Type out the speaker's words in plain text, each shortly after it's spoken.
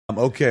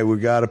Okay, we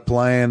got it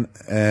playing,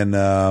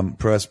 and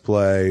press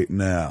play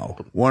now.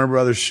 Warner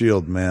Brothers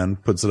Shield, man,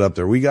 puts it up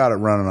there. We got it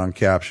running on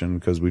caption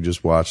because we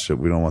just watched it.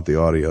 We don't want the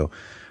audio,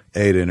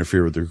 A, to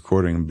interfere with the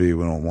recording, and B,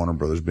 we don't want Warner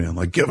Brothers being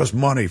like, give us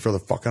money for the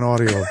fucking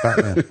audio of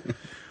Batman.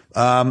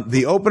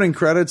 The opening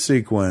credit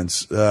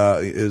sequence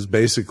is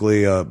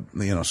basically,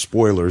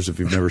 spoilers if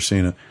you've never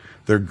seen it.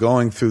 They're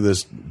going through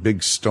this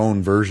big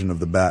stone version of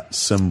the bat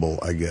symbol,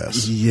 I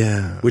guess.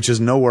 Yeah. Which is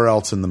nowhere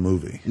else in the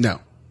movie. No.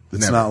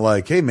 It's never. not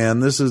like, hey, man,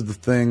 this is the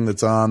thing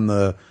that's on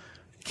the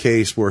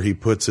case where he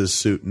puts his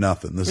suit.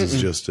 Nothing. This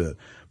is just it.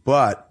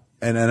 But,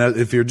 and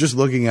if you're just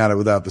looking at it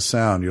without the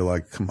sound, you're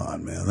like, come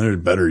on, man, there's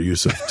better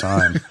use of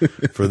time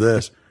for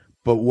this.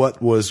 But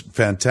what was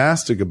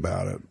fantastic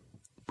about it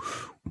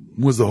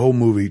was the whole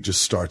movie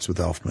just starts with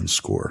Elfman's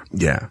score.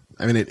 Yeah.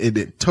 I mean,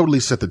 it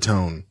totally set the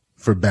tone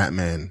for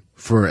Batman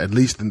for at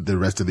least the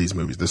rest of these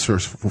movies, the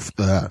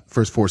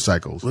first four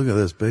cycles. Look at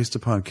this, based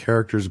upon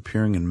characters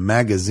appearing in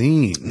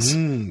magazines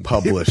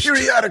published.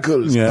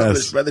 Periodicals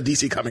published by the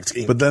DC Comics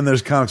team. But then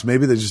there's comics.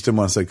 Maybe they just didn't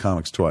want to say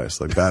comics twice,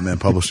 like Batman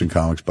published in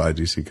comics by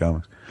DC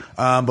Comics.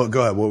 But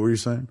go ahead, what were you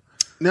saying?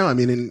 No, I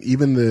mean,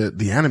 even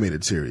the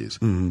animated series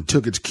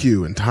took its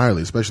cue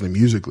entirely, especially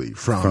musically,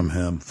 from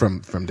him,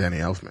 from Danny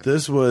Elfman.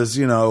 This was,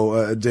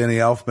 Danny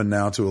Elfman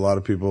now to a lot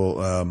of people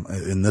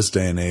in this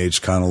day and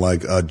age, kind of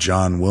like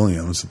John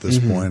Williams at this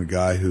point, a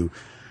guy who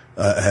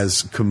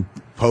has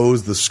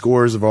composed the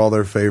scores of all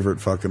their favorite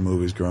fucking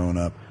movies growing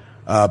up.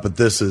 But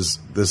this is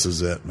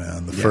it,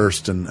 man. The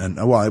first and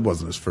well, it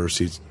wasn't his first.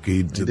 He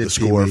did the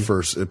score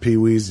first at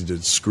Pee-wee's. He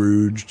did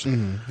Scrooged. He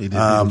did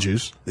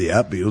Beetlejuice.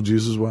 Yeah,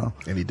 Beetlejuice as well.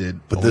 And he did.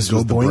 But this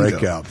was the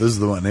breakout. This is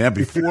the one. Yeah,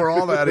 before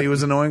all that, he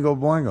was in Oingo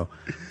Boingo.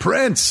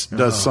 Prince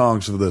does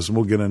songs for this, and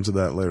we'll get into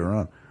that later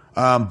on.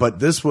 But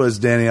this was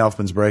Danny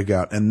Elfman's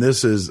breakout, and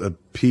this is a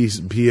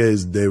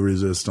pièce de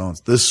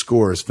résistance. This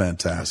score is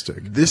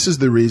fantastic. This is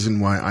the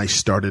reason why I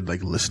started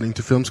listening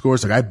to film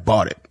scores. I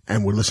bought it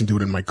and would listen to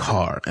it in my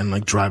car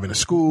and driving to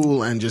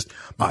school and just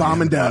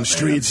bombing down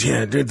streets.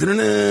 Yeah.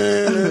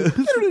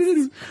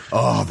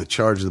 Oh, the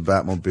charge of the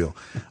Batmobile.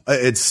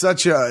 It's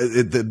such I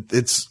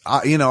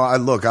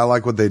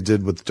like what they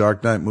did with the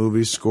Dark Knight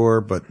movie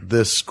score, but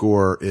this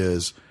score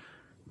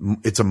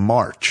it's a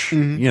march,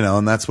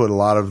 and that's what a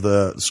lot of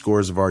the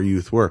scores of our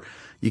youth were.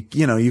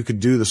 You could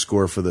do the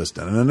score for this.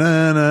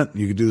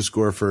 You could do the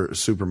score for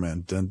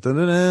Superman. You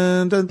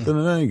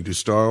could do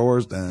Star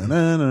Wars.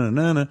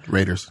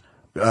 Raiders.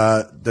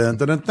 But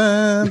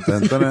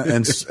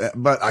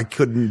I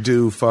couldn't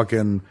do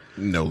fucking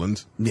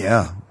Nolan's.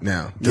 Yeah.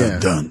 No.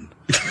 Done.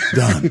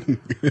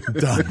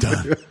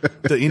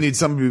 You need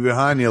somebody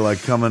behind you,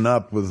 coming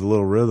up with a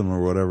little rhythm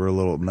or whatever, a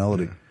little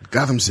melody.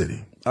 Gotham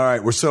City. All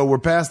right, we're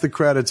past the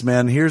credits,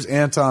 man. Here's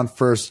Anton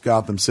Furst's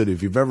Gotham City.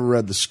 If you've ever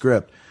read the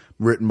script,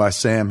 written by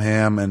Sam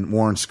Hamm and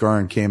Warren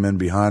Scarron came in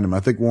behind him.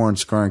 I think Warren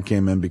Scarron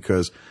came in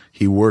because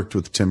he worked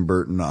with Tim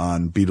Burton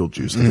on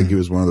Beetlejuice. I think he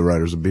was one of the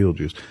writers of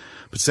Beetlejuice.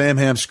 But Sam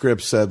Hamm's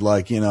script said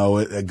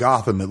at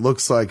Gotham, it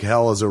looks like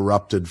hell has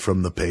erupted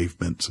from the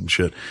pavements and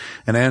shit.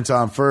 And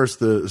Anton Furst,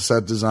 the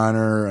set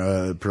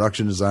designer,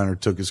 production designer,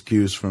 took his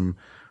cues from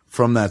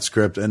that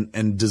script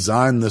and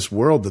designed this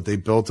world that they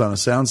built on a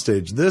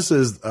soundstage. This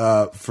is,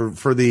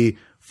 for the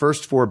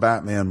first four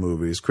Batman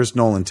movies, Chris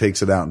Nolan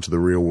takes it out into the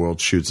real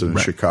world, shoots it in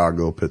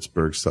Chicago,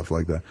 Pittsburgh, stuff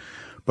like that.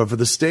 But for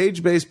the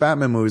stage-based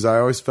Batman movies, I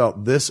always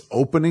felt this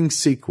opening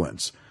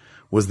sequence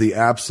was the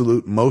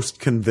absolute most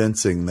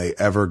convincing they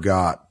ever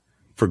got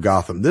for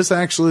Gotham. This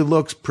actually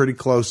looks pretty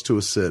close to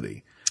a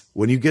city.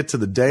 When you get to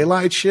the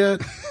daylight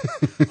shit,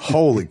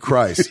 holy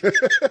Christ.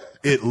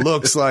 It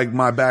looks like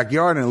my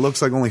backyard, and it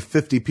looks like only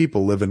 50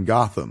 people live in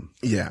Gotham.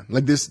 Yeah.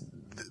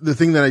 The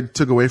thing that I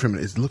took away from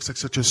it is it looks like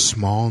such a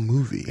small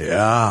movie.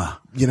 Yeah.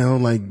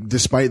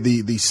 Despite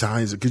the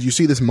size, because you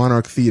see this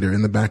Monarch Theater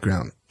in the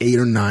background 8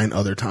 or 9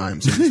 other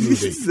times in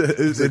this movie.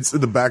 It's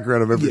in the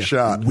background of every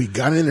shot. We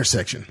got an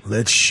intersection.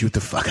 Let's shoot the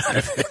fuck out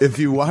of it. If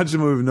you watch a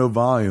movie with no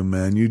volume,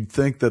 man, you'd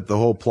think that the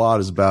whole plot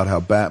is about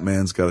how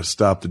Batman's got to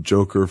stop the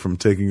Joker from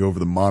taking over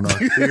the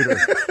Monarch Theater,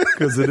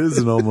 because it is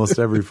in almost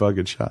every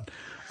fucking shot.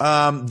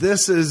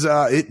 This is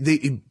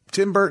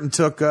Tim Burton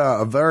took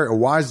a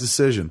wise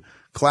decision.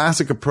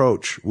 Classic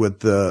approach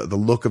with the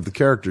look of the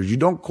characters. You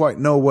don't quite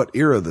know what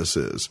era this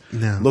is.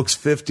 No. Looks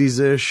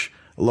 50s-ish,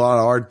 a lot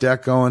of Art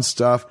Deco and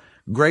stuff.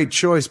 Great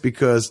choice,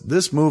 because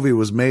this movie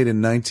was made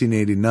in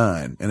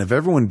 1989. And if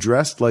everyone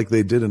dressed like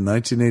they did in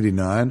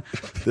 1989,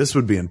 this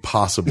would be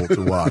impossible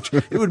to watch.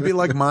 It would be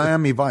like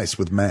Miami Vice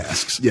with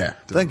masks. Yeah.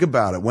 Think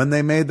about it. When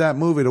they made that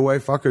movie, the way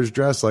fuckers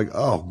dressed,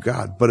 oh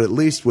God. But at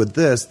least with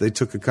this, they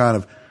took a kind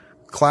of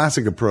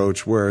classic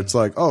approach where it's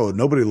like, oh,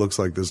 nobody looks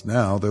like this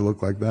now. They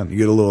look like that. You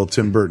get a little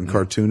Tim Burton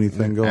cartoony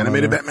thing going on.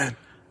 Animated Batman.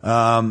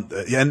 And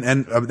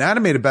an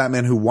animated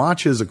Batman who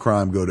watches a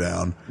crime go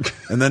down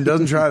and then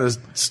doesn't try to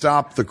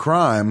stop the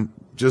crime,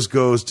 just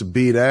goes to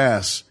beat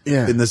ass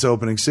in this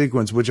opening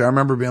sequence, which I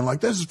remember being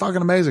like, this is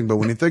fucking amazing. But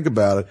when you think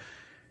about it,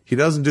 he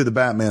doesn't do the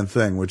Batman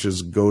thing, which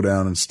is go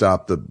down and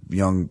stop the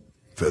young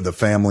the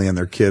family and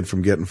their kid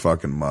from getting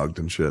fucking mugged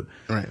and shit.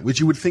 Right. Which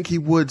you would think he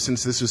would,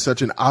 since this was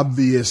such an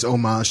obvious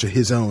homage to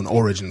his own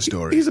origin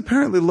story. He's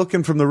apparently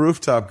looking from the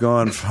rooftop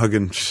going,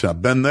 fucking,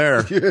 I've been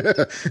there.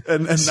 Yeah.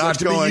 And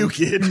not going, you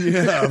kid.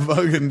 Yeah,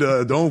 fucking,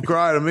 don't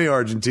cry to me,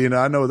 Argentina.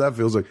 I know what that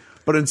feels like.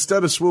 But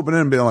instead of swooping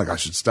in and being like, I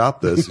should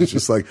stop this, it's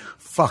just like,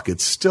 fuck,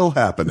 it's still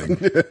happening.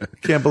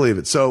 Can't believe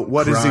it. So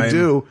what does he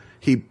do?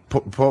 He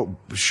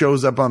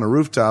shows up on a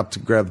rooftop to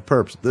grab the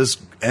perps. This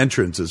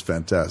entrance is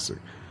fantastic.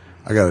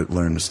 I got to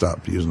learn to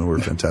stop using the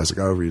word fantastic.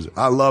 I overuse it.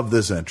 I love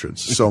this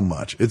entrance so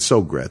much. It's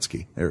so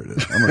Gretzky. There it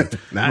is. I'm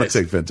gonna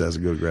take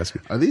fantastic, go to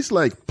Gretzky. Are these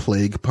like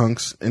plague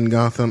punks in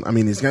Gotham? I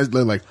mean, these guys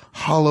look like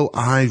hollow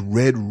eyes,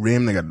 red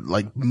rim. They got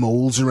like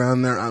moles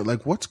around there.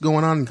 Like, what's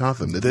going on in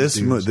Gotham?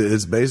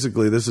 It's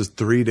basically, this is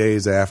 3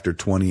 days after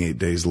 28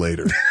 days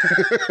later.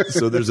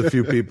 So there's a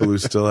few people who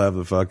still have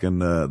the fucking,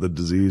 the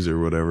disease or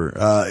whatever.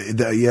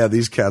 Yeah,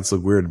 these cats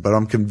look weird, but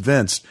I'm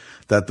convinced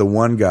that the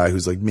one guy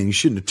who's like, man, you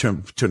shouldn't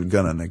have turned a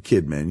gun on that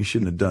kid, man. You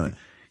shouldn't have done it.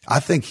 I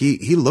think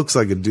he looks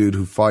like a dude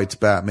who fights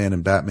Batman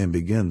and Batman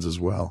Begins as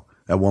well.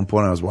 At one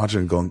point I was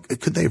watching and going,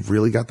 could they have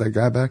really got that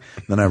guy back?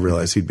 Then I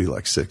realized he'd be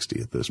like 60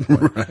 at this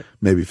point, right.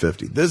 Maybe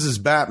 50. This is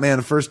Batman.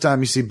 The first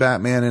time you see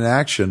Batman in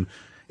action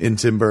in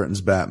Tim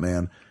Burton's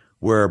Batman,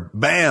 where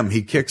bam,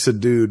 he kicks a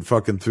dude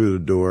fucking through the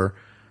door.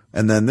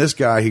 And then this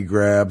guy he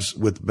grabs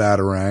with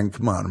Batarang.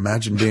 Come on,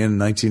 imagine being in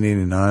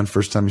 1989,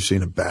 first time you've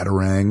seen a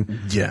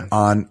Batarang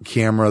on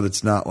camera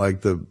that's not like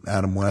the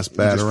Adam West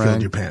Batarang. You just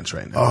filled your pants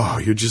right now. Oh,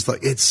 you're just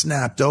like, it's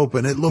snapped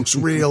open. It looks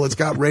real. It's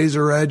got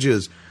razor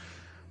edges.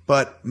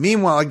 But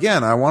meanwhile,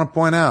 again, I want to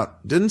point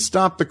out, didn't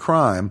stop the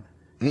crime.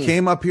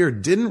 Came up here,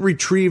 didn't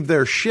retrieve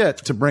their shit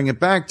to bring it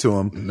back to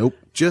him. Nope.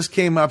 Just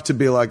came up to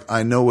be like,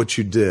 I know what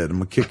you did. I'm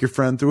going to kick your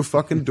friend through a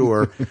fucking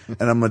door,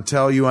 and I'm going to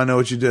tell you I know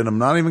what you did. I'm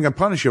not even going to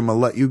punish you. I'm going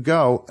to let you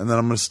go, and then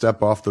I'm going to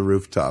step off the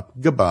rooftop.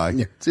 Goodbye.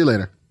 Yeah, see you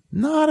later.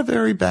 Not a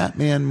very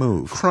Batman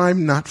move.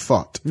 Crime not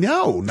fought.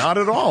 No, not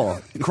at all.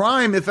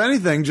 Crime, if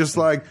anything, just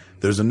like,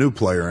 there's a new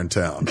player in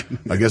town.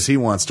 I guess he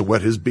wants to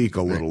wet his beak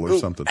a little or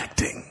something.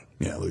 Acting.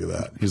 Yeah, look at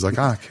that. He's like,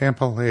 I can't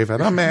believe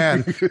it. A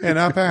man in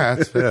a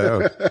bat.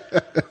 Yeah.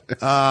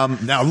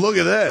 Now look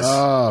at this.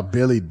 Oh,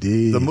 Billy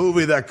D. The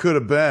movie that could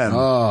have been.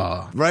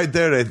 Oh. Right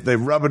there, they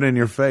rub it in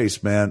your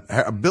face, man.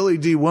 Billy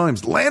D.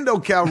 Williams, Lando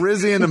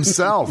Calrissian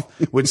himself,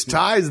 which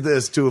ties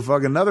this to a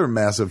fucking another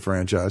massive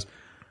franchise.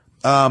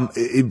 Right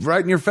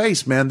in your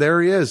face, man.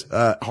 There he is.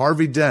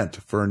 Harvey Dent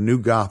for a new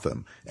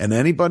Gotham. And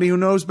anybody who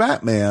knows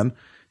Batman,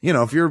 you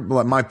know, if you're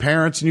like my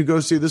parents and you go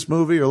see this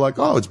movie, you're like,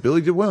 oh, it's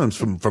Billy D. Williams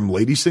from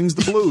Lady Sings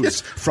the Blues.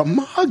 Yes, from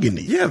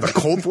Mahogany. Yeah, the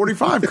Colt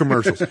 45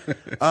 commercials.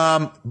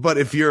 But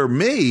if you're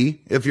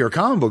me, if you're a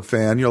comic book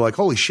fan, you're like,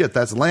 holy shit,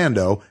 that's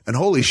Lando. And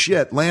holy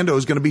shit, Lando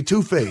is going to be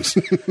Two-Face.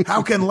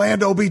 How can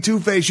Lando be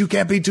Two-Face? You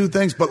can't be two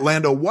things. But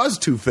Lando was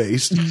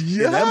Two-Faced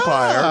in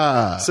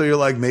Empire. So you're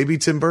like, maybe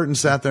Tim Burton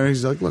sat there and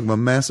he's like, look, I'm a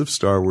massive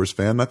Star Wars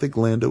fan. I think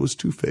Lando was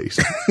Two-Faced.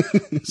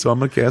 So I'm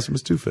going to cast him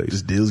as Two-Face.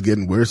 This deal's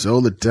getting worse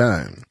all the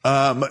time.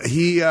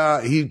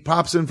 He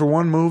pops in for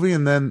one movie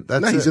and then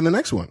that's he's in the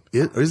next one.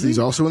 Is he? He's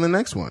also in the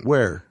next one.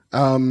 Where?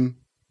 I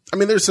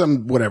mean, there's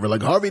some whatever,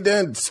 like Harvey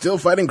Dent still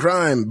fighting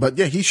crime, but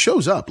yeah, he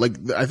shows up. Like,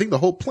 I think the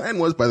whole plan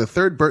was by the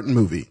third Burton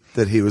movie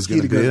that he was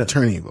going to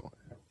turn evil,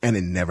 and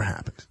it never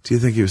happened. Do you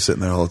think he was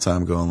sitting there all the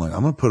time going like,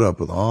 I'm going to put up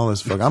with all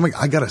this fuck.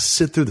 I got to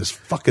sit through this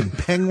fucking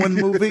Penguin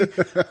movie,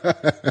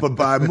 but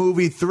by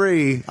movie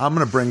 3, I'm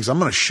going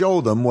to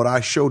show them what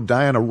I showed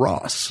Diana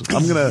Ross.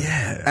 I'm going to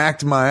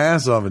act my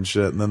ass off and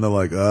shit. And then they're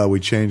like, we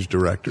changed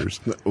directors.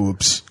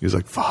 Oops. He's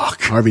like,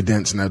 fuck. Harvey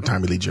Dent's now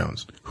Tommy Lee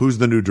Jones. Who's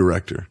the new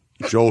director?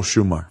 Joel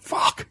Schumacher.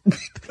 Fuck.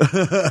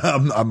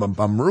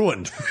 I'm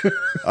ruined.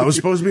 I was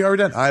supposed to be Harvey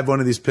Dent. I have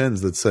one of these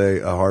pins that say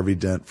Harvey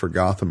Dent for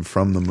Gotham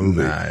from the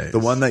movie. Nice. The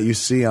one that you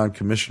see on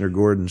Commissioner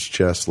Gordon's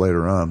chest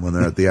later on when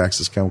they're at the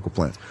Axis chemical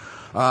plant.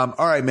 All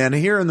right, man.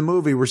 Here in the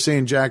movie, we're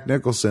seeing Jack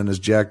Nicholson as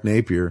Jack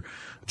Napier,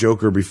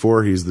 Joker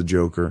before he's the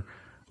Joker.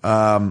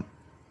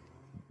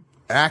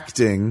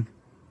 Acting,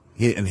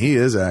 he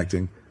is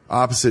acting,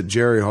 opposite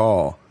Jerry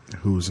Hall.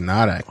 Who's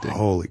not acting.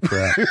 Holy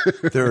crap.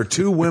 There are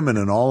 2 women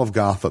in all of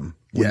Gotham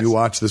when you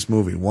watch this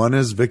movie. One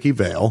is Vicky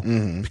Vale,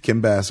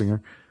 Kim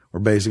Basinger,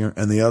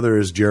 and the other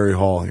is Jerry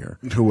Hall here.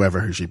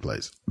 Whoever she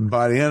plays.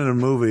 By the end of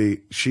the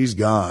movie, she's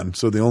gone.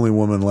 So the only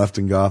woman left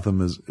in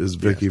Gotham is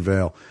Vicky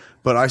Vale.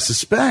 But I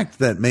suspect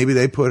that maybe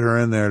they put her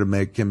in there to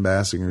make Kim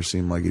Basinger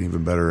seem like an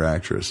even better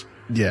actress.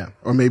 Yeah.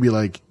 Or maybe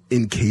like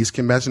in case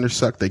Kim Basinger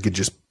sucked, they could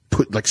just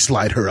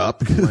slide her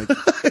up. Like,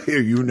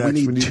 here, you next.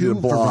 We need 2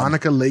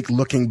 Veronica Lake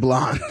looking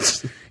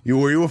blondes.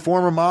 Were you a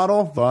former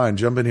model? Fine,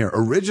 jump in here.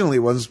 Originally,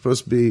 it wasn't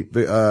supposed to be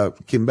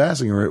Kim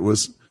Basinger. It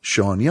was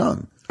Sean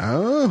Young.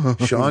 Oh.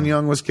 Sean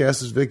Young was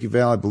cast as Vicky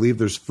Vale. I believe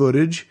there's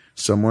footage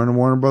somewhere in the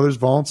Warner Brothers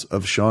vaults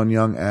of Sean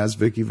Young as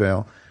Vicky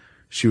Vale.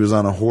 She was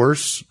on a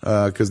horse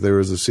because there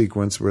was a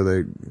sequence where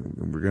they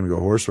were going to go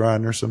horse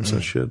riding or some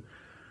such shit.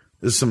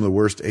 This is some of the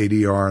worst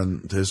ADR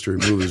in the history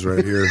of movies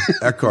right here.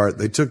 Eckhart,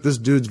 they took this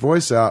dude's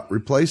voice out,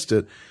 replaced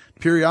it.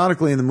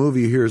 periodically in the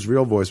movie you hear his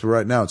real voice, but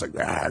right now it's like,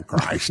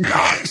 Christ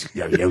knocks,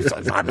 you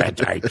useless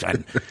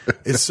imitation.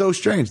 It's so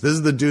strange. This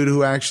is the dude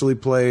who actually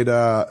played,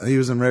 he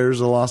was in Raiders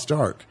of the Lost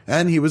Ark.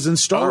 And he was in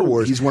Star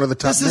Wars. He's one of the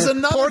top. This is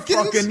another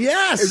Porkins? fucking,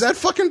 yes. Is that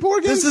fucking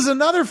Porkins? This is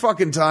another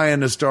fucking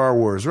tie-in to Star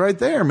Wars right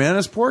there, man.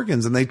 It's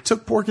Porkins. And they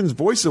took Porkins'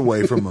 voice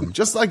away from him,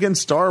 just like in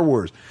Star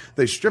Wars.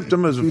 They stripped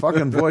him as a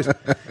fucking voice.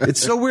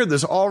 It's so weird.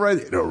 This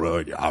already,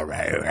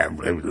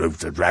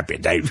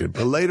 reputation.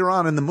 But later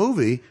on in the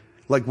movie,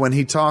 like when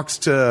he talks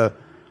to,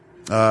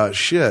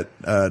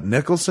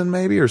 Nicholson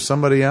maybe or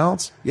somebody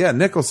else. Yeah,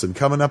 Nicholson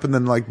coming up in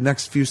the like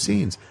next few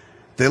scenes.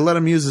 They let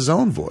him use his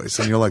own voice.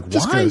 And you're like,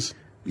 Just why? 'cause.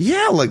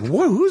 Yeah, like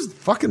what? Whose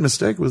fucking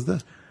mistake was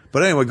this?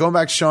 But anyway, going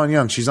back to Sean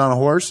Young, she's on a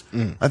horse,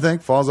 I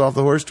think, falls off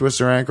the horse, twists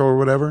her ankle or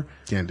whatever.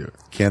 Can't do it.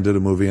 Can't do the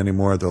movie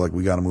anymore. They're like,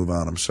 we got to move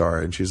on. I'm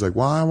sorry. And she's like,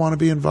 well, I want to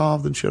be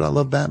involved and shit. I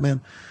love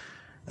Batman.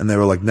 And they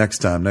were like, next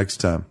time.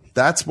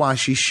 That's why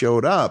she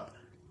showed up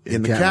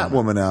in the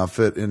Catwoman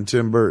outfit in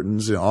Tim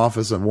Burton's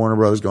office at Warner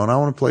Brothers going, I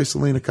want to play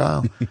Selena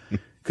Kyle.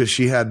 Because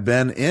she had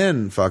been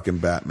in fucking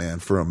Batman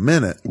for a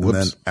minute. And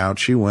then out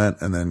she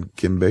went. And then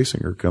Kim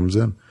Basinger comes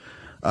in.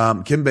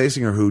 Kim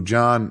Basinger, who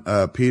John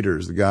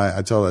Peters, the guy,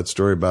 I tell that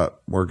story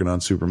about working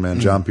on Superman.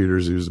 John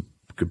Peters, he was a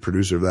good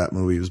producer of that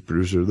movie. He was a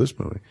producer of this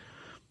movie.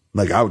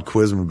 Like, I would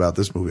quiz him about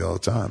this movie all the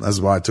time. That's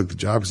why I took the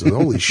job. Because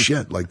holy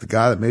shit, like the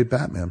guy that made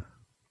Batman.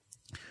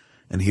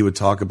 And he would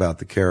talk about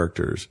the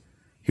characters.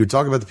 He would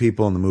talk about the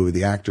people in the movie,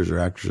 the actors or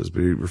actresses,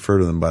 but he'd refer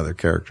to them by their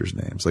characters'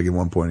 names. Like at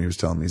one point he was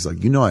telling me, he's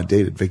like, you know, I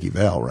dated Vicky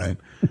Vale, right?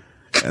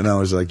 And I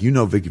was like, you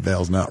know, Vicky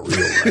Vale's not real,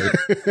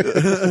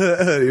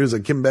 right? He was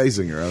like, Kim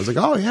Basinger. I was like,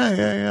 oh,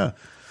 yeah.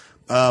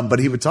 But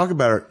he would talk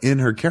about her in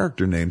her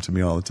character name to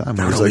me all the time.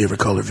 I don't really ever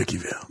call her Vicky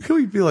Vale.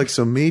 He'd be like,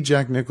 so me,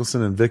 Jack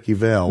Nicholson, and Vicky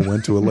Vale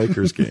went to a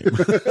Lakers game.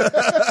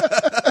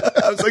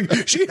 I was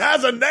like, she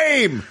has a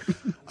name.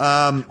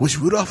 Was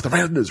Rudolph the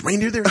Red-Nosed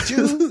Reindeer there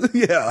too?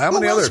 Yeah. How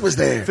many other was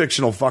there?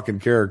 Fictional fucking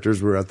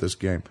characters were at this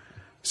game?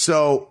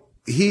 So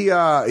he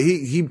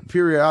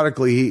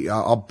periodically,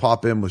 I'll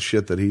pop in with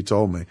shit that he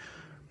told me.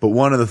 But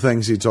one of the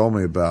things he told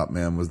me about,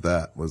 man, was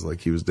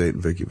like he was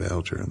dating Vicky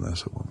Vale during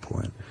this at one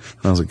point.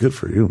 And I was like, good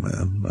for you,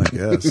 man, I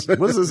guess.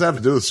 What does this have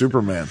to do with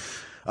Superman?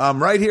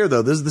 Right here,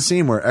 though, this is the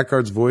scene where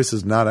Eckhart's voice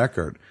is not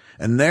Eckhart.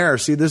 And there,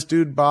 see this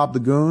dude, Bob the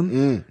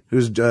Goon,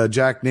 who's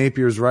Jack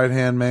Napier's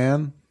right-hand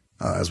man?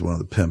 As one of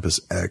the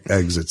pimpest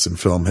exits in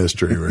film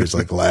history, where he's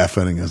like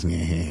laughing and goes,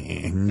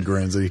 and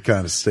grins, and he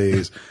kind of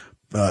stays,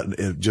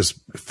 just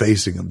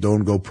facing him.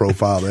 Don't go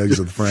profile the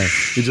exit frame.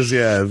 He just,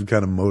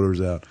 kind of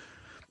motors out.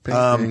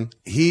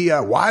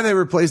 Why they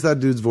replaced that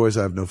dude's voice,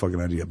 I have no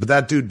fucking idea. But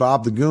that dude,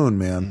 Bob the Goon,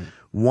 man,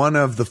 one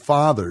of the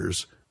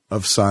fathers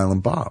of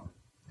Silent Bob.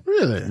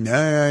 Really?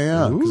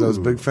 Yeah. Because I was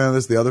a big fan of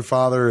this. The other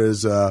father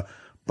is,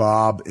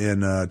 Bob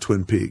in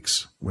Twin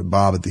Peaks, with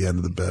Bob at the end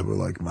of the bed. We're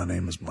like, my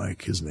name is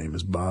Mike, his name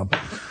is Bob.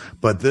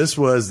 But this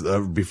was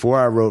before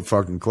I wrote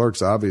fucking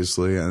Clerks,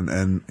 obviously,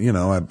 and you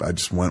know, I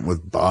just went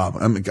with Bob.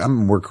 I'm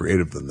more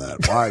creative than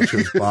that. Why I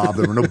chose Bob?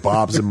 There were no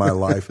Bobs in my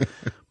life,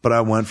 but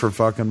I went for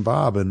fucking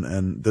Bob,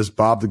 and this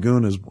Bob the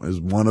Goon is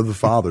one of the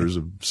fathers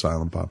of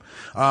Silent Bob.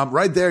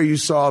 Right there, you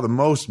saw the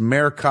most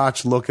Mayor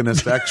Koch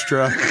lookingest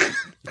extra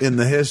in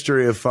the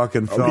history of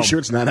fucking film. Are you sure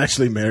it's not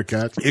actually Mayor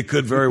Koch? It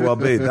could very well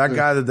be. That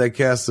guy that they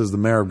cast as the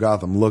mayor of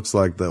Gotham looks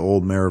like the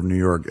old mayor of New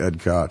York, Ed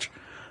Koch.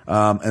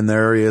 And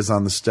there he is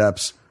on the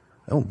steps.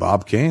 Oh,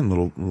 Bob Kane,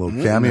 little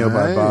cameo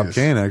by Bob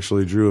Kane,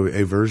 actually drew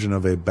a version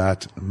of a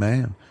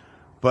Batman.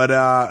 But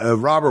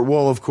Robert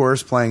Wuhl, of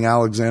course, playing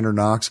Alexander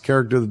Knox,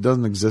 character that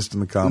doesn't exist in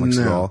the comics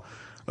at all.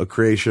 A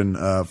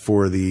creation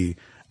for the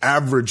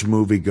average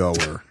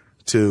moviegoer.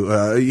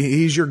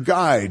 He's your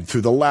guide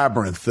through the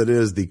labyrinth that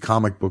is the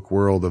comic book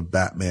world of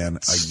Batman,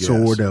 I guess.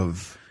 Sort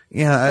of.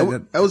 Yeah.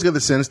 I always got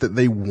the sense that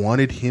they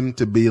wanted him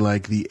to be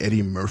like the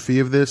Eddie Murphy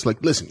of this.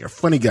 Like, listen, you're a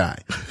funny guy.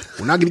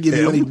 We're not going to give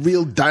you any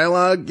real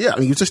dialogue. Yeah, I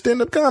mean, he was a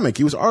stand-up comic.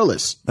 He was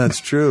Arliss. That's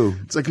true.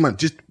 It's like, come on,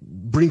 just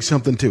bring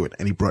something to it.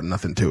 And he brought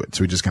nothing to it.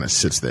 So he just kind of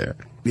sits there.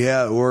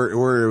 Yeah,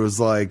 or it was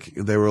like,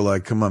 they were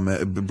like, come on,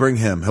 man, bring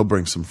him. He'll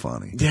bring some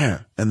funny. Yeah.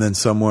 And then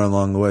somewhere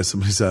along the way,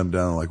 somebody sat him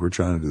down like, we're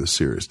trying to do this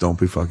serious. Don't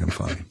be fucking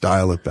funny.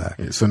 Dial it back.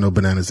 Yeah, so no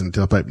bananas in the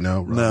tailpipe?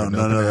 No, Robert,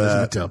 none of that.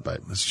 In the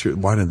tailpipe. That's true.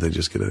 Why didn't they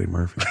just get Eddie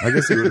Murphy? I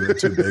guess he would have been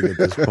too big at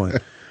this point.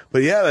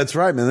 But yeah, that's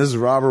right, man. This is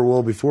Robert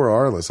Wuhl before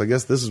Arliss. I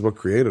guess this is what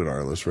created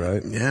Arliss,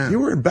 right? Yeah. You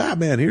were in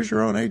Batman. Here's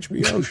your own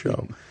HBO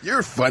show.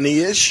 You're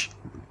funny-ish.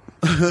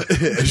 He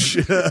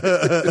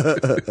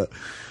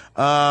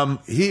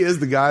is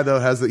the guy though,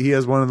 he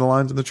has one of the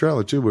lines in the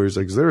trailer too, where he's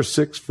like, is there a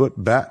 6-foot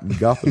bat in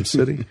Gotham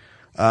City?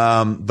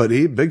 But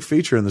big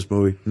feature in this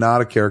movie,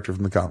 not a character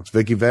from the comics.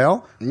 Vicky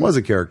Vale was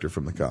a character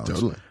from the comics.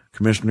 Totally.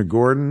 Commissioner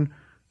Gordon,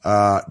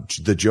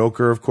 the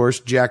Joker, of course,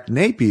 Jack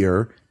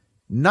Napier,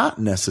 not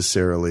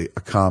necessarily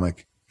a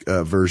comic,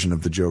 version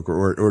of the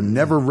Joker or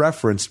never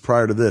referenced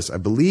prior to this. I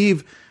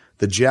believe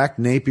the Jack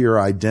Napier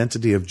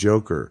identity of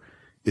Joker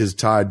is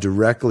tied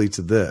directly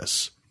to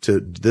this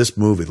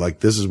movie. Like,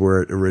 this is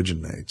where it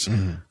originates.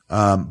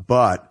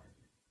 But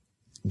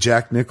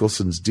Jack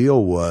Nicholson's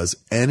deal was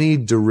any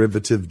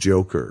derivative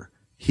Joker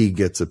he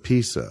gets a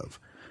piece of.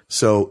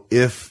 So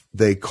if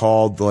they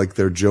called like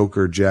their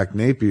Joker Jack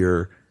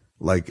Napier,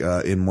 like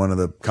in one of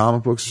the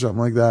comic books or something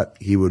like that,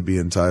 he would be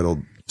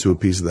entitled to a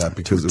piece of that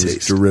because it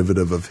was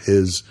derivative of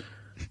his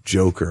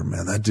Joker.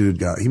 Man, that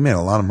dude he made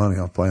a lot of money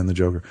off playing the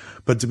Joker.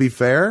 But to be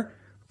fair,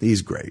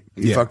 he's great.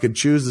 He fucking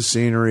chews the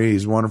scenery.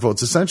 He's wonderful.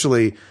 It's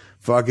essentially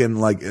fucking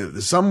like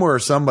somewhere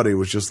somebody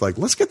was just like,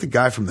 let's get the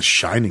guy from The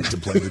Shining to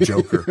play the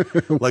Joker.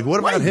 Like, what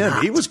about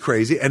him? He was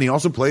crazy. And he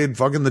also played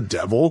fucking the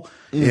devil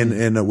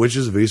in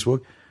Witches of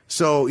Eastwick.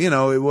 So, you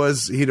know,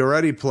 he'd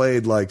already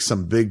played like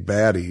some big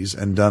baddies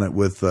and done it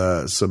with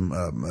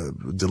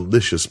some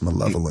delicious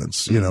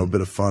malevolence, you know, a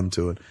bit of fun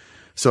to it.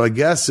 So I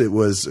guess it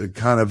was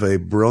kind of a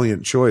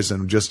brilliant choice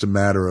and just a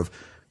matter of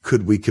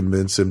could we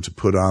convince him to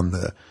put on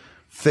the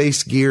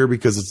face gear,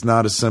 because it's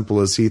not as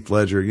simple as Heath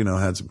Ledger, you know,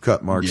 had some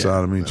cut marks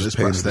on him. He just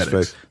painted his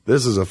face.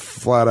 This is a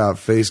flat out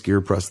face gear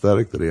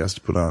prosthetic that he has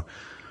to put on.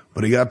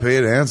 But he got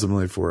paid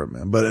handsomely for it,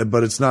 man.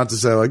 But it's not to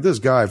say like this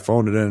guy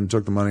phoned it in and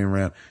took the money and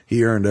ran.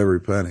 He earned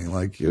every penny.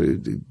 Like he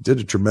did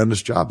a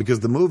tremendous job, because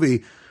the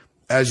movie,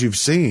 as you've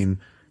seen,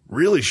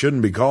 really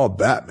shouldn't be called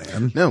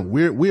Batman. No,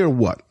 we are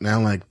what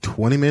now? Like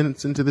 20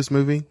 minutes into this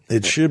movie.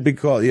 It should be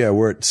called. Yeah,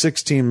 we're at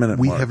 16 minutes.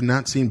 We have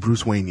not seen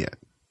Bruce Wayne yet.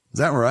 Is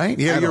that right?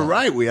 Yeah, you're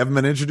right. We haven't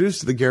been introduced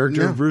to the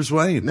character of Bruce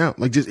Wayne. No,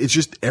 like it's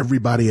just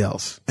everybody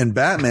else. And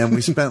Batman, we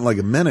spent like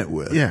a minute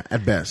with. Yeah,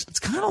 at best. It's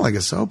kind of like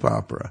a soap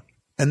opera.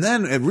 And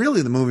then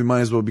really the movie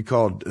might as well be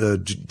called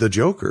The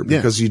Joker,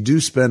 because you do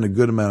spend a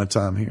good amount of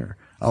time here.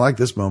 I like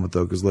this moment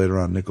though, because later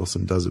on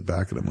Nicholson does it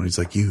back at him when he's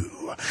like, "You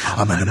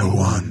are my number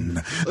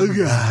one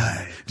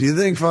guy." Do you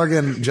think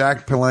fucking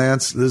Jack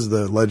Palance, this is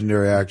the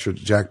legendary actor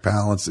Jack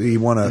Palance, he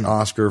won an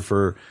Oscar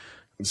for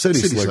City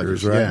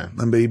Slickers, right? Yeah.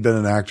 And he'd been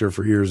an actor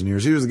for years and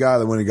years. He was the guy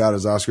that when he got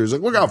his Oscar, he was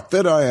like, "Look how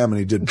fit I am," and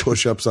he did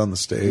push-ups on the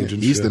stage.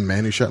 And he's shit. the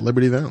man who shot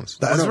Liberty Valance.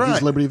 That's right.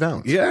 He's Liberty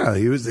Valance. Yeah,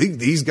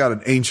 he's got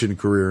an ancient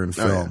career in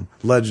film,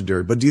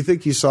 legendary. But do you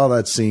think you saw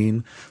that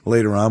scene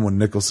later on when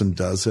Nicholson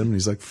does him? And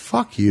he's like,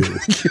 "Fuck you!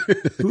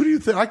 Who do you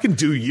think I can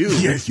do you?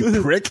 Yeah,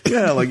 you prick!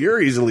 Yeah, like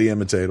you're easily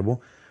imitatable."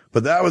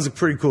 But that was a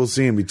pretty cool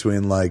scene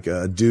between like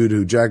a dude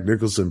who Jack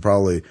Nicholson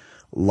probably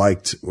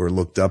liked or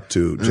looked up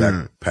to,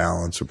 Jack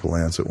Palance or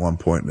Palance at one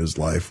point in his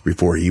life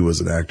before he was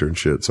an actor and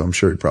shit. So I'm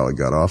sure he probably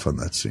got off on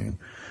that scene.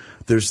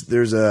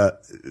 There's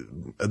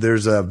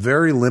a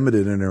very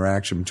limited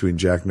interaction between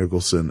Jack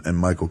Nicholson and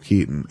Michael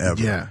Keaton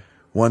ever. Yeah.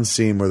 One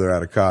scene where they're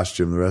out of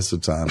costume. The rest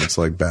of the time it's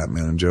like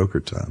Batman and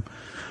Joker time.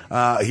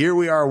 Here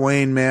we are,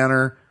 Wayne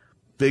Manor.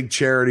 Big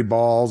charity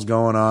balls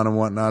going on and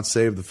whatnot.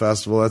 Save the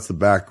festival. That's the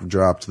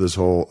backdrop to this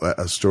whole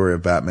story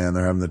of Batman.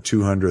 They're having the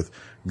 200th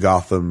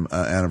Gotham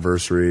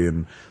anniversary,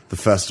 and the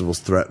festival's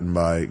threatened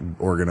by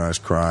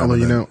organized crime. Although,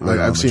 you know, like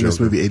I've seen this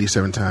movie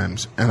 87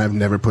 times, and I've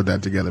never put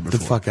that together before.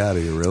 The fuck out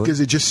of here, really? Because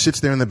it just sits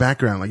there in the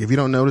background. Like, if you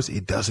don't notice,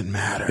 it doesn't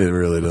matter. It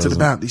really doesn't. What's it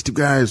about? These two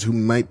guys who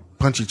might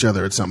punch each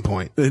other at some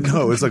point.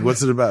 No, it's like,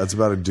 what's it about? It's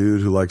about a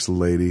dude who likes a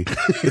lady.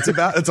 It's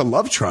a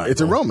love triangle.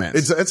 It's a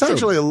romance. It's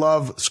actually a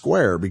love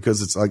square,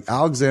 because it's like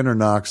Alexander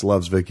Knox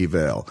loves Vicky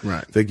Vale.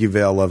 Right. Vicky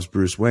Vale loves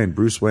Bruce Wayne.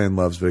 Bruce Wayne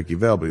loves Vicky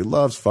Vale, but he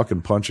loves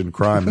fucking punching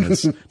crime in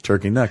his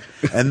turkey neck.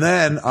 And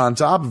then on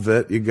top of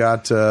it, you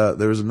got,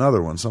 there was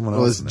another one. Someone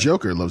else. Well,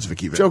 Joker loves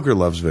Vicky Vale. Joker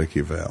loves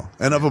Vicky Vale.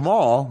 And of them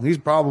all, he's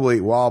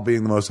probably, while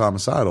being the most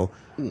homicidal,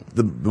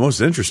 the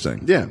most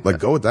interesting. Yeah. Like,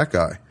 go with that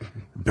guy.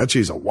 Bet you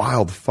he's a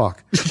wild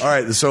fuck. All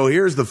right, so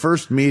here's the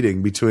first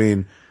meeting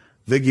between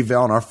Vicky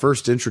Vale and our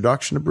first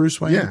introduction to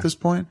Bruce Wayne at this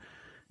point.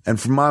 And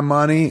for my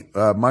money,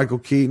 Michael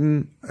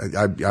Keaton,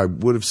 I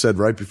would have said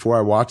right before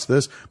I watched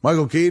this,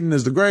 Michael Keaton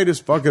is the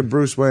greatest fucking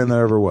Bruce Wayne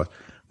there ever was.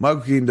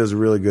 Michael Keaton does a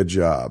really good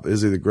job.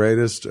 Is he the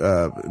greatest?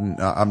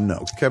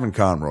 No. Kevin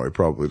Conroy,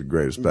 probably the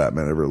greatest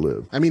Batman ever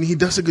lived. I mean, he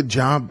does a good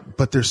job,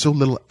 but there's so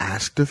little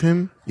asked of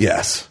him.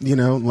 Yes. You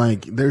know,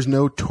 like, there's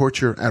no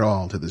torture at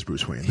all to this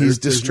Bruce Wayne. He's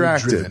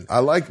distracted.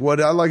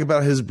 What I like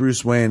about his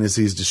Bruce Wayne is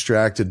he's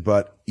distracted,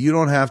 but you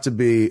don't have to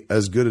be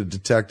as good a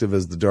detective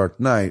as the Dark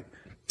Knight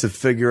to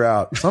figure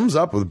out something's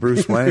up with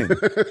Bruce Wayne.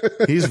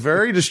 He's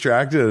very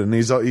distracted, and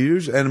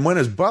and when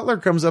his butler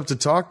comes up to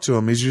talk to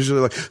him, he's usually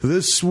like,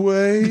 "This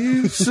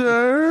way,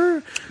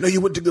 sir." No, you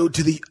want to go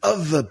to the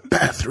other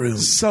bathroom.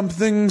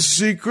 Something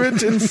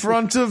secret in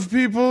front of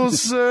people,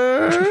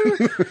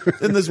 sir.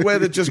 In this way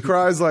that just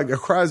cries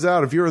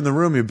out. If you're in the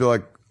room, you'd be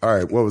like, "All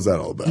right, what was that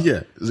all about?"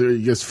 Yeah. Is there,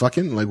 you guys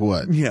fucking? Like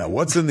what? Yeah,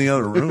 what's in the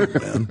other room,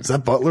 man? Is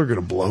that butler going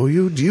to blow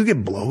you? Do you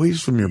get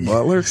blowies from your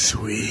butler?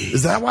 Sweet.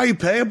 Is that why you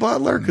pay a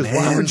butler? Because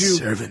why would you?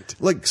 Servant.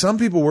 Like, some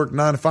people work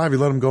 9 to 5, you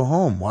let them go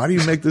home. Why do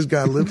you make this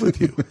guy live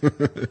with you?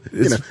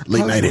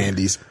 Late night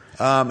handies.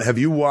 Have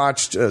you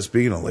watched,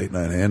 speaking of late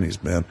night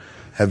handies, man,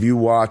 have you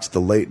watched the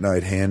late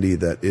night handy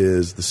that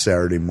is the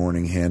Saturday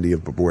morning handy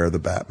of Beware the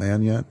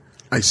Batman yet?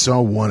 I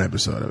saw one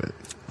episode of it.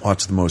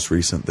 Watch the most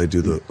recent. They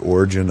do the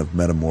origin of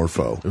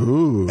Metamorpho.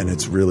 Ooh. And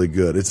it's really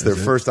good. It's their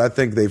first, I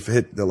think they've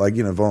hit, like,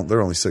 you know,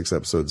 they're only 6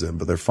 episodes in,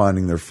 but they're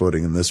finding their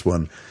footing. And this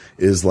one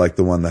is like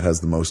the one that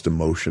has the most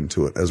emotion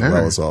to it, as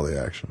well as all the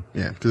action.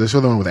 Yeah, because I saw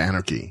the one with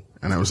Anarchy,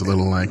 and I was a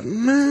little like,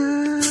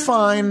 meh.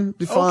 Fine,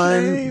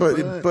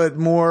 Okay, but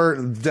more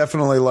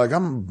definitely like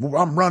I'm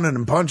running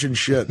and punching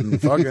shit and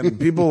fucking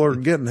people are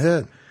getting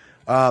hit.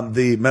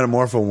 The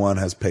Metamorpho one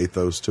has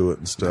pathos to it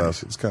and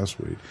stuff. Nice. It's kind of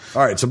sweet.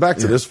 All right, so back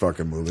to this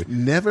fucking movie.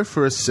 Never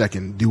for a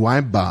second do I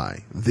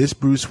buy this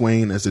Bruce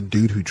Wayne as a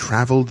dude who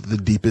traveled the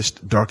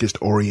deepest, darkest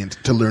Orient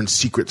to learn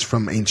secrets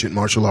from ancient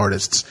martial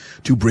artists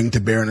to bring to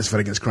bear in his fight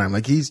against crime.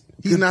 Like, he's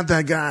not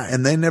that guy.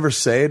 And they never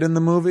say it in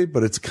the movie,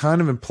 but it's kind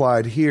of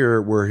implied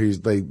here where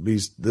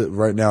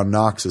right now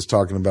Knox is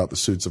talking about the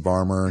suits of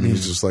armor, and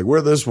he's just like,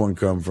 where'd this one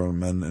come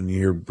from? And you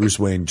hear Bruce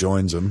Wayne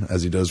joins him,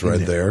 as he does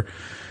right there.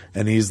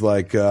 And he's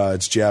like,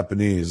 it's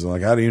Japanese. I'm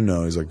like, how do you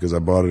know? He's like, because I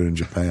bought it in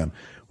Japan,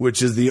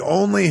 which is the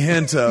only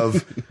hint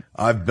of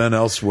I've been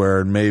elsewhere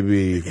and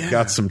maybe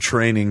got some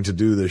training to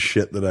do this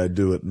shit that I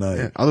do at night.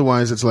 Yeah.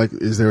 Otherwise, it's like,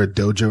 is there a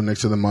dojo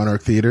next to the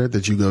Monarch Theater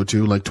that you go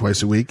to like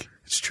twice a week?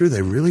 It's true.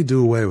 They really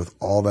do away with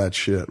all that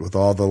shit, with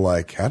all the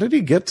like, how did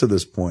he get to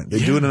this point? They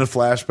do it in a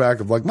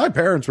flashback of like, my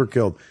parents were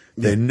killed.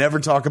 They never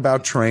talk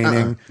about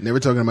training. Never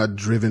talking about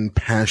driven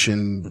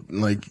passion,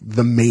 like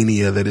the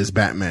mania that is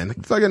Batman.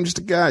 Like, fucking just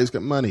a guy who's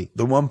got money.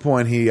 The one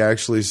point he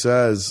actually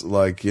says,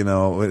 like, you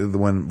know,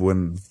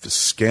 when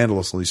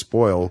scandalously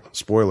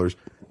spoilers,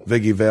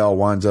 Viggy Vale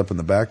winds up in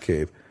the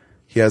Batcave.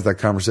 He has that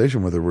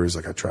conversation with her where he's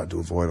like, I tried to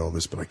avoid all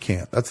this, but I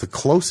can't. That's the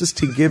closest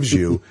he gives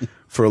you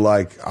for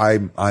like, I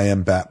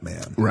am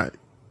Batman. Right.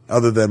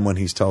 Other than when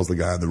he tells the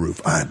guy on the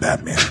roof, I'm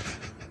Batman.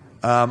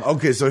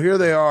 Okay, so here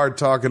they are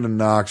talking to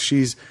Knox.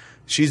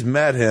 She's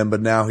met him, but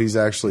now he's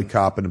actually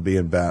copping to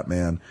being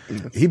Batman.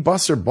 He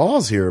busts her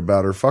balls here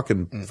about her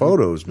fucking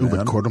photos, man.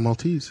 But Corto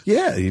Maltese.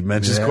 Yeah, he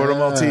mentions Corto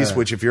Maltese,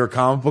 which if you're a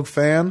comic book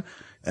fan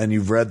and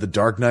you've read The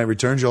Dark Knight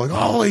Returns, you're like,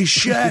 holy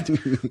shit,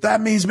 that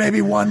means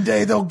maybe one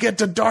day they'll get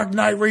to Dark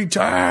Knight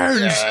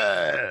Returns.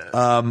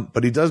 Yeah.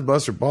 But he does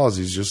bust her balls.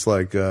 He's just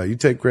like, you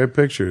take great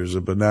pictures,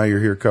 but now you're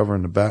here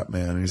covering the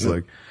Batman. And he's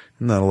like,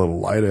 isn't that a little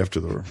light after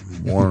the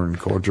Warren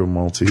Corto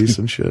Maltese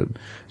and shit?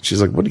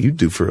 She's like, what do you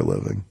do for a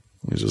living?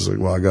 He's just like,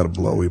 well, I got a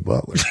blowy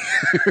butler.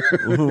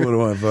 What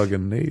do I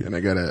fucking need? And I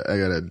got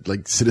a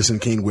like Citizen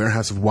Kane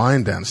warehouse of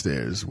wine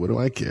downstairs. What do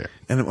I care?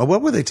 And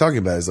what were they talking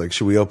about? Is like,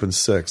 should we open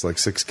 6? Like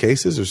 6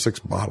 cases or 6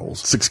 bottles?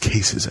 6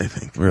 cases, I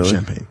think. Really?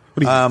 Champagne. What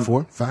do you think?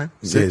 4, 5?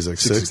 6? Yeah, he's like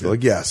 6. They're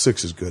like, yeah,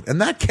 6 is good. And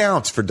that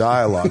counts for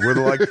dialogue where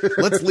they're like,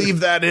 let's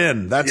leave that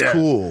in. That's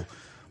cool.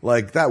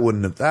 Like that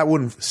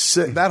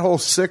whole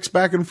 6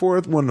 back and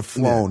forth wouldn't have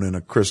flown in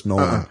a Chris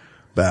Nolan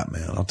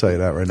Batman. I'll tell you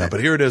that right now.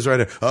 But here it is right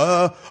here.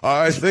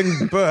 I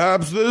think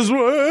perhaps this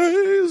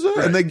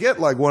way. And they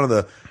get like one of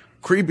the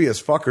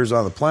creepiest fuckers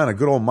on the planet,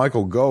 good old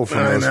Michael Gough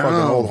from those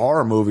fucking old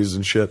horror movies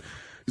and shit,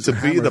 to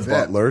be the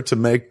butler, to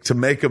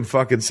make him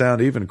fucking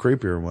sound even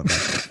creepier and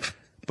whatnot.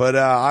 But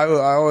I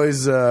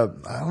always I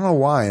don't know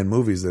why in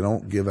movies they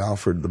don't give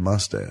Alfred the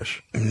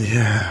mustache.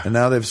 Yeah. And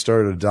now they've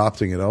started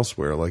adopting it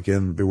elsewhere, like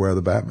in Beware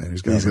the Batman.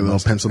 He's got a little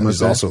pencil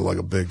mustache. He's also like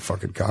a big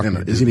fucking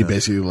cockney. Isn't he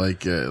basically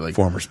like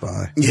former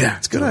spy? Yeah,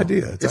 it's a good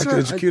idea.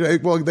 It's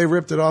cute. Well, they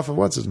ripped it off of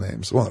what's his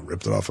name? Well, they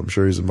ripped it off. I'm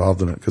sure he's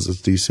involved in it because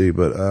it's DC.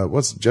 But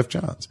what's Jeff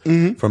Johns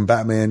from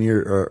Batman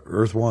Year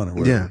Earth One or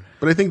whatever? Yeah.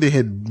 But I think they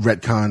had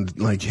retconned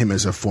like him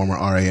as a former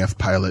RAF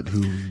pilot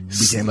who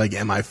became like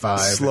MI5.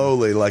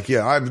 Slowly, like,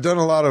 yeah, I've done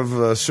a lot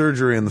of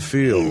surgery in the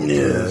field.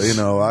 Yes. You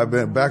know, I've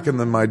been back in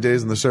my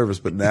days in the service,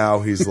 but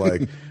now he's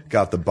like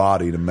got the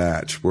body to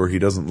match where he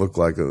doesn't look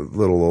like a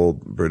little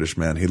old British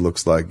man. He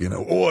looks like, you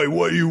know, oi,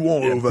 what you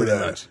want over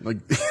there? Like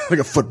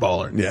a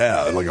footballer.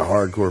 Yeah, like a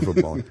hardcore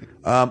footballer.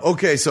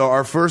 Okay, so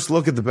our first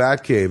look at the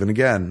Batcave, and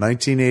again,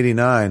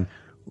 1989.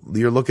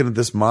 You're looking at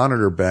this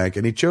monitor bank,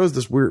 and he chose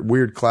this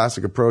weird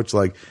classic approach.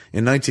 Like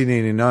in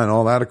 1989,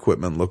 all that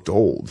equipment looked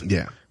old.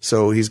 Yeah.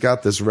 So he's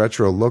got this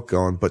retro look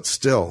going, but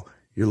still,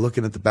 you're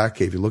looking at the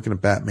Batcave. You're looking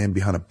at Batman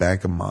behind a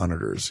bank of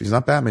monitors. He's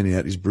not Batman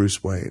yet. He's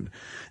Bruce Wayne,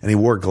 and he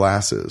wore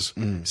glasses.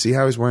 See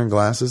how he's wearing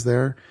glasses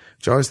there?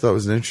 Which I always thought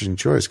was an interesting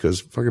choice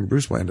because fucking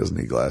Bruce Wayne doesn't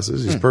need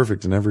glasses. He's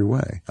perfect in every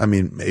way. I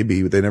mean,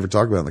 maybe they never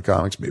talk about it in the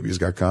comics. Maybe he's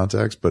got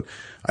contacts, but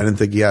I didn't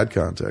think he had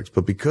contacts.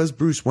 But because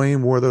Bruce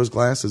Wayne wore those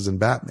glasses in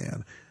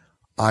Batman,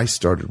 I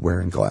started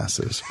wearing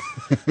glasses.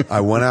 I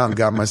went out and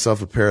got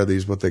myself a pair of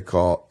these, what they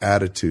call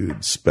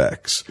attitude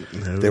specs.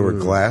 They were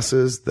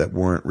glasses that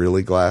weren't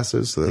really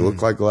glasses. So they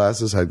looked like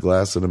glasses, had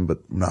glass in them, but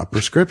not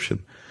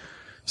prescription.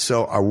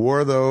 So I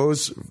wore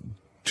those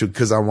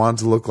because I wanted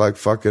to look like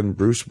fucking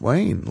Bruce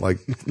Wayne, like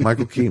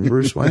Michael Keaton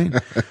Bruce Wayne,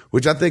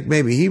 which I think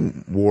maybe he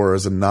wore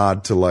as a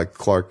nod to like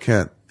Clark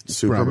Kent.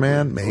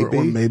 Superman, probably. maybe.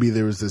 Or maybe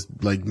there was this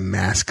like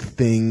mask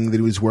thing that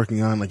he was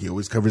working on. Like he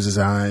always covers his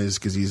eyes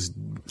because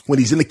when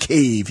he's in the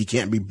cave, he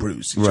can't be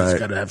Bruce. He's just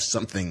got to have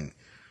something.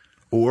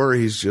 Or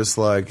he's just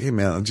like, hey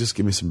man, just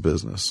give me some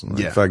business. Like,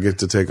 if I get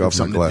to take off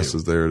my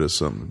glasses, there it is,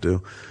 something to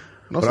do.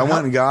 But I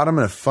went and got him,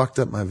 and it fucked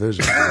up my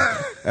vision.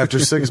 After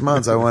 6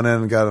 months, I went in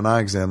and got an eye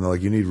exam. They're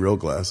like, you need real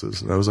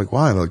glasses. And I was like,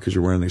 why? They're like, because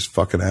you're wearing these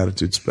fucking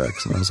attitude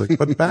specs. And I was like,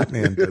 but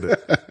Batman did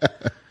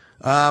it.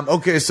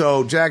 Okay,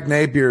 so Jack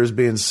Napier is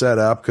being set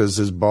up because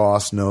his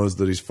boss knows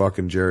that he's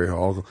fucking Jerry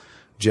Hall.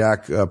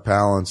 Jack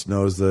Palance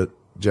knows that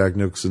Jack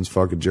Nicholson's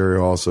fucking Jerry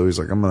Hall, so he's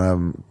like, I'm going to have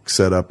him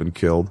set up and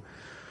killed.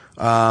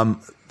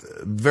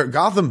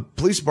 Gotham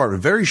Police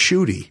Department, very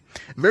shooty.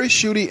 Very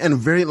shooty and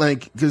very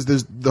because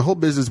there's the whole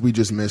business we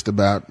just missed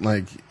about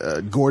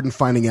Gordon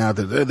finding out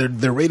that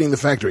they're raiding the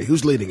factory.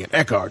 Who's leading it?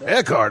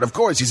 Eckhart, of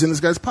course. He's in this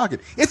guy's pocket.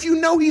 If you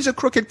know he's a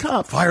crooked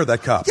cop, fire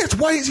that cop. Yes,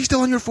 why is he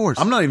still on your force?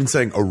 I'm not even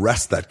saying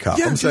arrest that cop.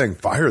 I'm saying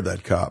fire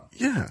that cop.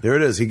 Yeah. There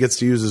it is. He gets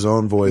to use his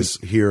own voice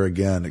here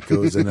again. It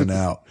goes in and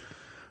out.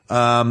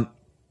 But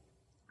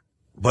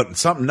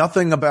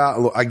nothing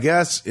about, I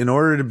guess, in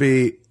order to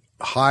be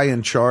high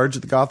in charge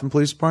at the Gotham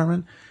Police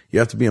Department, you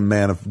have to be a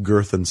man of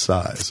girth and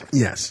size.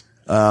 Yes.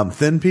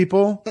 Thin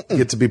people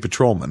get to be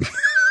patrolmen.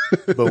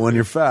 But when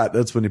you're fat,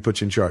 that's when you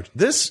put you in charge.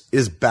 This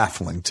is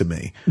baffling to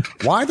me.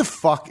 Why the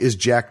fuck is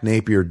Jack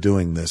Napier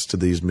doing this to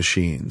these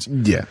machines?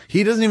 Yeah.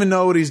 He doesn't even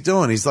know what he's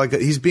doing.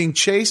 He's being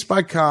chased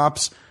by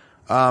cops,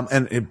 who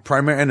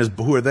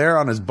are there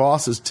on his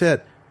boss's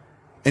tit.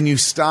 And you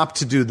stop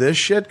to do this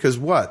shit? Because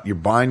what? You're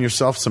buying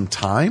yourself some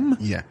time?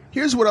 Yeah.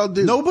 Here's what I'll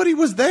do. Nobody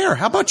was there.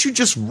 How about you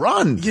just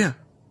run? Yeah.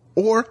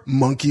 Or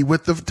monkey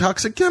with the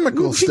toxic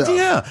chemical stuff.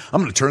 Yeah.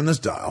 I'm going to turn this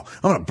dial.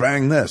 I'm going to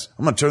bang this.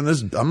 I'm going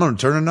to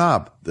turn a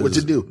knob. What'd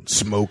you do?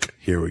 Smoke.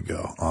 Here we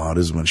go. Oh,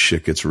 this is when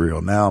shit gets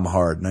real. Now I'm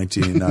hard.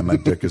 1989, my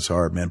dick is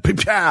hard, man.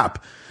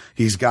 Pip-pap.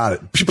 He's got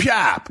it.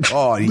 Pip-pap.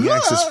 Oh, he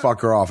yanks this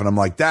fucker off. And I'm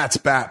like, that's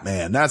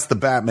Batman. That's the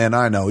Batman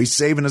I know. He's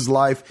saving his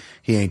life.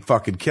 He ain't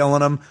fucking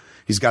killing him.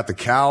 He's got the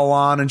cowl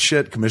on and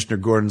shit. Commissioner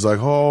Gordon's like,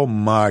 oh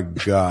my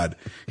God.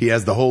 He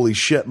has the holy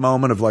shit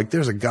moment of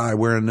there's a guy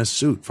wearing this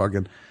suit.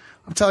 Fucking,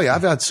 I'm telling you,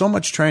 I've had so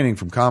much training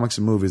from comics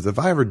and movies that if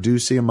I ever do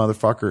see a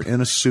motherfucker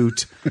in a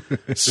suit,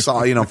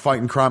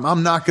 fighting crime,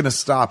 I'm not going to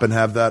stop and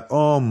have that.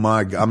 Oh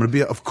my God. I'm going to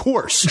be, of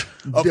course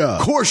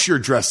you're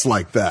dressed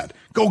like that.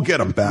 Go get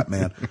him,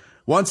 Batman.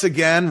 Once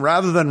again,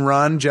 rather than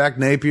run, Jack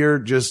Napier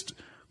just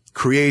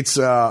creates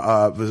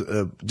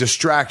a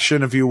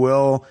distraction, if you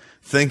will,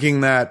 thinking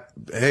that,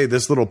 hey,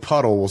 this little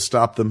puddle will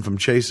stop them from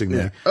chasing me.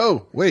 Yeah.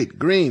 Oh, wait,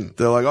 green.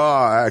 They're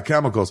like,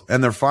 chemicals.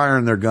 And they're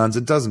firing their guns.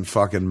 It doesn't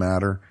fucking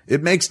matter.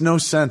 It makes no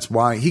sense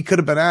why. He could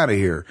have been out of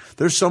here.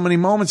 There's so many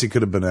moments he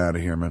could have been out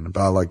of here, man.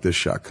 But I like this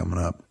shot coming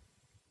up.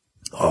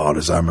 Oh,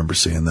 I remember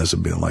seeing this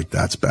and being like,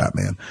 that's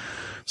Batman.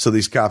 So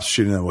these cops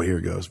shooting at, well, here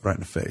it goes, right in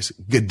the face.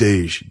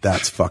 Gadage,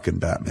 that's fucking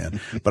Batman.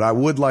 But I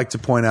would like to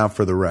point out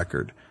for the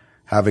record,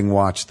 having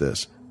watched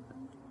this,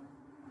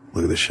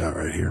 look at this shot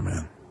right here,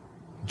 man.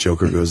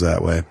 Joker goes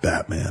that way.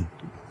 Batman.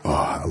 Oh,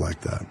 I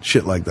like that.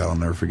 Shit like that I'll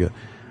never forget.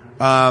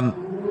 What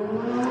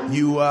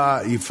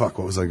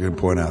was I going to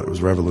point out? It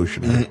was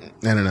revolutionary.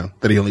 I don't know.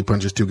 That he only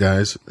punches two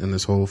guys in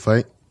this whole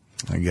fight?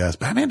 I guess.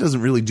 Batman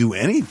doesn't really do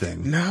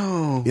anything.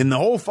 No. In the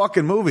whole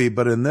fucking movie,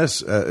 but in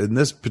this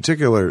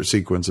particular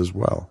sequence as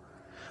well.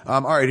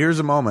 All right, here's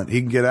a moment.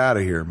 He can get out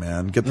of here,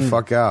 man. Get the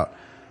fuck out.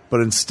 But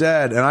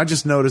instead, and I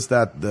just noticed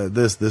that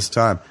this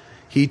time,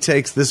 he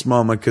takes this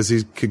moment because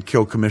he could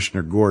kill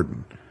Commissioner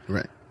Gordon.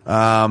 Right.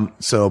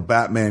 So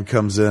Batman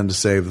comes in to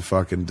save the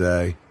fucking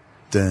day.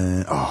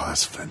 Oh,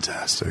 that's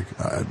fantastic.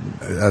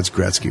 That's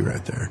Gretzky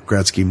right there.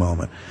 Gretzky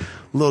moment.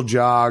 Little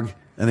jog,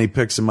 and he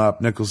picks him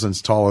up.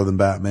 Nicholson's taller than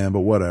Batman,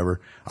 but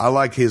whatever. I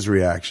like his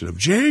reaction of,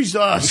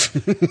 Jesus!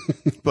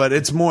 But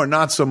it's more,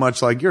 not so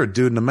much like, you're a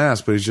dude in a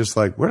mask, but he's just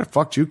like, where the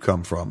fuck did you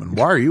come from? And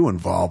why are you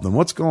involved? And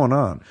what's going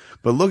on?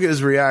 But look at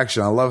his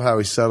reaction. I love how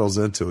he settles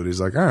into it. He's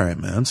like, all right,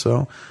 man,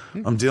 so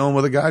I'm dealing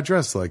with a guy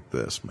dressed like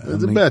this, man.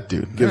 That's a bad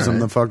dude. Gives him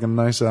the fucking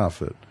nice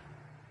outfit.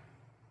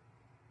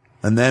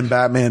 And then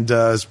Batman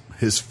does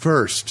his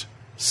first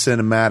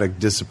cinematic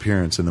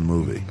disappearance in a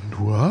movie.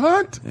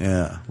 What?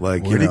 Yeah.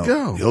 Like, Where'd he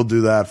go? He'll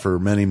do that for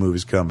many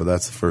movies come, but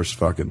that's the first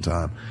fucking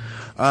time.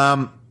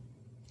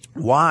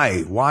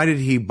 Why? Why did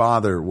he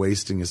bother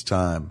wasting his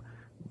time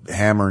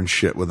hammering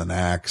shit with an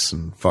axe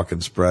and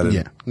fucking spreading?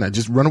 Yeah. No,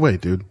 just run away,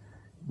 dude.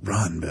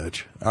 Run,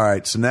 bitch. All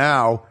right. So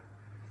now,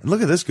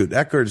 look at this dude.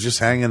 Eckhart's just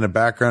hanging in the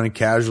background. He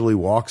casually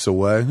walks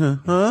away.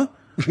 Huh?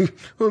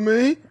 Oh,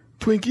 me?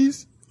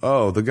 Twinkies?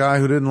 Oh, the guy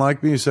who didn't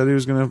like me, who said he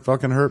was going to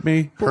fucking hurt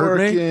me? Hurt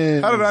me?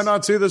 How did I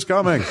not see this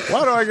coming?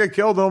 Why do I get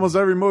killed in almost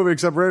every movie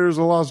except Raiders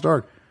of the Lost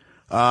Ark?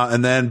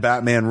 And then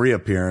Batman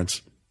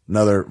reappearance.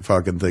 Another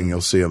fucking thing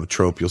you'll see, a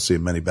trope you'll see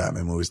in many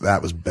Batman movies.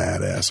 That was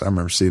badass. I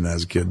remember seeing that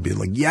as a kid and being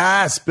like,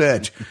 yes,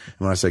 bitch. And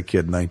when I say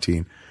kid,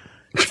 19.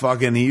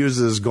 Fucking, he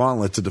uses his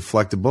gauntlet to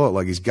deflect a bullet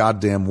like he's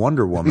goddamn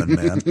Wonder Woman,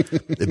 man.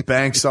 It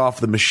banks off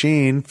the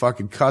machine,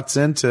 fucking cuts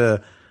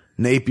into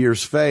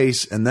Napier's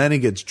face, and then he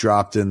gets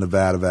dropped in the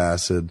vat of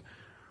acid.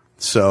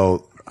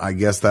 So I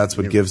guess that's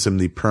what gives him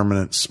the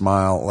permanent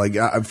smile. Like,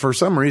 for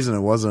some reason,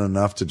 it wasn't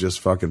enough to just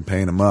fucking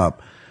paint him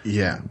up.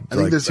 Yeah. I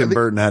think Tim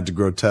Burton had to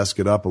grotesque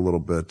it up a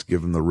little bit to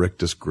give him the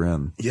rictus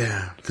grin.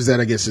 Yeah. Because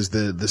that, I guess, is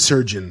the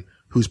surgeon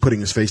who's putting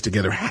his face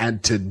together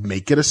had to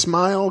make it a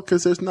smile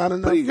because there's not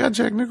enough. But you got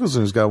Jack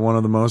Nicholson, who's got one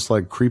of the most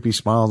like creepy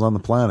smiles on the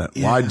planet.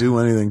 Yeah. Why do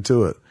anything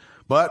to it?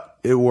 But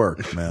it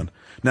worked, man.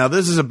 Now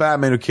this is a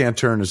Batman who can't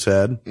turn his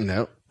head.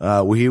 No.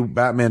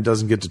 Batman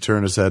doesn't get to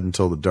turn his head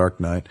until the Dark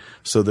Knight.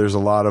 So there's a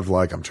lot of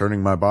like, I'm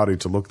turning my body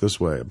to look this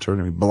way.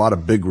 A lot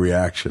of big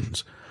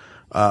reactions.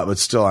 But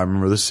still, I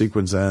remember this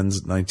sequence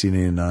ends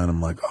 1989.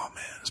 I'm like, oh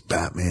man, it's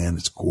Batman.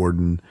 It's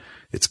Gordon.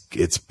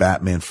 It's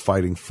Batman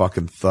fighting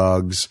fucking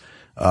thugs.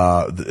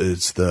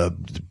 It's the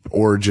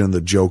origin of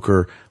the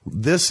Joker.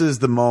 This is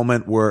the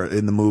moment where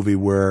in the movie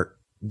where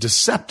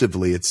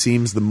deceptively it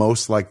seems the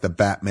most like the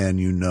Batman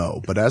you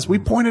know. But as we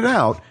pointed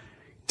out,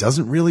 he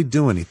doesn't really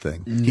do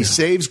anything. No. He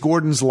saves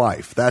Gordon's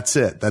life. That's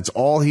it. That's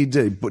all he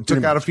did. But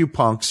took out a few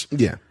punks.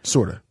 Yeah,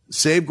 sort of.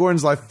 Saved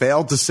Gordon's life,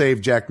 failed to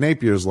save Jack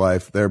Napier's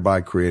life,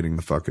 thereby creating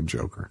the fucking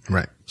Joker.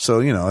 Right.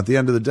 So, you know, at the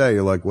end of the day,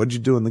 you're like, what'd you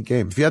do in the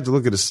game? If you had to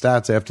look at his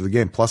stats after the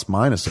game, plus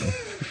minus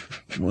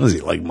him, what is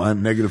he, like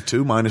 -2,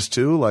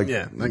 -2? Like,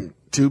 yeah, like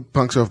 2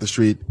 punks off the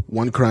street,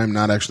 1 crime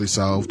not actually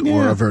solved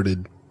or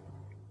averted.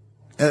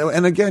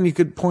 And again, you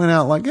could point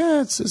out like,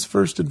 it's his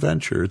first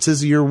adventure. It's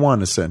his year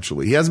 1,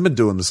 essentially. He hasn't been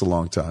doing this a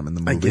long time in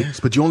the movie. I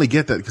guess, but you only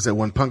get that because that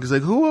one punk is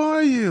like, who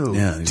are you?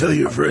 Yeah, tell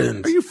your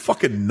friends. Are you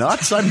fucking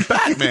nuts? I'm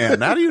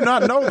Batman. How do you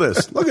not know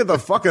this? Look at the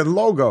fucking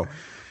logo.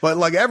 But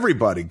like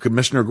everybody,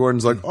 Commissioner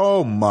Gordon's like,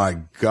 oh my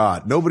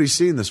God, nobody's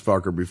seen this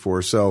fucker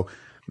before. So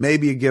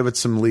maybe you give it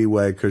some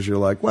leeway because you're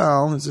like,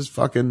 well, it's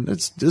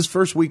his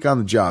first week on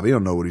the job. He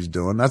don't know what he's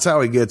doing. That's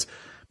how he gets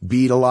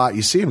beat a lot.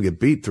 You see him get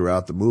beat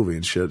throughout the movie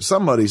and shit.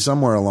 Somebody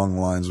somewhere along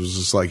the lines was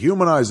just like,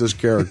 humanize this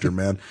character,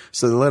 man.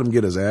 So they let him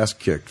get his ass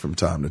kicked from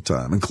time to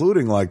time,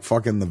 including like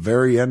fucking the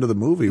very end of the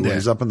movie when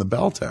he's up in the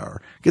bell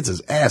tower. Gets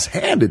his ass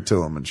handed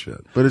to him and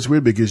shit. But it's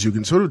weird because you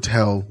can sort of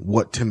tell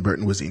what Tim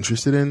Burton was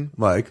interested in.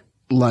 Like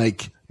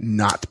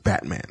not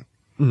Batman.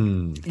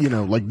 You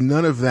know, like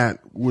none of that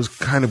was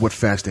kind of what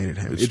fascinated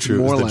him. It's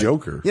true. It's the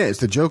Joker. Yeah, it's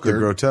the Joker. The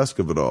grotesque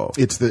of it all.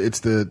 It's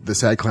the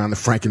sad clown, the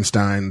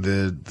Frankenstein,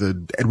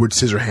 the Edward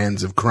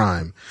Scissorhands of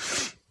crime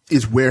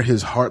is where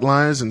his heart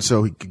lies. And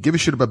so he could give a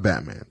shit about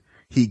Batman.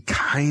 He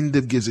kind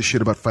of gives a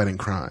shit about fighting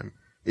crime.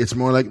 It's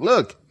more like,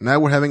 look, now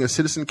we're having a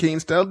Citizen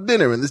Kane style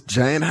dinner in this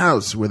giant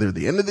house where they're at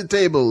the end of the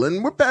table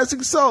and we're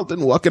passing salt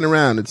and walking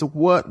around. It's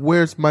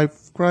where's my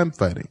crime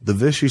fighting? The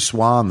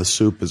vichyssoise in the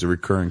soup is a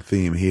recurring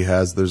theme.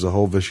 There's a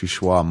whole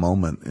vichyssoise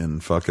moment in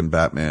fucking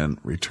Batman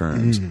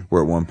Returns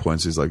where at one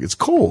point he's like, it's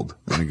cold.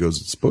 And he goes,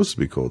 it's supposed to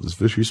be cold. It's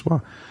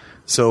vichyssoise.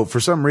 So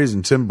for some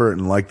reason, Tim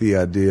Burton liked the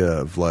idea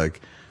of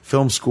like,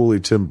 film schooly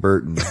Tim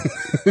Burton,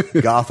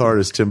 goth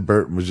artist Tim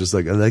Burton was just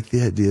like, I like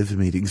the idea of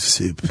him eating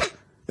soup.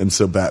 And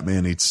so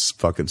Batman eats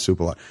fucking soup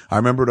a lot. I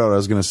remembered what I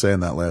was going to say in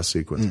that last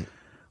sequence.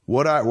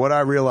 What I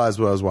realized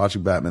when I was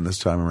watching Batman this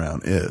time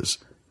around is,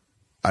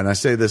 and I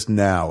say this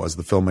now as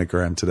the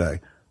filmmaker I am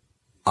today,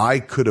 I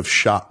could have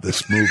shot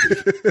this movie.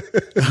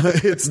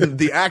 It's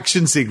the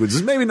action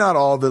sequences, maybe not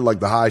all of it,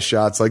 like the high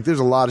shots. Like there's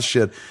a lot of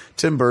shit.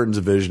 Tim Burton's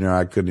a visionary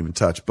I couldn't even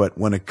touch. But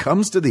when it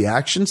comes to the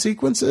action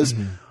sequences,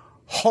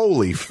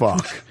 holy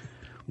fuck.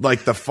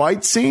 Like the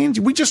fight scenes,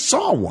 we just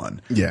saw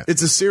one. Yeah.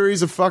 It's a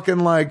series of fucking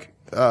like,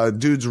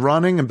 dudes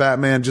running and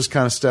Batman just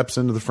kind of steps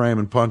into the frame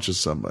and punches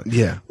somebody.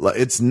 Yeah.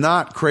 It's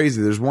not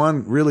crazy. There's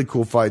one really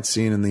cool fight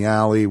scene in the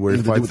alley where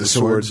he fights the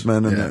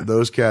swordsman and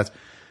those cats.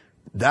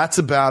 That's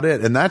about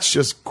it. And that's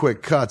just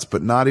quick cuts,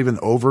 but not even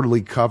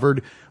overly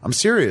covered. I'm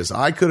serious.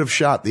 I could have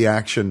shot the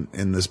action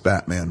in this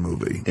Batman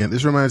movie. Yeah,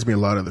 this reminds me a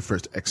lot of the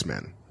first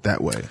X-Men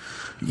that way.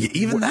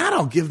 Even that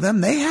I'll give them.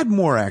 They had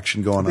more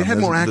action going on. They had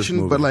more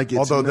action, but like,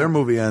 although their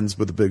movie ends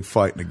with a big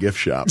fight in a gift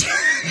shop.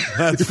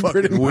 That's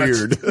fucking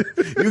weird.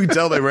 You can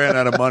tell they ran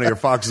out of money, or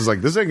Fox is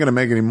like, this ain't going to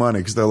make any money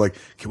because they're like,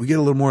 can we get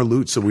a little more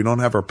loot so we don't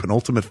have our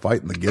penultimate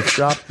fight in the gift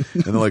shop?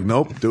 And they're like,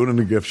 nope, do it in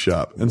the gift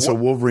shop. And so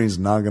Wolverine's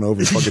knocking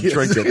over fucking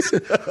trinkets.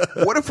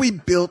 What if we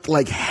built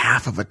like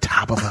half of a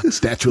top of a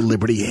Statue of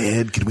Liberty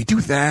head? Could we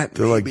do that?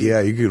 They're like,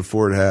 yeah, you can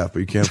afford half, but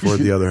you can't afford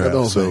the other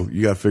half. So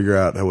you got to figure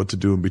out what to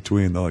do in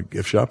between. They're like,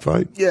 gift shop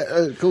fight?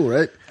 Yeah, cool,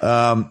 right?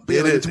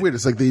 It's weird.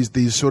 It's like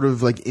these sort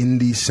of like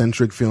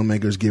indie-centric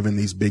filmmakers given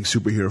these big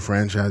superhero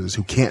franchises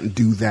who can't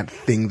do that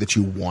thing that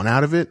you want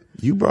out of it.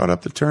 You brought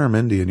up the term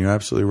indie, and you're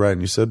absolutely right.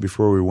 And you said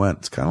before we went,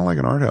 it's kind of like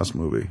an art house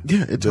movie.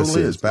 Yeah, it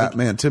totally is.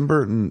 Batman, Tim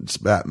Burton's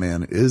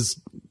Batman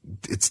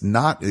it's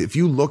not, if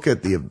you look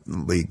at the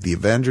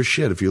Avengers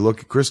shit, if you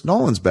look at Chris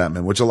Nolan's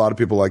Batman, which a lot of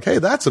people are like, hey,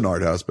 that's an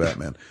art house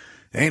Batman.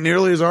 Ain't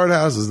nearly as art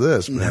house as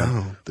this, man.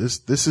 No,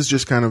 this is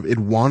just kind of, it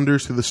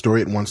wanders through the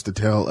story it wants to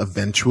tell,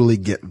 eventually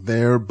get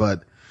there,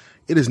 but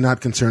it is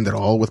not concerned at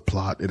all with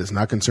plot. It is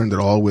not concerned at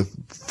all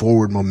with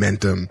forward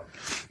momentum.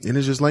 It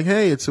is just like,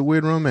 hey, it's a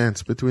weird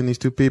romance between these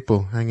two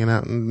people hanging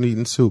out and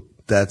eating soup.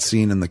 That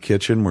scene in the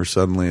kitchen where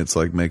suddenly it's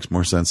like makes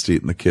more sense to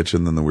eat in the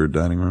kitchen than the weird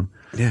dining room.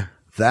 Yeah.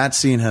 That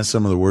scene has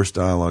some of the worst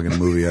dialogue in the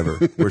movie ever,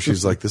 where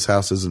she's like, this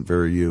house isn't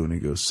very you. And he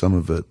goes, some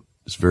of it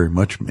is very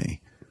much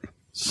me.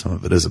 Some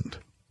of it isn't.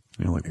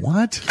 And you're like,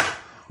 what?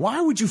 Why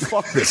would you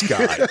fuck this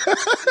guy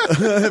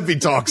if he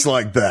talks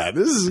like that?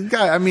 This is a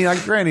guy. I mean,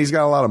 granted, he's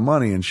got a lot of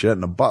money and shit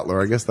and a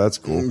butler. I guess that's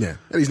cool. Yeah.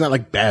 And he's not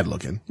like bad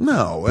looking.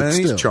 No, and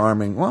he's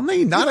charming. Well,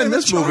 not in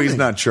this movie. He's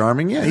not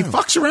charming. Yeah, he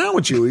fucks around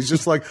with you. He's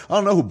just like, I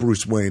don't know who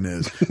Bruce Wayne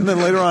is. And then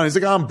later on, he's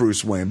like, I'm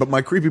Bruce Wayne, but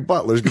my creepy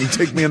butler's going to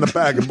take me in the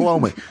back and blow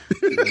me.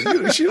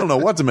 She don't know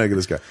what to make of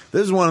this guy.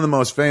 This is one of the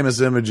most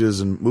famous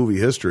images in movie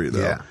history,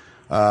 though.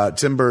 Yeah.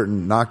 Tim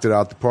Burton knocked it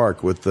out the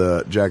park with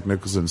Jack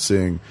Nicholson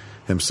seeing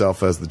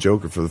himself as the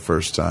Joker for the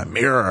first time.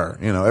 Mirror.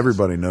 You know,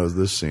 everybody knows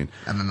this scene.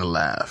 And then the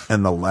laugh.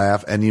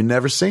 And you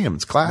never see him.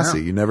 It's classy.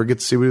 No. You never get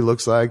to see what he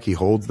looks like. He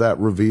holds that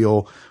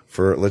reveal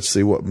for, let's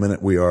see what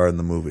minute we are in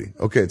the movie.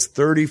 Okay, it's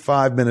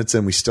 35 minutes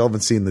in. We still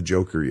haven't seen the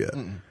Joker yet.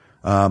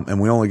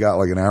 And we only got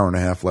like an hour and a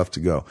half left to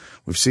go.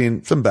 We've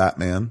seen some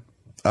Batman.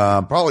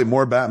 Probably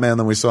more Batman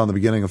than we saw in the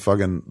beginning of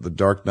fucking The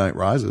Dark Knight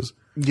Rises.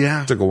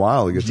 Yeah. It took a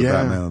while to get to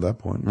Batman at that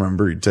point.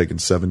 Remember, he'd taken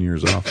 7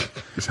 years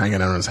off. Just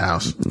hanging out in his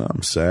house. No,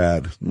 I'm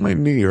sad. My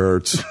knee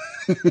hurts.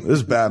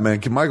 This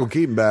Batman, Michael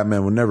Keaton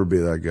Batman would never be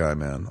that guy,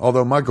 man.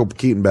 Although Michael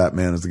Keaton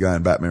Batman is the guy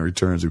in Batman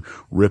Returns who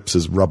rips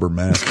his rubber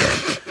mask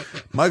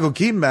off. Michael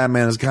Keaton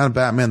Batman is the kind of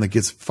Batman that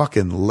gets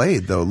fucking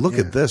laid, though. Look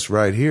at this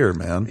right here,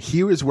 man.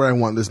 Here is where I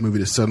want this movie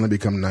to suddenly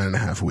become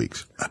 9.5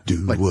 weeks. I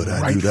do what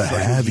I do to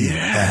have you.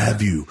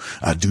 Have you.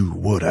 I do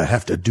what I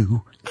have to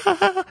do.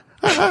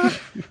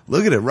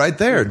 Look at it right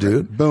there,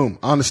 dude. Boom,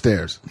 on the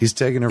stairs. He's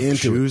taking her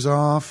shoes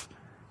off.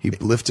 He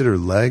lifted her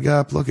leg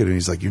up. Look at it.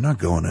 He's like, you're not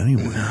going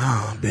anywhere.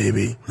 No,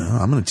 baby. No,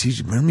 I'm going to teach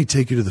you. Let me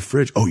take you to the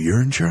fridge. Oh,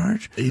 you're in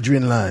charge?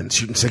 Adrian Lyne,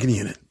 shooting second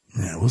unit.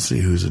 Yeah, we'll see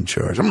who's in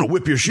charge. I'm going to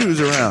whip your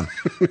shoes around.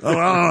 I don't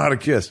know how to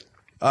kiss.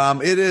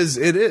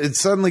 It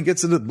suddenly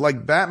gets into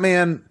like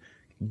Batman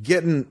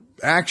getting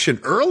action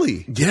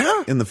early.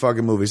 Yeah. In the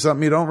fucking movie.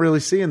 Something you don't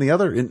really see in the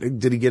other.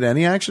 Did he get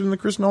any action in the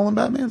Chris Nolan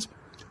Batmans?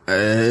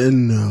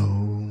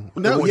 No.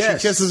 No,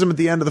 yes. She kisses him at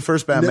the end of the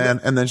first Batman,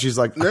 and then she's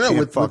like,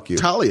 fuck you.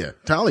 Talia.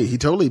 He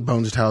totally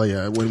bones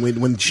Talia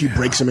when she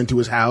breaks him into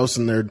his house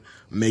and they're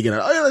making it,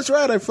 oh yeah, that's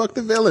right, I fucked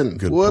the villain.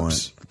 Good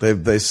Whoops.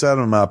 Point. They set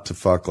him up to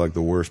fuck like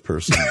the worst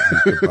person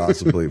he could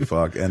possibly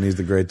fuck, and he's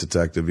the great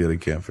detective, yet he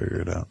can't figure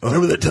it out.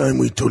 Remember that time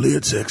we totally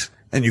had sex?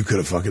 And you could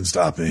have fucking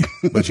stopped me,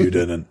 but you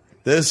didn't.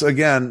 This,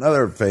 again,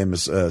 another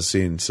famous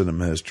scene in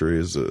cinema history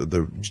is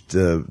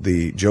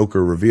the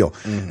Joker reveal.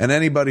 And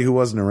anybody who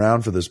wasn't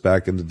around for this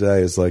back in the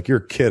day is like, you're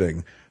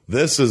kidding.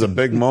 This is a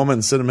big moment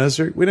in cinema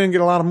history. We didn't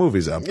get a lot of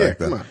movies out back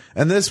then.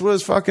 And this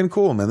was fucking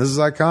cool, man. This is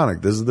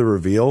iconic. This is the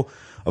reveal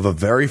of a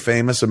very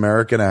famous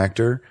American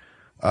actor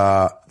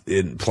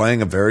in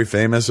playing a very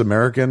famous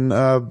American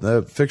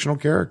fictional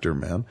character,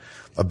 man.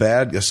 A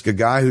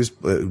guy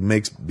who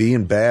makes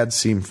being bad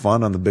seem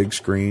fun on the big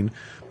screen,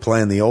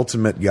 playing the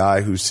ultimate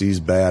guy who sees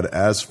bad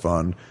as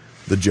fun,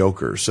 the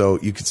Joker. So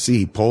you can see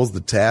he pulls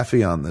the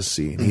taffy on this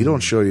scene. He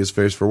don't show you his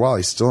face for a while.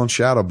 He's still in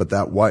shadow, but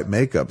that white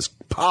makeup is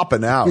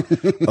popping out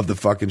of the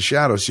fucking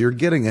shadow. So you're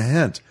getting a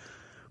hint.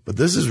 But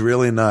this is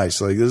really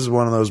nice. Like, this is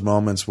one of those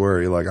moments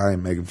where you're like, I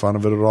ain't making fun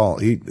of it at all.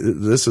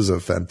 This is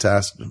a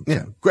fantastic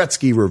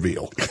Gretzky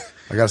reveal.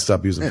 I gotta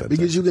stop using that.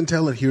 Because you can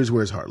tell that here's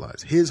where his heart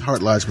lies. His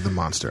heart lies with the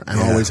monster, and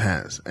always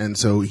has. And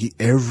so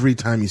every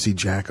time you see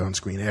Jack on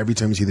screen, every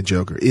time you see the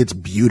Joker, it's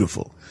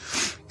beautiful.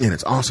 And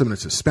it's awesome, and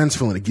it's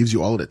suspenseful, and it gives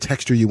you all the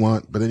texture you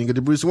want. But then you get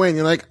to Bruce Wayne,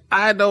 you're like,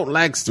 I don't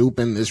like soup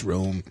in this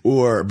room.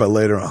 But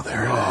later on,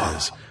 there it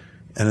is.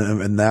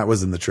 And that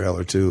was in the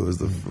trailer too. It was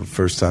the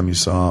first time you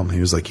saw him. He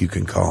was like, you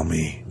can call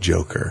me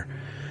Joker.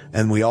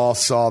 And we all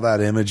saw that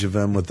image of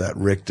him with that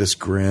rictus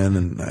grin.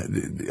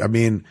 And I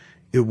mean,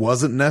 it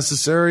wasn't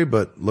necessary,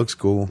 but looks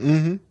cool.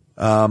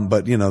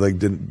 But you know, they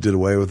did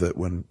away with it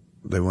when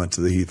they went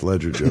to the Heath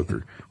Ledger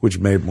Joker, which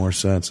made more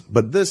sense.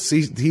 But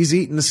he's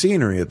eating the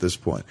scenery at this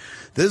point.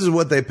 This is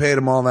what they paid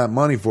him all that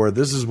money for.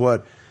 This is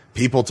what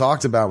people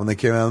talked about when they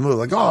came out of the movie.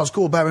 Like, oh, it's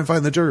cool, Batman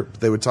fighting the Joker.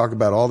 But they would talk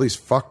about all these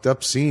fucked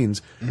up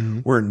scenes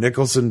where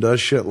Nicholson does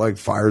shit like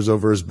fires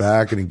over his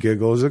back and he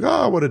giggles. He's like,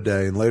 oh, what a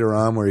day. And later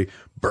on where he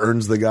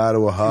burns the guy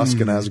to a husk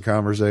and has a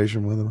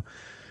conversation with him.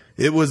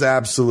 It was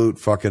absolute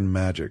fucking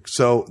magic.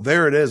 So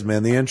there it is,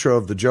 man. The intro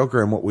of the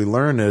Joker, and what we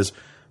learn is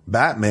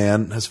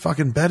Batman has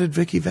fucking bedded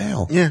Vicky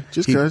Vale. Yeah,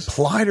 just because. He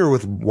plied her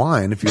with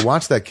wine. If you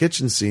watch that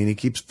kitchen scene, he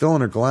keeps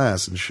filling her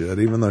glass and shit,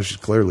 even though she's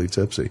clearly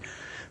tipsy.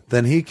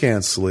 Then he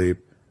can't sleep,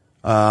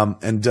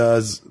 and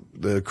does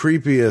the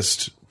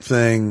creepiest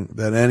thing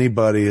that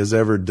anybody has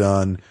ever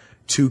done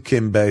to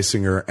Kim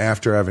Basinger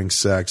after having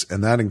sex,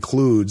 and that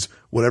includes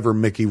whatever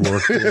Mickey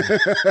Rourke did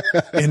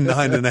in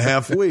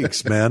 9.5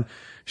 weeks, man.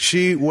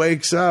 She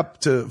wakes up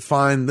to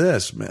find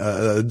this,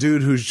 a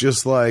dude who's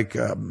just like,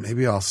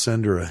 maybe I'll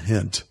send her a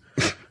hint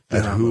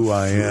at who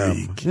I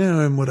am. You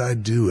know, and what I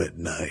do at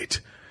night.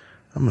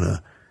 I'm going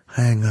to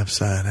hang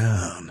upside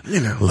down,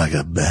 like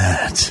a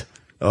bat.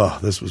 Oh,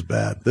 this was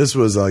bad. This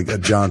was like a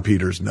John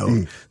Peters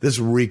note. This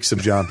reeks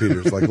of John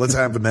Peters. Like, let's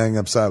have him hang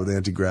upside with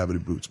anti-gravity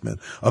boots, man.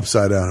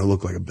 Upside down, he'll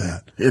look like a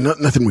bat. Yeah,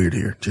 nothing weird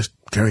here. Just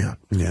carry on.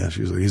 Yeah,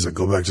 he's like,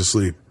 go back to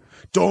sleep.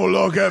 don't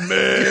look at me.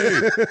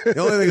 The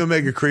only thing that would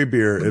make it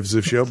creepier is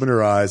if she opened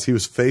her eyes, he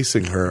was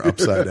facing her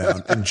upside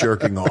down and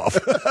jerking off.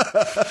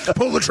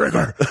 Pull the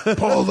trigger.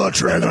 Pull the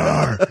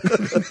trigger.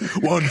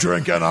 One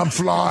drink and I'm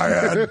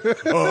flying.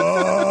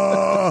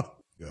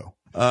 Go.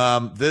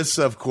 This,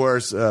 of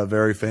course,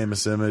 very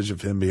famous image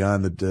of him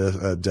behind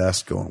the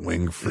desk going,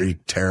 wing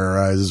freak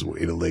terrorizes.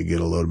 Wait till they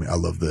get a load of me. I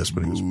love this,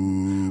 but he goes,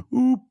 boop,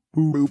 boop,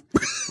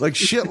 boop. Like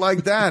shit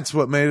like that's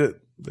what made it.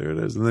 There it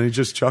is. And then he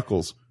just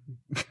chuckles.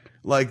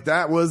 Like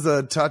that was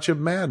a touch of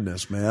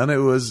madness, man. It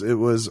was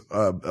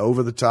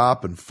over the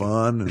top and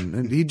fun.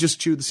 And he just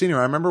chewed the scenery.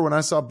 I remember when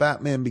I saw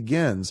Batman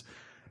Begins,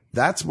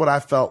 that's what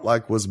I felt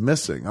like was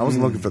missing. I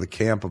wasn't looking for the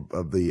camp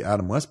of the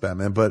Adam West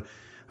Batman, but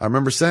I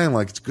remember saying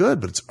like, it's good,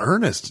 but it's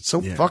earnest. It's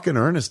so fucking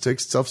earnest. It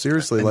takes itself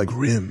seriously. And like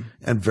grim.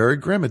 And very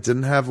grim. It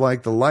didn't have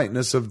like the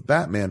lightness of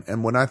Batman.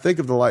 And when I think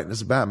of the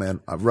lightness of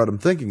Batman, what I'm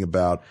thinking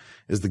about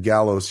is the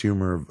gallows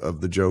humor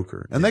of the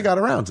Joker. And they got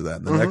around to that.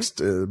 In the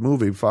next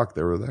movie,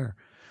 they were there.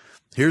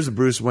 Here's a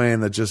Bruce Wayne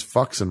that just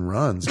fucks and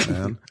runs,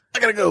 man. I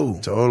gotta go.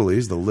 Totally.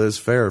 He's the Liz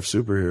Phair of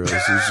superheroes.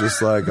 He's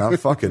just like, I'm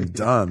fucking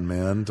done,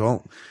 man.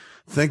 Don't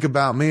think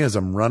about me as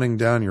I'm running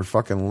down your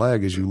fucking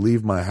leg as you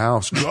leave my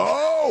house.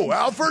 Go,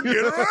 Alfred, get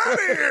her out of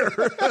here.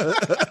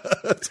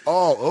 It's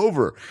all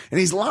over. And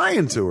he's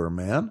lying to her,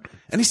 man.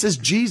 And he says,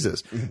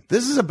 Jesus.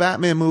 This is a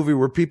Batman movie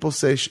where people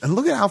say, and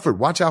look at Alfred.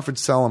 Watch Alfred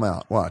sell him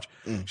out. Watch.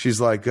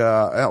 She's like,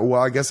 well,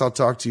 I guess I'll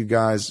talk to you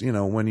guys,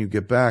 when you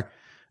get back.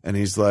 And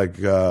he's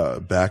like,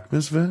 back,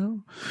 Miss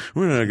Val?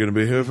 We're not going to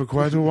be here for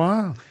quite a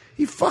while.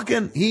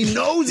 He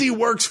knows he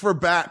works for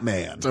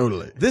Batman.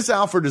 Totally. This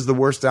Alfred is the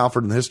worst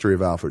Alfred in the history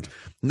of Alfred.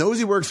 Knows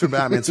he works for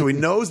Batman, so he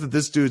knows that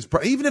this dude's,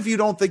 even if you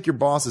don't think your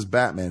boss is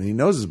Batman, he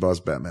knows his boss is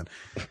Batman.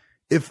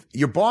 If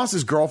your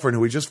boss's girlfriend,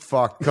 who he just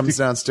fucked, comes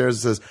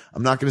downstairs and says,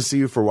 I'm not going to see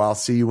you for a while, I'll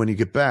see you when you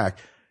get back.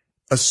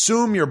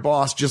 Assume your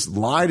boss just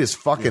lied his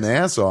fucking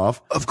ass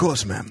off. Of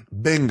course, ma'am.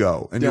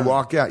 Bingo. And you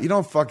walk out. You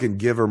don't fucking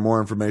give her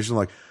more information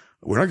like,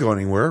 we're not going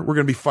anywhere. We're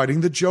going to be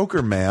fighting the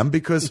Joker, ma'am,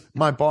 because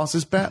my boss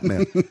is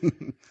Batman.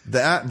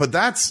 But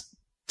that's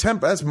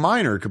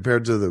minor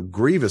compared to the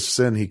grievous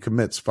sin he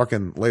commits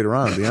fucking later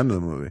on at the end of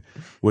the movie,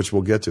 which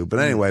we'll get to. But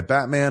anyway,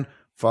 Batman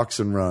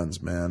fucks and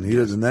runs, man.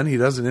 And then he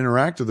doesn't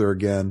interact with her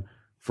again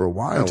for a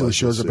while. Until he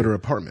shows up at her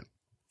apartment.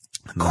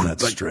 And then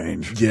that's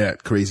strange. Yeah,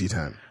 crazy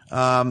time.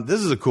 This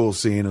is a cool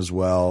scene as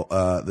well.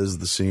 This is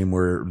the scene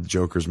where the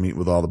Jokers meet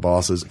with all the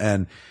bosses,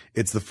 and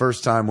it's the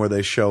first time where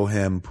they show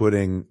him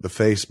putting the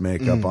face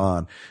makeup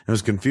on. It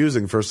was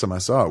confusing the first time I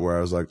saw it, where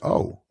I was like,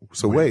 oh,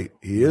 so wait,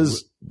 he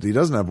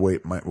doesn't have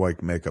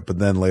white makeup, but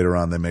then later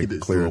on they make it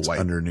clear it's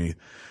underneath.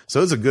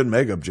 So it's a good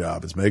makeup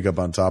job. It's makeup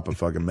on top of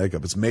fucking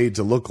makeup. It's made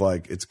to look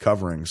like it's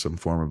covering some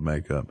form of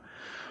makeup.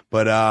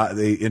 But,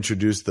 they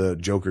introduced the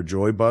Joker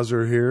Joy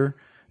buzzer here.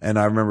 And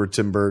I remember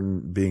Tim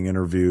Burton being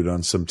interviewed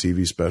on some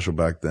TV special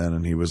back then,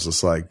 and he was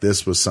just like,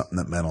 this was something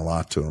that meant a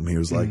lot to him. He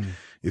was like,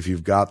 if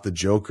you've got the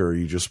Joker,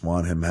 you just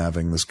want him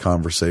having this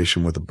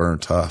conversation with a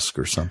burnt husk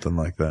or something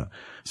like that.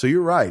 So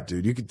you're right,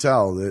 dude. You could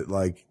tell that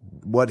like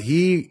what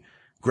he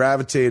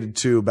gravitated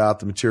to about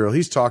the material.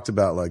 He's talked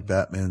about like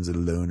Batman's a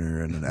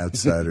loner and an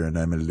outsider and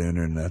I'm a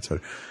loner and an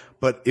outsider.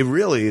 But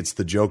it's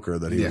the Joker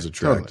that he was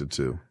attracted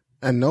to.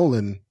 And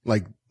Nolan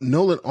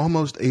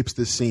almost apes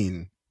this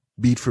scene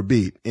beat for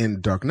beat in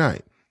Dark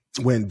Knight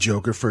when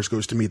Joker first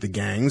goes to meet the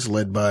gangs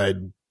led by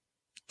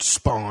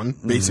Spawn,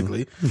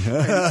 basically.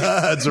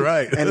 That's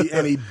right.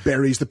 And he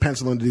buries the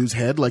pencil in the dude's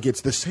head. Like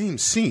it's the same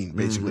scene,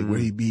 basically, where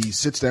he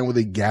sits down with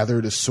a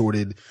gathered,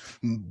 assorted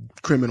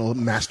criminal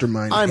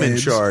mastermind. I'm in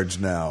charge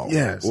now.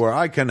 Yes. Or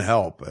I can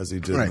help, as he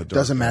did in the Dark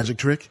Does a magic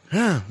trick.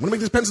 Yeah. Want to make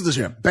this pencil this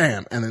year.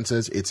 Bam. And then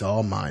says, it's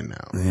all mine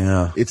now.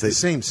 Yeah. It's the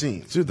same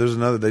scene. Dude,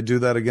 they do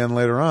that again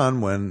later on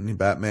when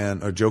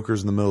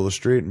Joker's in the middle of the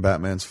street and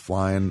Batman's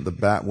flying the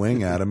bat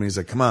wing at him. And he's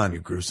like, come on, you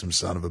gruesome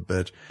son of a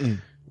bitch.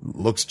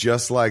 Looks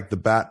just like the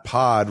Bat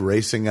Pod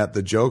racing at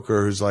the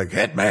Joker, who's like,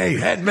 hit me.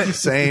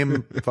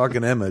 Same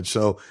fucking image.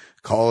 So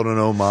call it an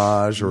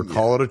homage or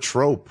call it a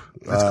trope.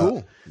 That's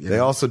cool. Yeah. They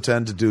also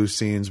tend to do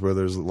scenes where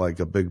there's like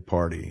a big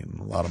party and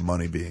a lot of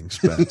money being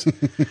spent.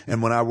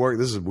 And when I worked,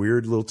 this is a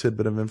weird little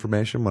tidbit of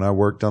information. When I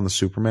worked on the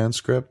Superman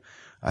script,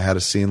 I had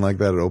a scene like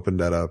that. It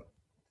opened at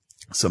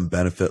some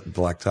benefit,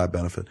 black tie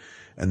benefit.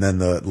 And then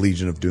the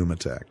Legion of Doom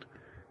attacked.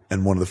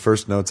 And one of the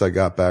first notes I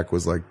got back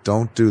was like,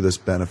 don't do this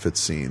benefit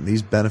scene.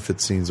 These benefit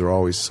scenes are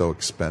always so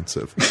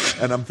expensive.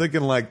 And I'm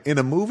thinking like, in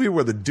a movie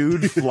where the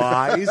dude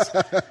flies,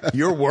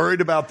 you're worried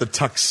about the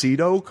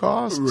tuxedo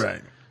cost?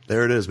 Right.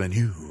 There it is, man.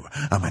 You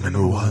are my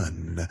number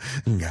one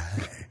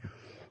guy.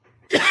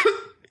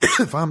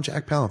 If I'm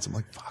Jack Palance, I'm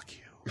like, fuck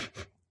you.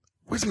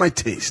 Where's my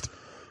taste?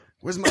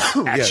 Where's my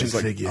action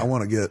figure? I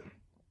want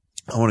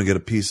to get a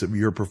piece of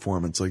your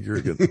performance. Like you're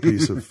getting a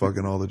piece of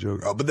fucking all the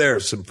Joker. Oh, but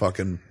there's some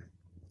fucking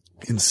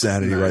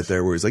insanity right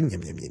there where he's like,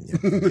 yum, yum, yum, yum,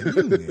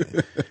 yum,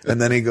 yum.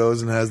 And then he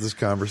goes and has this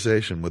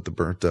conversation with the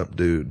burnt up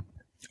dude.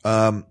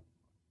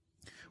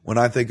 When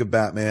I think of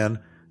Batman,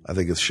 I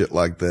think of shit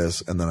like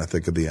this, and then I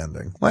think of the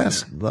ending.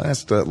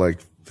 Last like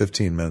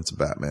 15 minutes of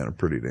Batman are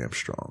pretty damn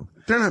strong.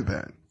 They're not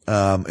bad.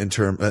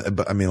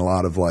 But I mean, a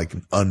lot of like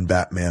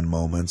un-Batman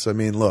moments. I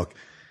mean, look,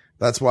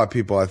 that's why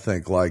people, I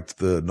think, liked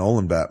the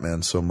Nolan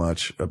Batman so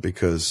much,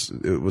 because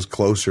it was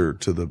closer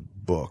to the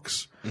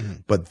books.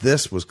 Mm-hmm. But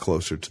this was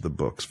closer to the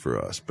books for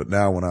us. But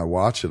now when I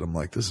watch it, I'm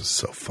like, this is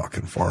so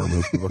fucking far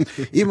removed from the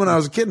book. Even when I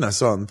was a kid and I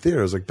saw it in the theater,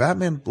 I was like,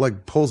 Batman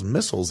like pulls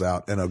missiles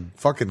out and a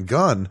fucking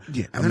gun,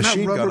 a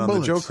machine gun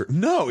on the Joker.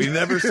 No, he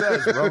never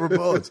says rubber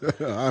bullets.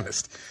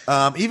 Honest.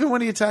 Even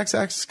when he attacks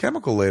Axis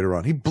Chemical later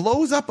on, he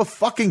blows up a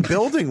fucking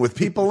building with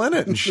people in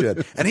it and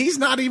shit. And he's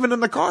not even in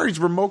the car. He's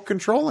remote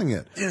controlling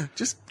it. Yeah,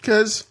 just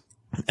because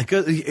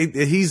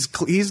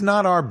he's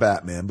not our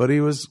Batman, but he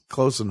was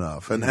close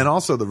enough. And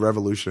also the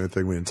revolutionary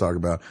thing we didn't talk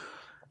about,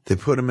 they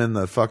put him in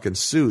the fucking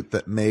suit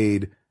that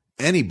made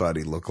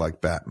anybody look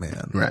like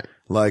Batman. Right.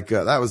 Like,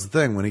 that was the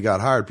thing. When he got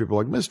hired, people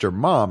were like, Mr.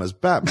 Mom as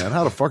Batman.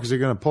 How the fuck is he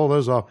going to pull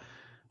those off?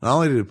 Not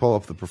only did he pull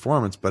off the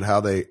performance, but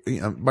how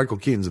Michael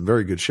Keaton's in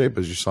very good shape,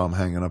 as you saw him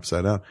hanging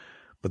upside down.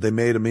 But they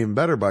made him even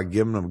better by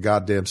giving him a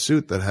goddamn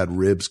suit that had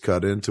ribs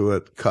cut into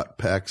it, cut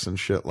pecs and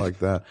shit like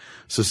that.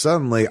 So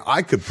suddenly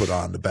I could put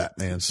on the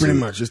Batman suit. Pretty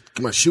much. Just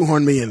come on,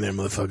 shoehorn me in there,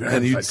 motherfucker.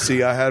 And you'd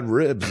see I had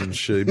ribs and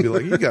shit. You'd be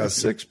like, he got a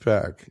six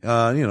pack.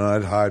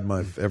 I'd hide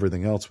my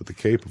everything else with the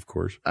cape, of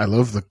course. I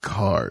love the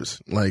cars.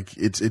 Like,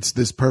 it's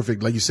this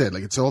perfect, like you said,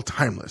 like it's all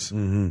timeless.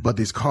 Mm-hmm. But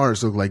these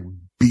cars look like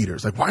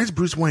beaters. Like, why is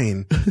Bruce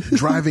Wayne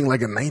driving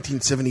like a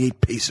 1978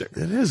 Pacer?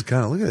 It is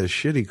kind of, look at this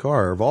shitty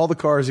car. Of all the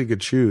cars he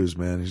could choose,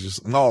 man, he's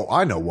just,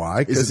 I know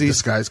why. Is it the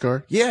disguise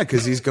car? Yeah,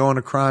 because he's going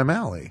to Crime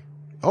Alley.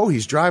 Oh,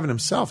 he's driving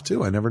himself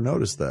too. I never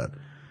noticed that.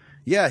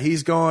 Yeah,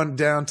 he's going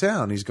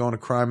downtown. He's going to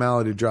Crime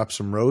Alley to drop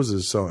some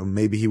roses, so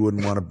maybe he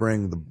wouldn't want to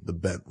bring the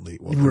Bentley.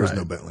 Well, there was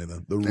no Bentley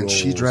then. The and Rolls.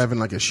 She's driving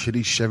like a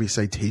shitty Chevy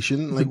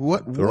Citation. Like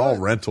what? They're all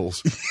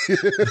rentals.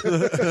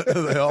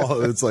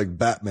 It's like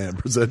Batman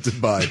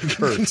presented by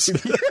Hertz.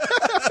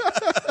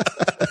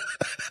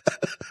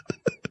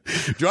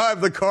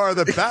 Drive the car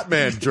that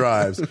Batman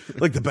drives.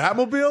 Like the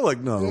Batmobile? Like,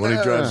 no, when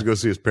he drives to go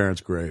see his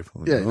parents' grave.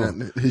 Like,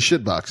 his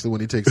shitbox, the one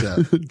he takes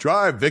out.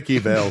 Drive Vicky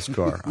Vale's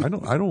car. I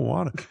don't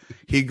want it.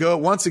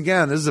 Once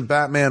again, this is a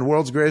Batman,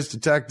 world's greatest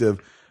detective,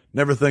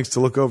 never thinks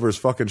to look over his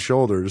fucking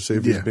shoulder to see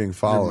if he's being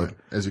followed.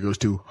 As he goes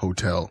to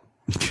hotel.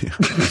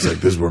 He's like,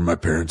 this is where my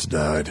parents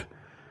died.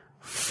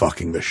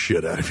 Fucking the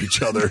shit out of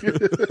each other.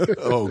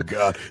 Oh,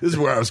 God. This is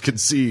where I was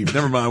conceived.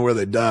 Never mind where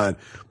they died.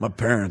 My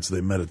parents,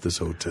 they met at this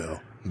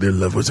hotel. Their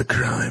love was a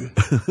crime.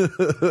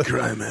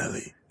 Crime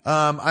Alley.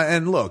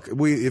 And look,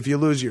 if you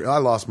lose I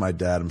lost my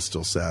dad. I'm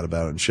still sad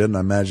about it and shit. And I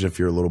imagine if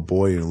you're a little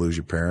boy and you lose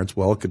your parents,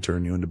 well, it could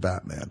turn you into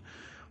Batman.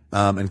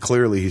 And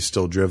clearly he's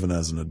still driven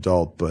as an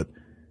adult, but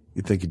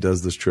you think he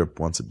does this trip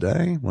once a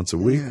day, once a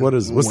week? Yeah,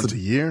 what's once a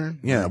year?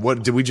 Yeah.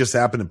 What did we just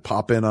happen to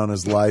pop in on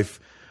his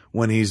life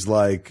when he's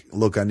like,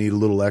 look, I need a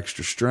little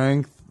extra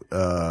strength.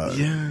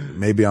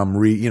 Maybe I'm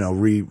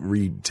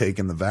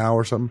retaking the vow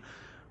or something.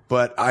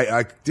 But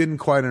I didn't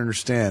quite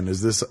understand.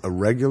 Is this a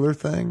regular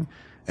thing?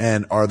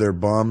 And are there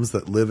bums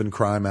that live in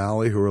Crime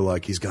Alley who are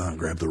like, he's gone,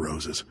 grab the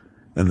roses,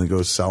 and then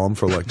go sell them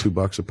for like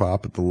 $2 a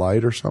pop at the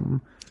light or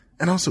something?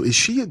 And also, is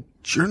she a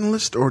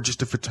journalist or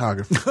just a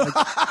photographer?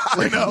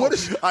 Like,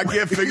 I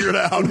can't figure it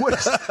out.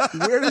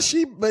 Where does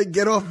she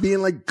get off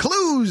being like,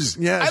 clues?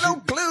 Yeah, I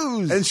know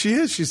clues. And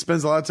she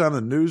spends a lot of time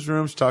in the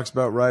newsroom. She talks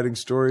about writing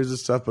stories and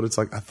stuff, but it's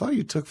like, I thought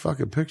you took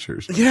fucking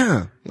pictures.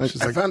 Yeah. Like,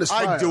 she's like, found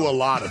I do a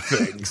lot of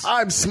things.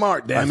 I'm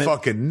smart, damn it. I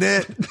fucking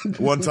knit.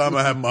 One time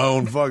I had my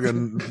own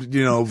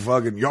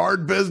fucking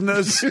yard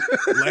business,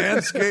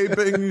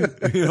 landscaping,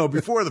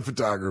 before the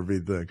photography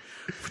thing.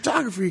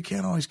 Photography you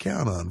can't always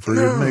count on for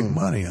you to make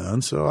money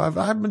on. So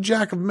I'm a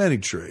jack of many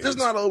trades. There's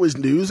not always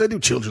news. I do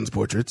children's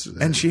portraits.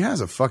 And she has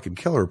a fucking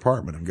killer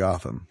apartment in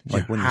Gotham.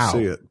 Like when you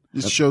see it.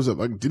 Just shows up.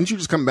 Like, didn't you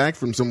just come back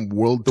from some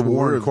world tour? The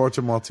war in Corte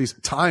Maltese.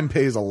 Time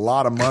pays a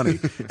lot of money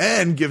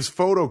and gives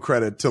photo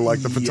credit to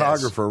like the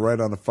photographer right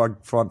on the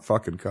front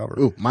fucking cover.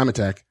 Ooh, mime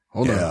attack.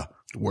 Hold on.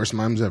 Worst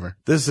mimes ever.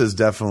 This is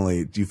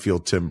definitely, you feel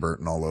Tim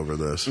Burton all over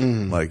this.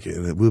 Like,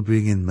 we'll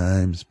bring in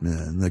mimes,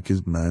 man. Like,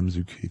 his mimes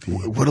are creepy.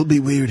 What'll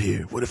be weird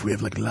here? What if we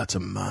have like lots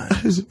of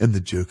mimes? And the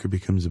Joker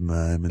becomes a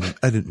mime, and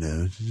I don't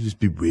know. It'll just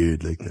be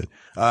weird like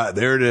that.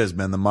 There it is,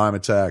 man. The mime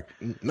attack.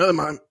 Another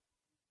mime.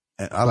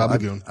 And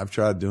I've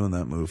tried doing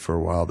that move for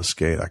a while to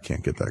skate. I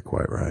can't get that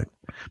quite right.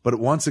 But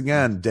once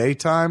again,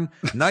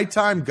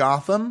 nighttime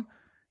Gotham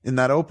in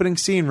that opening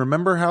scene,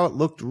 remember how it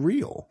looked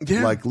real?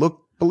 Yeah. Like,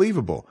 looked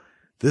believable.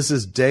 This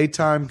is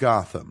daytime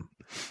Gotham.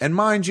 And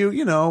mind you,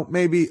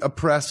 maybe a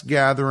press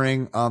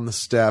gathering on the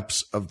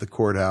steps of the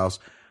courthouse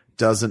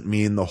doesn't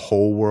mean the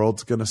whole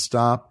world's going to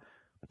stop.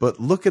 But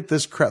look at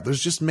this crowd.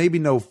 There's just maybe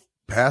no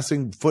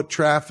passing foot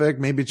traffic.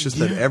 Maybe it's just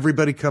that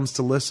everybody comes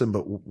to listen.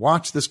 But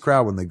watch this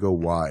crowd when they go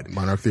wide.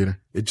 Monarch Theater.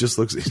 It just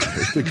looks,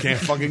 they can't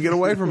fucking get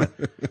away from it.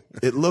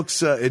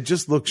 It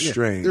just looks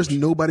strange. There's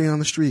nobody on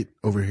the street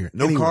over here.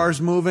 No cars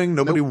moving,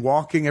 nobody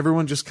walking,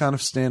 everyone just kind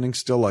of standing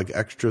still like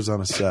extras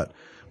on a set.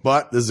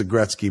 But this is a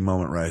Gretzky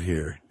moment right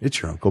here. It's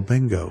your Uncle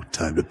Bingo.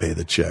 Time to pay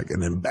the check.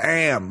 And then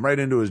bam, right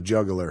into his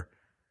jugular.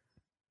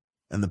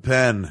 And the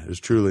pen is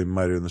truly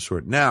mightier than the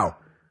sword. Now,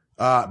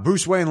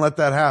 Bruce Wayne let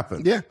that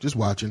happen. Yeah, just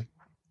watching.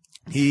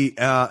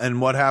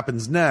 And what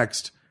happens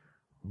next,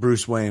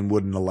 Bruce Wayne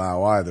wouldn't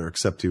allow either,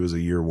 except he was a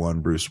year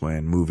one Bruce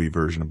Wayne movie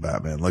version of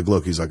Batman. Like,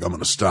 look, he's like, I'm going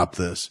to stop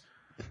this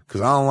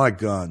because I don't like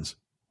guns,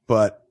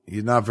 but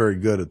he's not very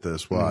good at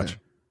this. Watch. Yeah.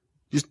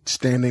 Just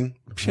standing.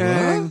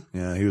 Chang.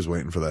 Yeah, he was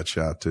waiting for that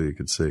shot too. You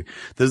could see.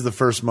 This is the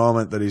first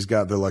moment that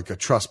they're like,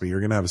 trust me, you're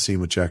going to have a scene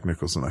with Jack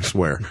Nicholson, I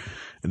swear.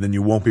 And then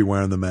you won't be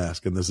wearing the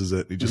mask. And this is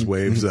it. He just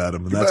waves at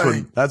him.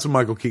 And that's when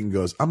Michael Keaton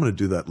goes, I'm going to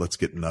do that Let's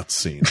Get Nuts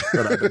scene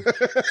that I've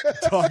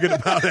been talking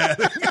about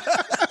adding.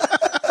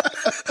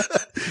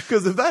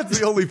 Because if that's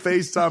the only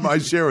FaceTime I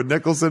share with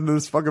Nicholson in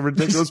this fucking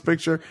ridiculous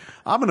picture,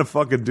 I'm going to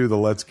fucking do the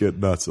Let's Get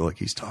Nuts. Like,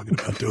 he's talking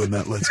about doing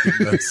that Let's Get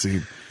Nuts scene.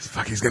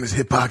 Fuck, he's got his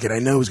hip pocket. I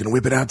know he's going to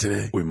whip it out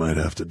today. We might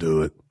have to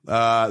do it.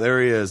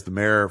 There he is, the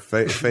mayor,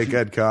 fake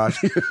Ed Koch.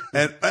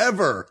 And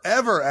ever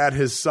at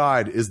his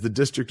side is the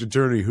district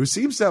attorney, who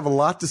seems to have a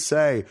lot to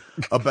say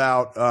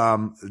about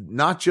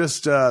not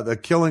just the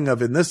killing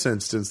of, in this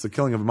instance, the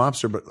killing of a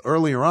mobster, but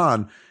earlier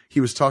on, he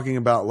was talking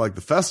about, like,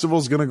 the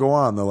festival's going to go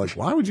on. They're like,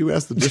 why would you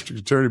ask the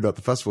district attorney about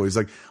the festival? He's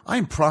like,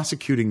 I'm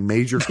prosecuting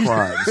major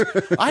crimes.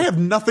 I have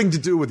nothing to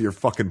do with your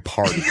fucking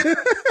party.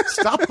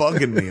 Stop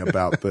bugging me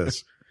about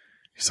this.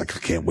 He's like, I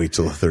can't wait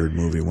till the third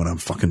movie when I'm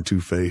fucking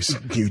Two-Face.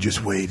 You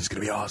just wait. It's going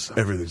to be awesome.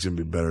 Everything's going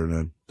to be better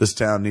than this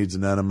town needs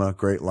an enema.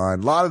 Great line.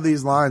 A lot of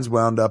these lines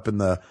wound up in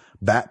the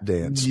Bat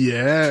Dance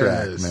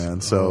track,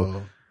 man.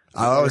 So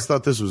I always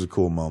thought this was a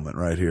cool moment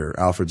right here.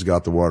 Alfred's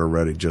got the water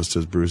ready just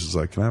as Bruce is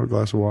like, can I have a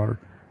glass of water?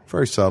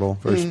 Very subtle,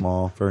 very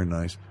small, very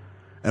nice.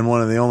 And one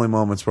of the only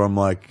moments where I'm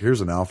like, here's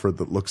an Alfred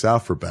that looks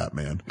out for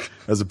Batman,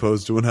 as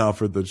opposed to an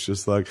Alfred that's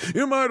just like,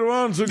 you might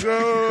want to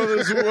go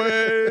this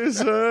way,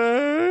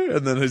 sir.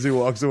 And then as he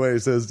walks away, he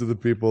says to the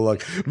people,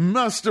 like,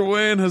 Master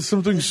Wayne has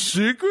something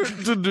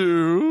secret to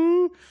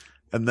do.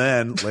 And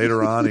then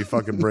later on, he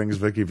fucking brings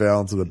Vicky Vale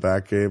into the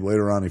Batcave.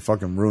 Later on, he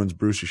fucking ruins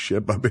Bruce's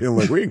shit by being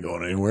like, we ain't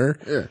going anywhere.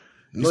 Yeah.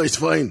 No, he's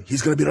fine.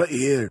 He's going to be right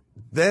here.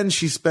 Then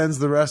she spends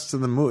the rest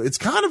of the movie. It's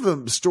kind of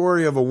a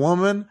story of a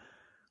woman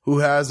who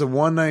has a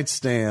one-night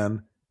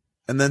stand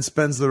and then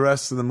spends the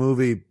rest of the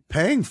movie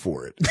paying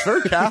for it. It's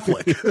very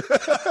Catholic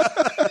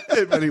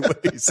in many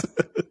ways.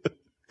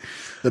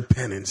 The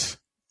penance.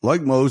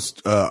 Like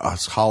most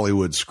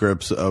Hollywood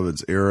scripts of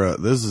its era,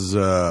 this is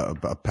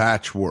a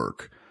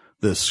patchwork,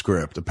 this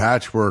script, a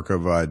patchwork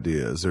of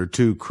ideas. There are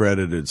two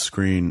credited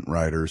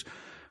screenwriters,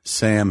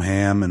 Sam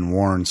Hamm and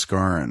Warren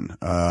Scarron.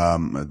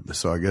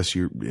 So I guess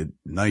in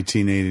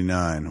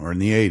 1989 or in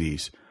the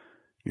 80s,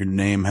 your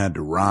name had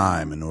to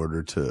rhyme in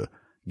order to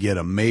get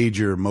a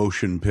major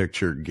motion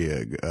picture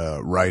gig,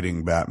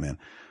 writing Batman.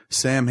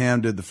 Sam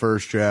Hamm did the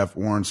first draft.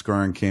 Warren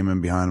Scarron came in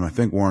behind him. I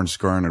think Warren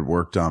Scarron had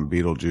worked on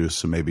Beetlejuice,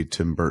 so maybe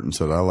Tim Burton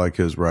said, I like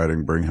his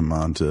writing, bring him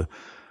on to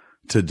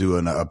do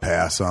a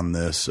pass on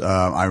this.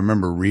 I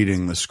remember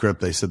reading the script.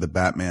 They said the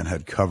Batman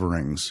had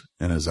coverings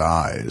in his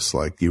eyes,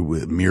 like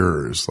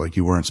mirrors, like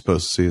you weren't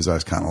supposed to see his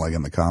eyes, kind of like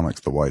in the comics,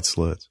 the white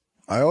slits.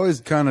 I always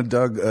kind of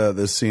dug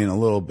this scene a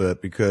little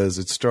bit because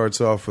it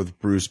starts off with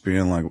Bruce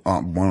being like,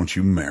 oh, why don't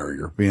you marry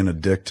her? Being a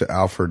dick to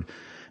Alfred.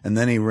 And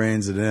then he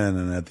reins it in.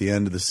 And at the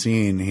end of the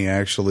scene, he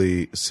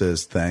actually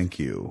says thank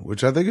you,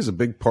 which I think is a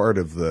big part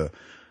of the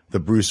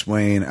Bruce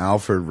Wayne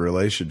Alfred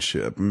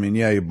relationship. I mean,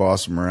 yeah, you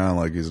boss him around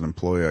like he's an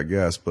employee, I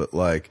guess, but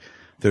like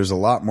there's a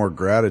lot more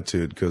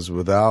gratitude because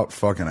without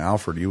fucking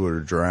Alfred, you would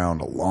have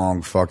drowned a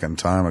long fucking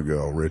time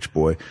ago, rich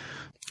boy.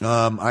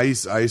 I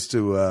used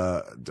to,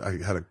 I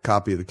had a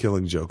copy of The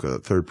Killing Joke, a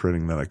third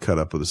printing that I cut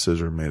up with a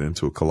scissor and made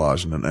into a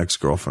collage. And an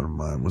ex-girlfriend of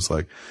mine was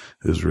like,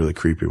 it was really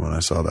creepy when I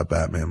saw that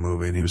Batman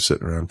movie and he was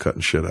sitting around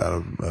cutting shit out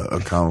of a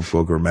comic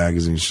book or a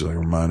magazine. She's like,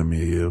 reminded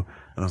me of you.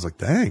 And I was like,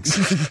 thanks.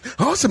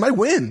 Awesome. I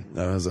win.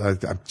 I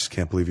just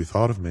can't believe you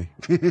thought of me.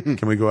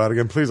 Can we go out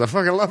again, please? I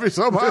fucking love you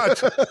so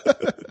much.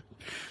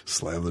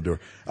 Slam the door.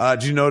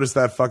 Did you notice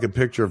that fucking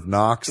picture of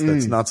Knox?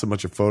 That's not so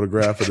much a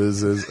photograph. It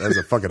is as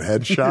a fucking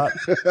headshot.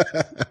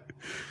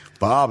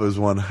 Bob is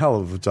one hell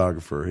of a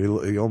photographer.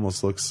 He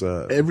almost looks,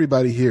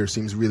 everybody here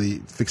seems really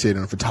fixated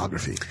on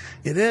photography.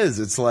 It is.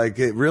 It's like,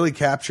 it really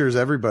captures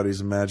everybody's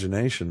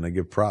imagination. They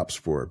give props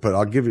for it. But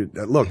I'll give you,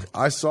 look,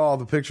 I saw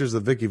the pictures that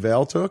Vicky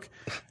Vale took,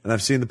 and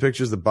I've seen the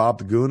pictures that Bob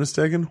the Goon has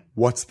taken.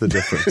 What's the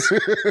difference?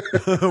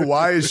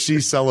 Why is she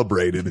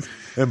celebrated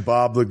and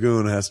Bob the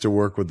Goon has to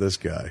work with this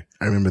guy?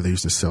 I remember they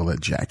used to sell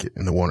that jacket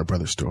in the Warner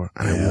Brothers store,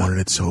 and I wanted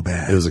it so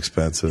bad. It was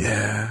expensive.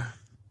 Yeah.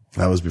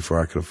 That was before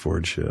I could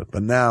afford shit.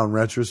 But now, in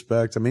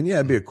retrospect, I mean, yeah,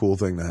 it'd be a cool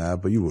thing to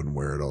have, but you wouldn't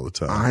wear it all the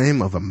time.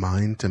 I'm of a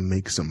mind to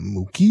make some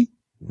mookie.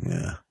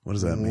 Yeah. What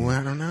does that mean? Well,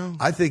 I don't know.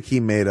 I think he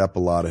made up a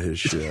lot of his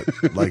shit.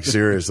 Like,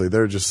 seriously,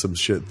 there are just some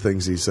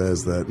things he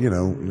says that, you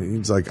know,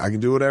 he's like, I can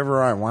do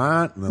whatever I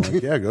want. And they're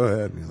like, yeah, go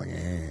ahead. And he's like,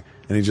 eh.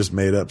 And he just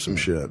made up some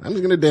shit. I'm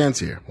just going to dance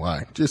here.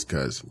 Why? Just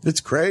cause. It's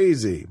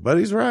crazy. But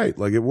he's right.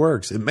 Like, it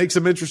works. It makes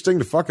him interesting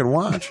to fucking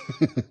watch.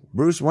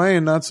 Bruce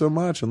Wayne, not so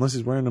much, unless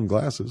he's wearing them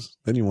glasses.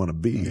 Then you want to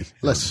be.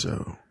 Less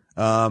so.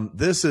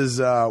 This is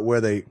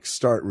where they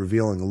start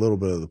revealing a little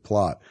bit of the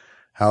plot.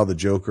 how the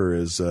Joker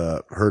is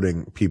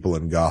hurting people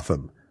in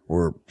Gotham,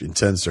 or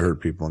intends to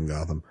hurt people in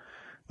Gotham.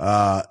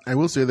 I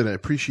will say that I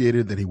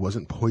appreciated that he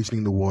wasn't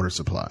poisoning the water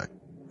supply.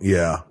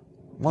 Yeah.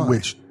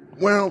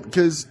 Why?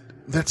 Because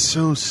that's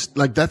so,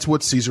 that's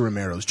what Cesar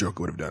Romero's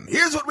Joker would have done.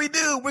 Here's what we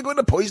do. We're going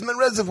to poison the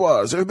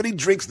reservoirs. Everybody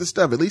drinks the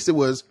stuff. At least it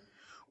was,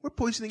 we're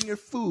poisoning your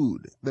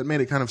food. That made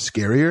it kind of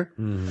scarier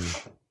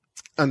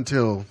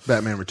until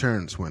Batman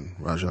Returns, when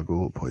Ra's al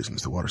Ghul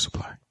poisons the water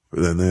supply.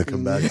 Then they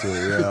come back to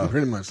it, yeah.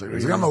 Pretty much.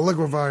 He's going to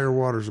liquefy your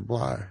water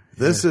supply.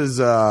 This is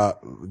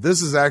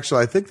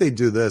actually, I think they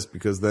do this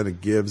because then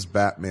it gives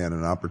Batman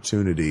an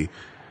opportunity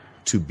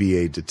to be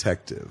a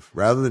detective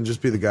rather than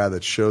just be the guy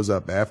that shows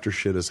up after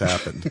shit has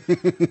happened,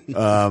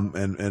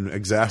 and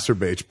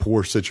exacerbates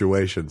poor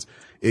situations.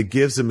 It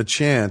gives him a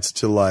chance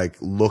to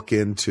look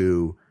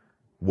into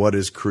what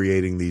is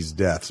creating these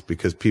deaths,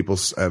 because people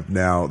have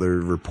now, there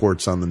are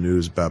reports on the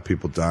news about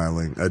people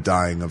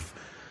dying of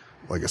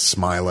like a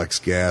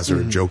Smilex gas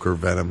or a Joker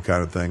venom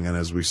kind of thing. And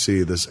as we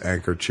see this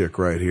anchor chick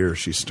right here,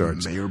 she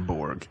starts Mayor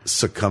Borg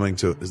succumbing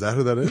to, is that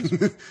who that is?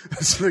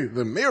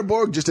 The Mayor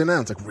Borg just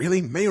announced,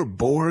 really? Mayor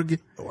Borg?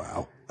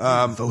 Wow.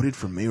 Voted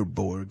for Mayor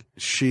Borg.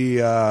 She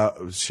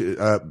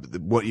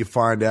what you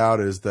find out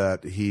is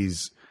that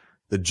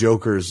the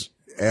Joker's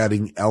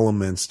adding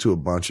elements to a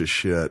bunch of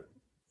shit,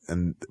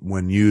 and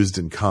when used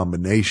in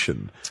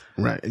combination.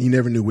 Right. And you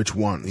never knew which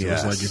one. So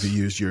yes. It's like if you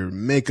used your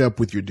makeup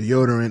with your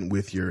deodorant,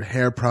 with your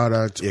hair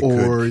product, it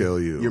or could kill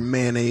you. Your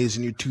mayonnaise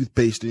and your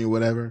toothpaste and your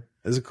whatever.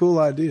 It's a cool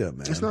idea,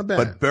 man. It's not bad.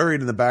 But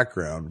buried in the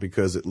background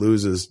because it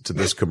loses to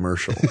this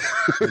commercial.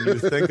 When you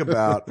think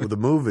about with the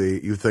movie,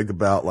 you think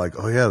about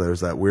oh yeah,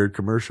 there's that weird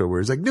commercial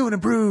where he's like, new and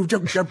improved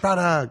Joker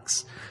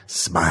products,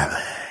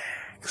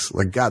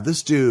 Smilex. God,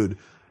 this dude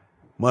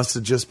must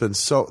have just been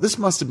this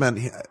must have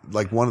been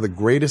one of the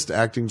greatest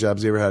acting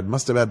jobs he ever had.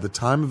 Must have had the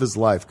time of his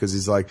life, because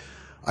he's like,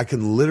 I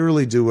can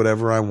literally do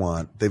whatever I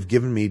want. They've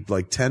given me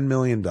 $10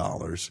 million.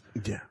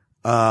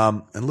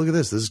 Yeah. And look at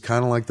this. This is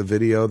kind of like the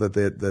video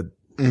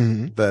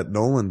that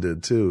Nolan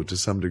did too, to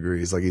some degree.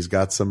 He's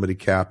got somebody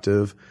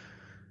captive,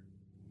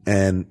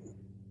 and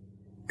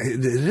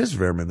it is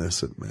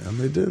reminiscent,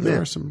 man.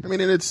 There are some. I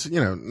mean, and it's,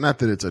 not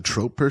that it's a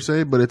trope per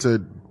se, but it's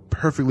a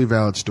perfectly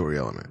valid story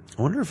element.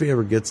 I wonder if he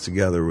ever gets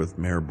together with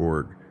Mayor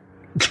Borg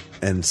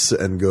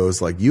and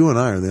goes you and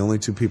I are the only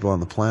two people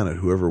on the planet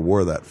who ever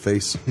wore that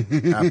face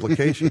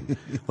application.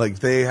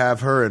 They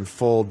have her in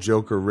full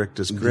Joker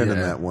rictus grin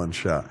in that one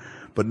shot.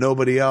 But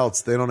nobody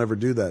else, they don't ever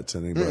do that to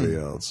anybody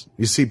else.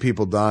 You see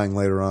people dying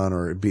later on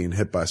or being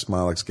hit by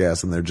Smilex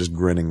gas and they're just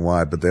grinning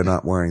wide, but they're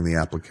not wearing the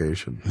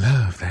application.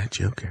 Love that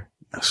Joker.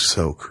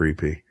 So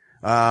creepy.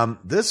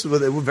 This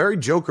was very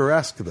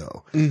Joker-esque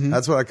though.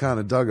 That's what I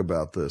kind of dug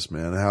about this,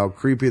 man. How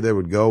creepy they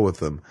would go with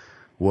them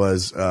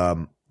was,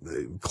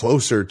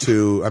 closer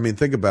to,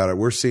 think about it.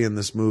 We're seeing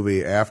this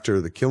movie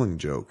after The Killing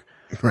Joke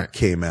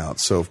came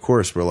out. So of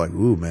course we're like,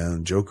 ooh,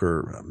 man,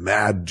 Joker,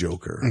 mad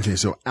Joker. Okay.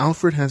 So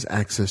Alfred has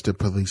access to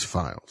police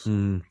files.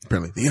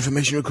 Apparently the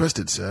information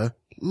requested, sir.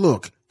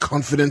 Look,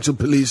 confidential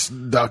police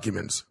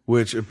documents.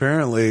 Which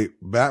apparently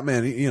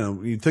Batman,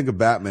 you think of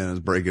Batman as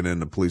breaking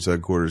into police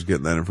headquarters,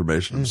 getting that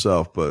information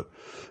himself, but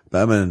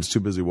Batman's too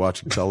busy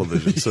watching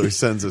television, so he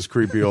sends this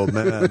creepy old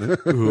man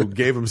who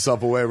gave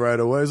himself away right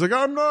away. He's like,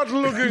 I'm not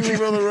looking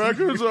for the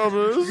records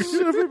office,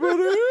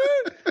 everybody.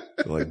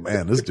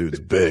 Man, this dude's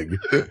big.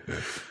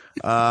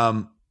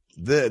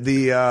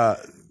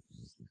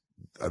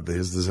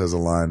 This has a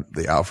line,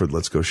 the Alfred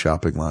Let's Go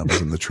Shopping line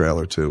was in the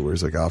trailer too, where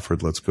he's like,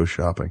 Alfred, let's go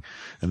shopping.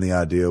 And the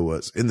idea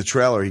was, in the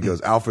trailer, he goes,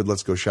 Alfred,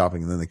 let's go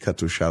shopping. And then they cut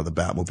to a shot of the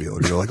Batmobile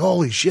and you're like,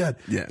 holy shit.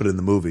 Yeah. But in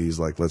the movie, he's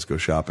like, let's go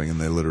shopping.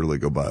 And they literally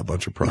go buy a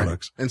bunch of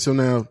products. Right. And so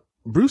now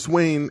Bruce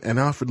Wayne and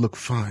Alfred look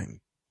fine.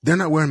 They're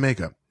not wearing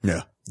makeup.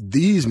 Yeah.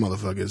 These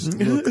motherfuckers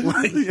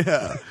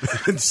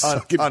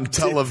look on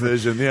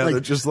television. Yeah. They're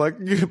just like,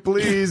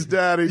 please,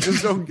 daddy,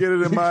 just don't get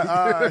it in my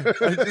eye.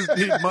 I just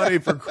need money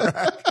for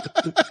crack.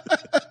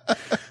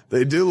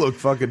 They do look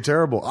fucking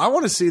terrible. I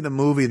want to see the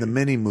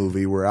mini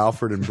movie where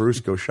Alfred and Bruce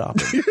go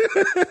shopping,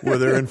 where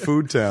they're in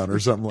Food Town or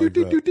something like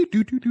that.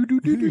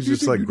 You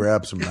just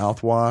grab some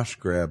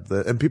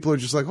mouthwash, and people are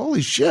just like,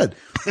 holy shit,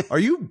 are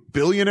you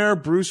billionaire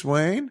Bruce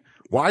Wayne?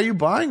 Why are you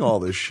buying all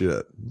this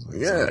shit?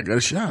 I got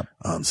a shop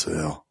on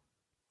sale.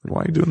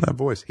 Why are you doing that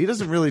voice? He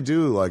doesn't really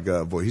do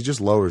a voice. He just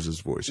lowers his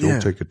voice.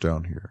 He'll take it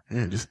down here.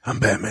 Yeah, I'm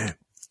Batman.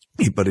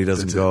 But he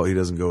doesn't go,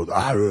 where's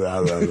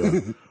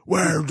the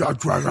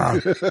treasure?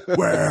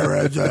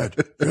 Where is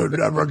it? You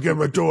never give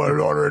it to an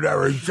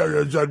ordinary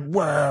citizen.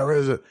 Where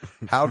is it?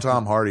 How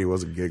Tom Hardy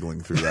wasn't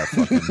giggling through that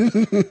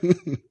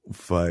fucking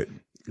fight.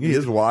 He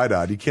is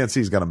wide-eyed. You can't see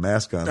he's got a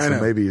mask on,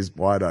 so maybe he's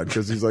wide-eyed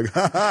because he's like,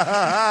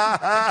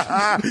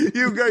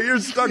 you're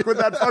stuck with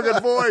that fucking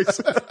voice.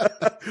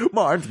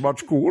 Mine's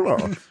much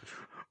cooler.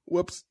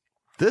 Whoops.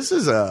 This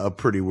is a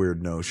pretty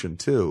weird notion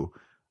too.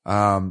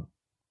 And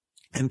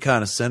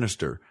kind of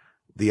sinister.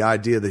 The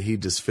idea that he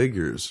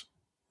disfigures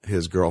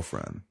his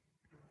girlfriend,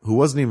 who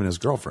wasn't even his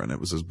girlfriend. It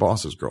was his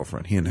boss's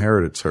girlfriend. He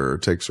inherits her,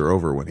 takes her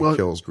over when he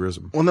kills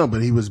Grissom. Well, no,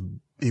 but he was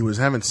He was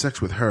having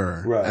sex with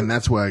her, Right. and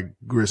that's why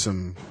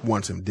Grissom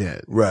wants him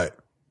dead. Right.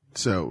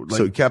 So,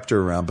 So he kept her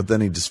around, but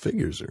then he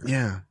disfigures her.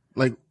 yeah,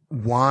 like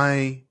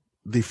why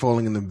the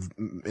falling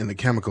in the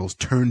chemicals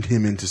turned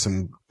him into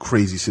some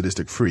crazy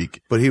sadistic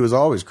freak. But he was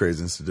always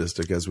crazy and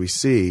sadistic, as we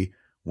see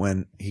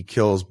when he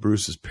kills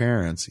Bruce's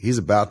parents. He's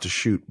about to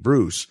shoot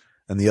Bruce,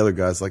 and the other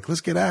guy's like,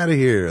 let's get out of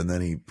here. And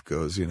then he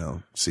goes,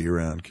 see you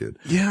around, kid.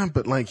 Yeah,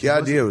 but like The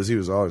idea was he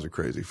was always a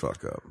crazy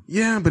fuck up.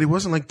 Yeah, but he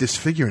wasn't like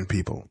disfiguring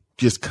people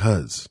just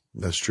cuz.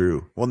 That's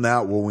true. Well,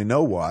 we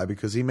know why,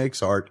 because he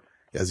makes art,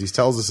 as he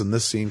tells us in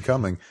this scene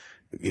coming.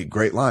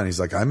 Great line. He's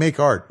like, I make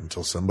art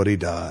until somebody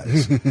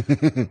dies.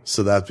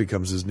 So that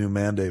becomes his new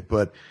mandate.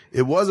 But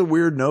it was a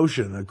weird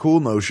notion, a cool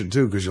notion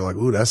too, because you're like,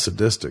 ooh, that's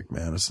sadistic,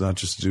 man. It's not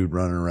just a dude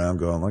running around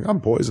going like, I'm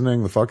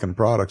poisoning the fucking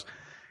products.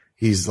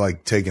 He's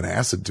like taking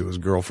acid to his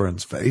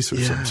girlfriend's face or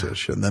some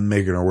shit, and then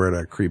making her wear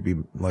that creepy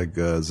like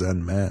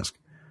Zen mask.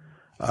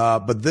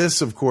 But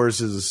this, of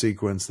course, is a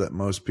sequence that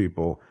most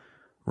people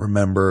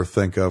remember,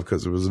 think of,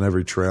 because it was in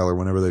every trailer.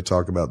 Whenever they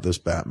talk about this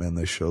Batman,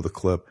 they show the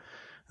clip.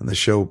 And they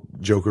show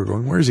Joker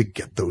going, where does he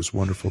get those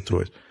wonderful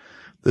toys?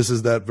 This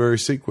is that very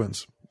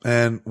sequence.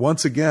 And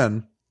once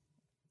again,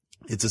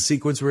 it's a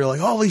sequence where you're like,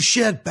 holy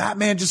shit,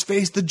 Batman just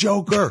faced the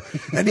Joker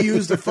and he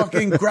used a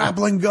fucking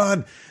grappling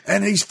gun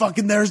and there's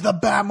the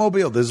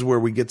Batmobile. This is where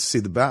we get to see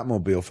the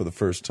Batmobile for the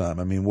first time.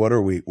 I mean, what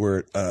are we?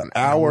 We're an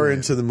hour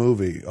into the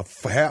movie,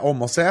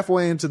 almost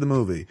halfway into the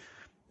movie.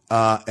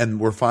 And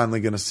we're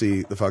finally going to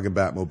see the fucking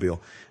Batmobile.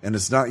 And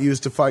it's not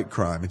used to fight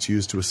crime. It's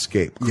used to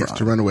escape crime. Yes,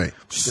 to run away.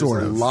 There's a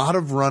lot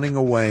of running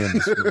away in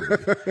this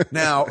movie.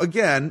 Now,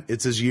 again,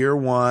 it's his year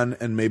one,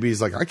 and maybe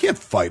he's like, I can't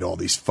fight all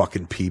these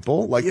fucking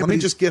people. Like, let me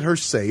just get her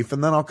safe,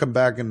 and then I'll come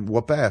back and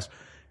whoop ass.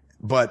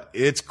 But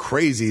it's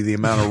crazy the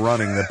amount of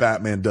running that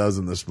Batman does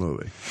in this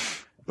movie.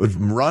 With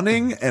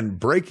running and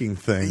breaking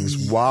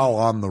things while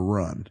on the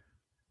run.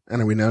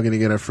 And are we now going to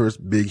get our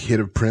first big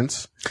hit of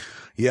Prince?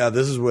 Yeah,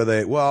 this is where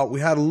we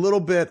had a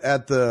little bit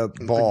at the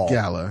ball. The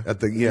gala.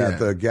 At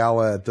the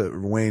gala at the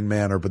Wayne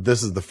Manor, but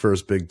this is the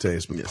first big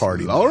taste with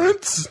Party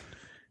Lawrence.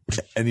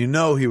 And he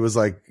was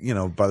like,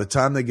 by the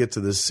time they get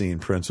to this scene,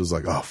 Prince was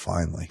like, oh,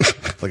 finally.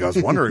 Like, I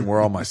was wondering where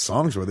all my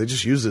songs were. They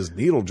just used his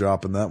needle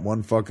drop in that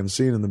one fucking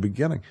scene in the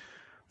beginning.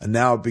 And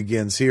now it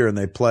begins here, and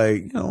they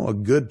play, a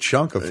good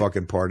chunk of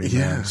fucking Party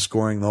Man,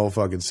 scoring the whole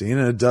fucking scene.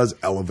 And it does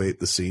elevate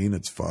the scene.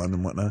 It's fun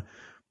and whatnot.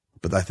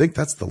 But I think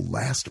that's the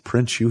last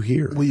Prince you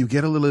hear. Well, you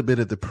get a little bit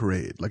at the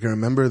parade. Like, I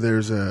remember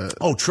there's a...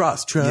 Oh,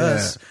 trust.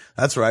 Yeah.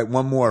 That's right.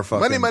 One more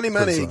fucking...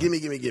 Money.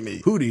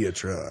 Gimme. Who do you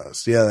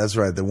trust? Yeah, that's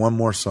right. The one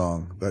more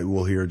song that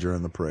we'll hear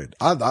during the parade.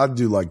 I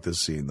do like this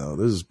scene, though.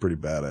 This is pretty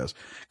badass.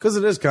 Because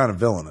it is kind of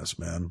villainous,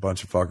 man.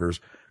 Bunch of fuckers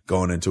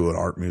going into an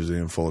art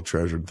museum full of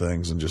treasured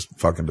things and just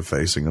fucking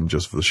defacing them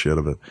just for the shit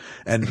of it.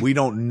 And we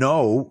don't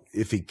know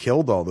if he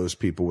killed all those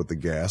people with the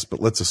gas, but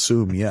let's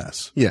assume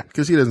yes. Yeah,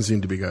 because he doesn't seem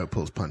to be a guy who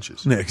pulls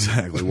punches.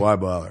 Exactly. Why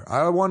bother?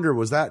 I wonder,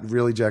 was that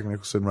really Jack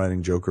Nicholson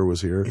writing Joker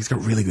was here? He's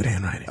got really good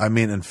handwriting. I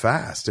mean, and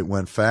fast. It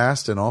went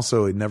fast, and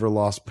also it never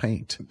lost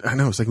paint. I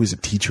know. It's like he was a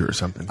teacher or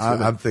something.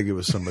 I think it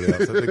was somebody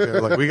else. I think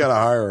they're like, we got to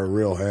hire a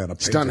real hand, a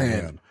stunt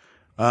hand.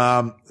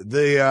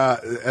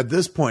 At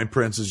this point,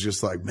 Prince is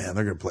just like, man,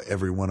 they're going to play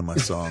every one of my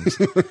songs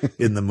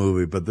in the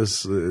movie, but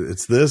it's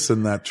this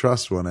and that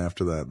Trust one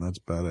after that. And that's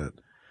about it.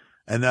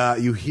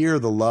 And, you hear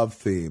the love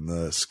theme,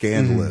 the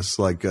Scandalous,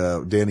 like,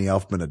 Danny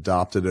Elfman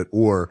adopted it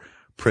or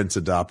Prince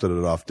adopted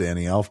it off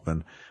Danny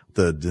Elfman.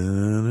 The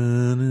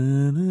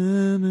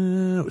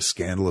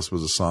Scandalous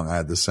was a song. I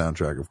had this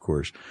soundtrack, of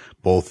course,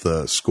 both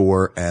the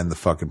score and the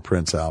fucking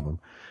Prince album.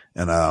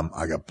 And,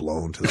 I got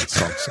blown to that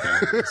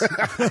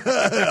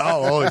song.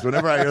 Always,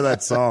 whenever I hear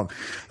that song,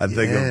 I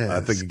think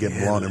of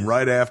getting blown. And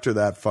right after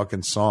that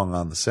fucking song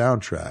on the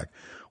soundtrack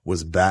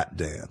was Bat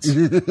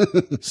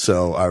Dance.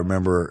 So I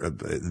remember,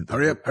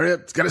 hurry up.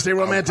 It's gotta stay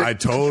romantic. I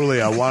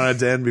wanted it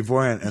to end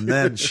beforehand. And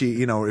then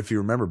she, if you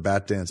remember,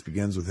 Bat Dance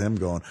begins with him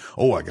going,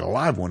 oh, I got a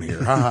live one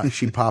here.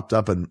 She popped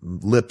up and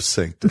lip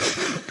synced it.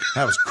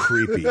 That was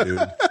creepy,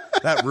 dude.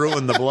 That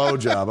ruined the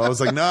blowjob. I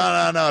was like,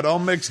 no,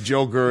 don't mix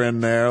Joker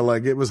in there.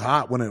 Like, it was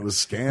hot when it was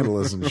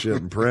Scandalous and shit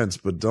and Prince,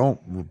 but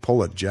don't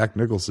pull a Jack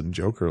Nicholson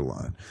Joker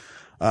line.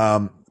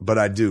 But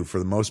I do, for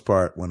the most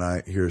part, when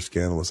I hear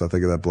Scandalous, I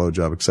think of that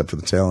blowjob, except for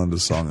the tail end of the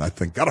song. I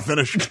think, gotta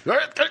finish. All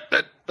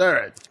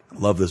right.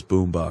 Love this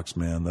boombox,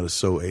 man. That is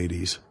so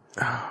 80s.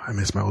 Oh, I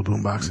miss my old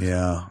boombox.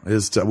 Yeah.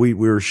 We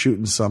were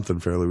shooting something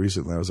fairly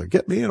recently. I was like,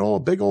 get me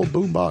an big old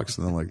boombox.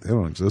 And they're like, they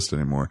don't exist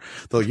anymore.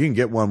 They're like, you can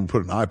get one and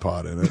put an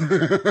iPod in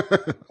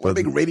it. But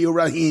big Radio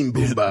Raheem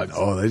boombox.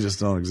 Oh, they just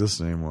don't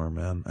exist anymore,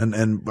 man.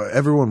 And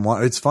everyone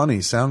it's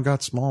funny. Sound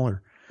got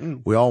smaller.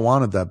 We all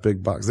wanted that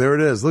big box. There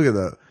it is. Look at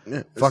the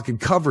fucking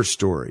cover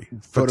story.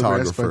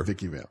 Photographer. By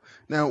Vicky Vale.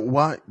 Now,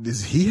 why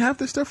does he have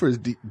this stuff, or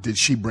did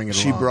she bring it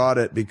along? She brought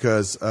it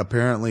because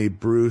apparently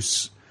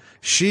Bruce...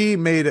 She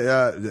made,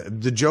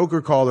 the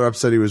Joker called her up,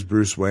 said he was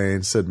Bruce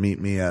Wayne, said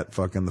meet me at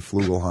fucking the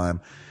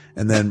Flugelheim.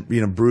 And then,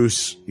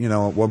 Bruce,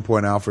 at one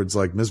point, Alfred's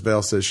like, Miss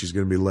Vale says she's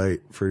going to be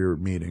late for your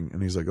meeting.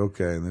 And he's like,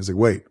 okay. And he's like,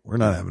 wait, we're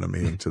not having a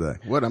meeting today.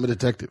 What? I'm a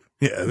detective.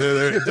 Yeah.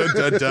 Dun,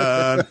 dun,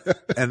 dun.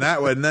 And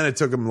then it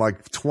took him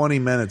like 20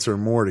 minutes or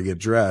more to get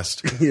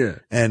dressed. Yeah.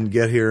 And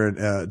get here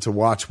and to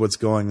watch what's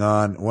going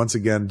on. Once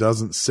again,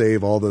 doesn't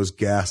save all those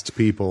gassed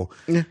people.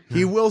 Yeah.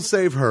 He will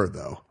save her,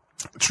 though.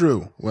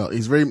 True. Well,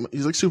 he's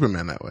like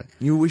Superman that way.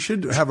 We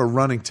should have a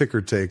running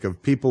ticker take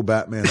of people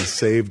Batman has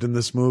saved in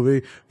this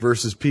movie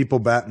versus people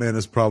Batman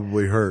has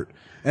probably hurt.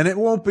 And it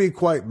won't be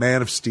quite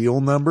Man of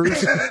Steel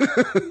numbers,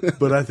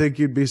 but I think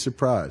you'd be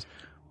surprised.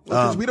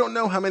 Because we don't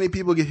know how many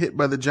people get hit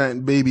by the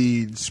giant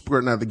baby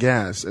squirting out the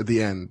gas at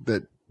the end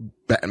that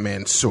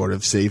Batman sort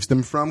of saves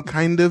them from,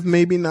 kind of,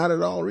 maybe not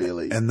at all,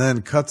 really. And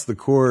then cuts the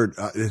cord.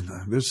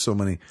 There's so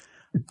many.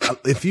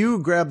 If you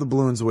grab the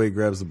balloons the way he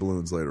grabs the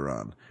balloons later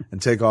on and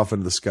take off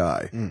into the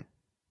sky,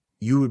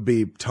 you would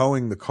be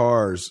towing the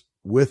cars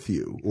with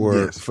you,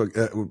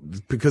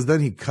 because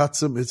then he cuts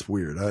them. It's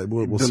weird.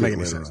 We'll see it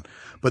later on.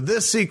 But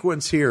this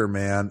sequence here,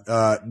 man,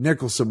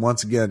 Nicholson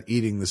once again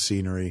eating the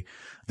scenery,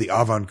 the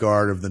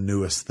avant-garde of the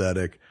new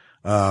aesthetic,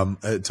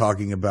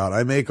 talking about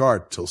I make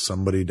art till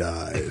somebody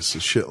dies,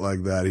 shit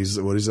like that.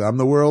 I'm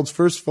the world's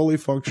first fully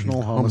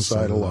functional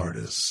homicidal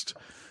artist.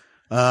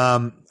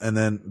 And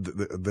then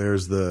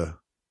there's the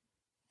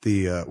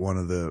one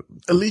of the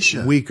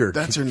Alicia, weaker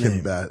that's her Kim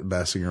name.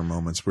 Basinger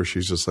moments where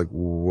she's just like,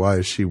 why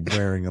is she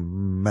wearing a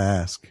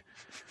mask?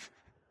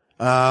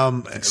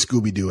 Like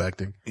Scooby-Doo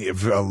acting.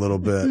 A little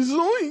bit.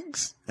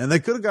 Zoinks. And they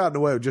could have gotten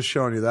away with just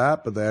showing you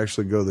that, but they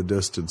actually go the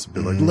distance and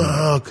be like,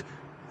 look,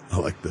 I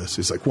like this.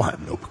 He's like, well,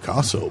 I'm no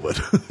Picasso,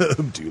 but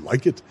do you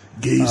like it?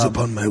 Gaze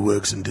upon my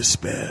works in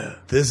despair.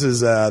 This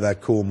is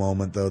that cool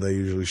moment, though, they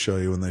usually show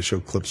you when they show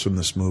clips from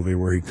this movie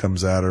where he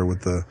comes at her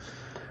with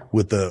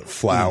the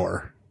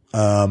flower.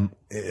 And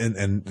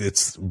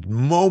it's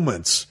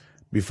moments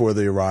before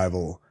the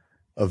arrival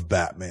of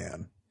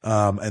Batman.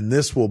 And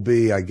this will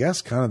be, I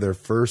guess, kind of their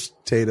first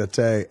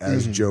tete-a-tete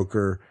as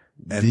Joker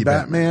and The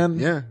Batman.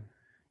 Yeah.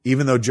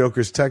 Even though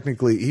Joker's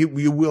technically,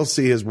 you will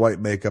see his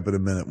white makeup in a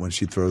minute when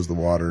she throws the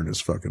water in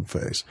his fucking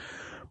face.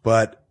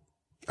 But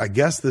I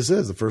guess this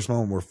is the first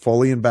moment we're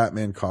fully in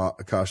Batman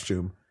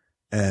costume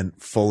and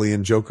fully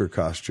in Joker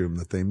costume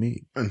that they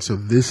meet. And so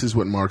this is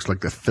what marks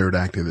like the third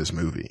act of this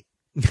movie.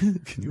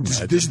 Can you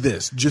imagine?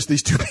 Just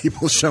these two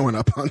people showing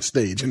up on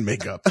stage in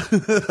makeup.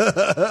 That's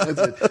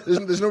it.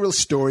 There's no real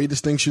story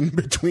distinction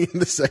between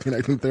the second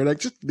act and third act.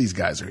 Just these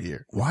guys are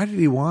here. Why did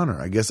he want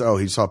her? I guess,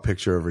 he saw a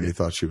picture of her and he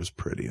thought she was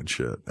pretty and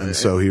shit. And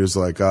so he was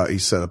like, he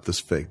set up this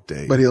fake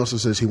date. But he also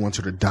says he wants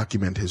her to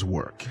document his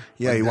work.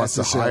 Yeah, he wants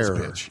to hire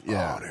her. Pitch.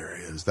 Yeah. Oh, there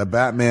he is. That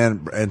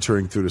Batman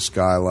entering through the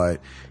skylight.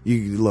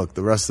 Look,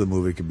 the rest of the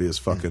movie can be as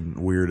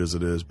fucking weird as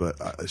it is, but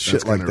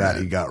shit like that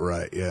he got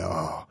right. Yeah.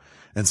 Oh.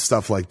 And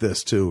stuff like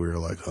this too, where you're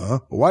like, huh?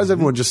 Why does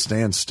everyone just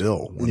stand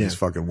still when he's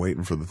fucking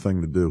waiting for the thing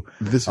to do?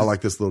 I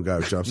like this little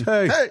guy who jumps,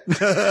 hey!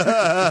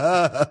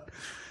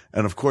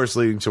 And of course,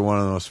 leading to one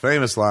of the most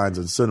famous lines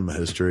in cinema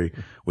history,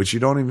 which you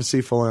don't even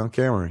see fully on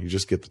camera. You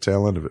just get the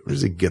tail end of it. Where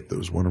does he get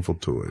those wonderful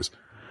toys?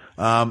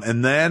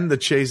 And then the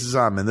chase is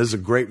on, man. There's a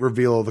great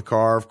reveal of the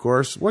car, of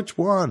course. Which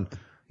one?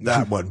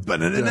 That one.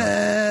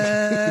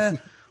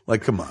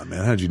 Like, come on,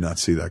 man. How'd you not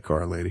see that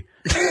car, lady?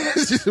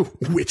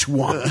 Which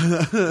one?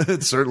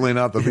 It's certainly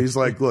not he's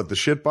like, look, the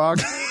shit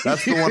box,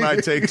 that's the one I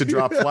take to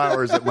drop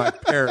flowers at my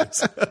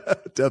parents'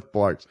 death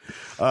box.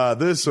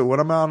 So when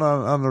I'm out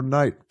on the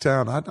night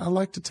town, I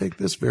like to take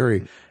this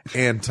very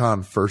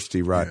Anton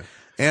Firsty ride. Yeah.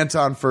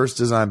 Anton First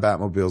designed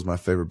Batmobile is my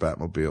favorite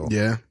Batmobile.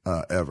 Yeah.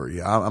 Ever.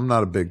 Yeah. I'm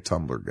not a big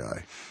Tumbler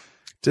guy.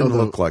 Didn't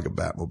look like a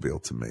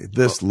Batmobile to me.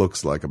 This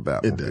looks like a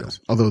Batmobile. It does.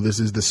 Although this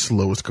is the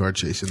slowest car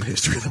chase in the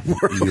history of the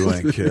world. You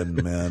ain't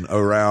kidding, man.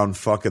 Around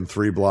fucking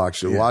 3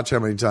 blocks. You watch how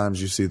many times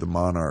you see the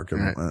Monarch.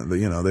 And,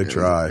 they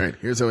try. All right.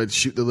 Here's how I'd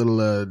shoot the little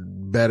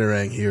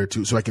Batarang here,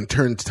 too, so I can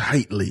turn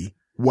tightly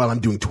while I'm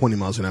doing 20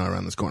 miles an hour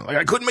around this corner. Like,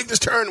 I couldn't make this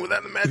turn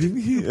without the magic.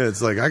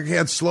 It's like, I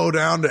can't slow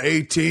down to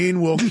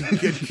 18. We'll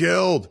get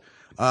killed.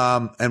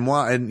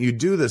 And you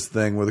do this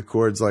thing where the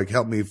cord's like,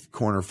 help me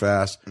corner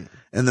fast.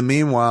 And the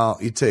meanwhile,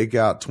 you take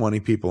out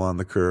 20 people on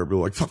the curb. You're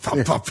like,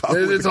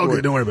 it's all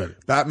good. Don't worry about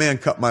it. Batman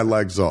cut my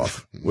legs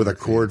off with a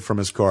cord from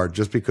his car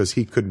just because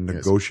he couldn't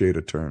negotiate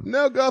a turn.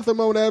 Now Gotham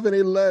won't have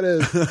any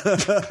lettuce.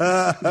 The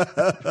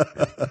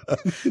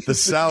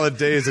salad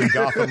days in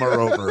Gotham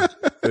are over,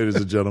 ladies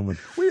and gentlemen.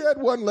 We had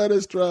one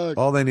lettuce truck.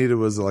 All they needed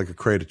was like a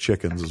crate of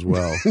chickens as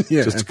well,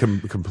 just to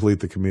complete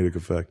the comedic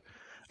effect.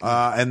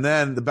 And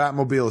then the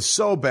Batmobile is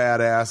so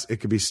badass, it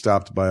could be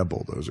stopped by a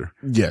bulldozer.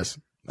 Yes.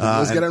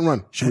 Let's get out and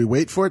run. Should we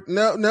wait for it?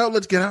 No,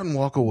 let's get out and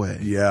walk away.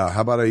 Yeah. How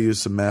about I use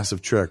some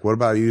massive trick? What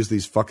about I use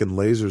these fucking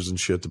lasers and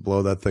shit to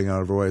blow that thing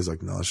out of her way? He's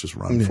like, no, let's just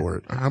run for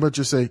it. How about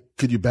just say,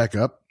 could you back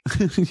up?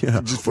 Yeah.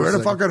 We're in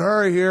a fucking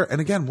hurry here.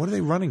 And again, what are they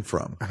running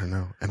from? I don't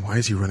know. And why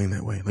is he running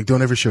that way? Like,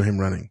 don't ever show him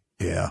running.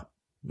 Yeah.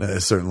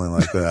 It's certainly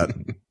like that.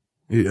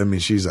 I mean,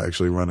 she's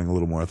actually running a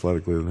little more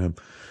athletically than him.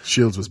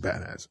 Shields was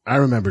badass. I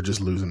remember just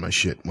losing my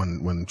shit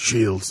when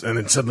Shields and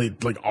then suddenly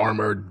like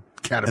armored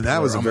caterpillar. And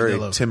that was a very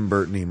armadillo. Tim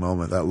Burton-y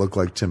moment. That looked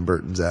like Tim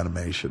Burton's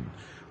animation.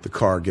 The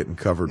car getting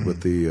covered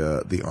with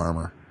the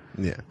armor.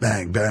 Yeah.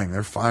 Bang, bang.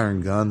 They're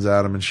firing guns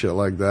at him and shit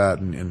like that.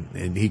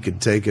 And he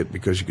could take it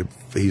because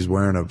he's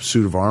wearing a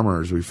suit of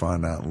armor, as we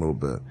find out in a little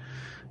bit.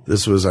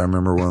 This was, I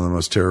remember, one of the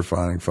most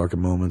terrifying fucking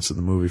moments in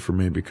the movie for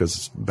me because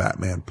it's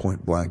Batman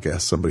point blank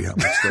asked somebody how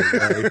much they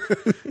weigh.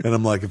 And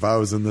I'm like, if I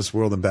was in this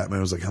world and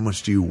Batman was like, how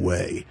much do you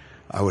weigh?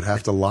 I would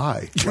have to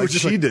lie. Like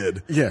she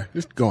did. Yeah,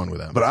 just go on with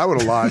that. But I would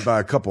have lied by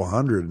a couple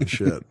hundred and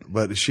shit.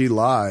 But she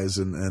lies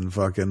and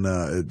fucking,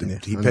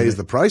 he pays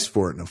the price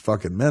for it in a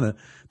fucking minute.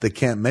 They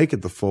can't make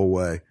it the full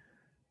way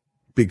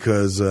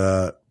because,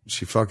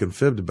 she fucking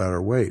fibbed about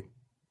her weight.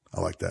 I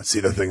like that.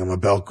 See the thing on my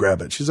belt,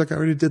 grab it. She's like, I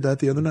already did that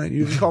the other night.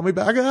 You didn't call me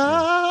back.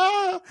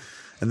 Ah!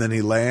 And then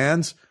he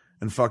lands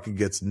and fucking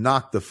gets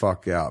knocked the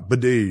fuck out.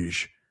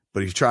 Badege.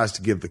 But he tries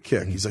to give the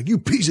kick. He's like, you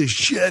piece of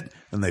shit.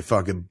 And they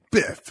fucking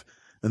biff.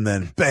 And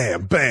then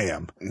bam,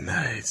 bam.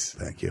 Nice.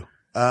 Thank you.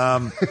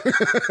 Now,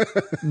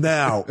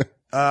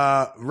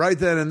 right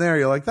then and there,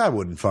 you're like, that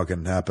wouldn't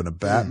fucking happen to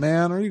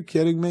Batman. Are you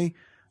kidding me?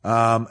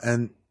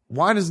 And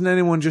why doesn't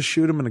anyone just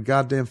shoot him in the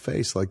goddamn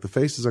face? Like the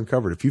face is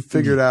uncovered. If you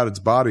figured out it's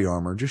body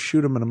armor, just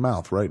shoot him in the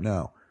mouth right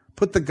now.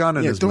 Put the gun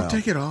in his mouth. Don't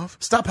take it off.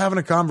 Stop having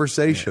a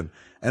conversation.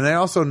 Yeah. And they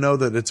also know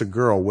that it's a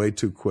girl way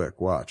too quick.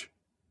 Watch.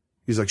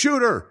 He's like,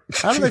 shoot her.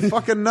 How do they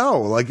fucking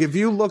know? Like if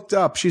you looked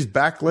up, she's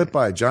backlit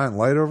by a giant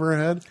light over her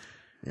head.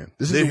 Yeah.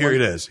 Here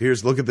it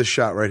is. Look at this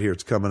shot right here.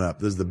 It's coming up.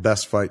 This is the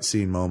best fight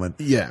scene moment.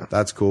 Yeah.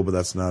 That's cool, but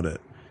that's not it.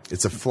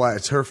 It's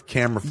it's her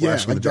camera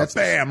flashing. Yeah, like that's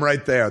bam,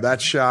 right there.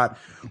 That shot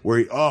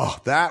where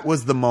that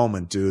was the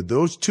moment, dude.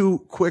 Those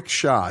two quick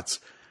shots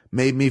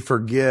made me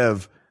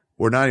forgive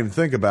or not even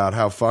think about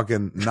how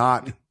fucking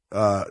not,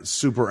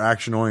 super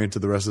action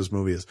oriented the rest of this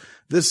movie is.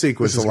 This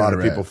sequence, a lot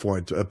of people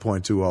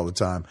point to all the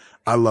time.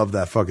 I love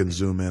that fucking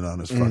zoom in on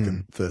his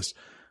fucking fist.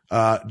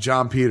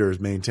 John Peters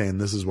maintained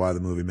this is why the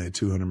movie made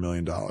 $200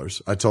 million.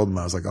 I told him,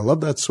 I was like, I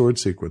love that sword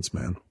sequence,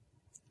 man.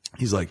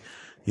 He's like,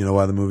 you know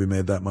why the movie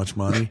made that much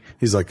money?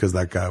 He's like, cause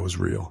that guy was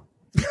real.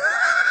 I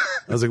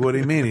was like, what do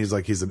you mean? He's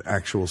like, he's an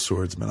actual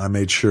swordsman. I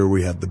made sure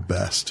we had the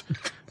best.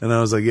 And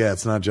I was like, yeah,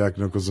 it's not Jack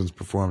Nicholson's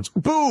performance.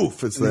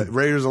 Boof! It's the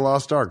Raiders of the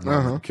Lost Ark.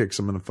 Kicks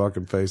him in the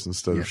fucking face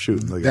instead of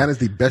shooting the guy. That is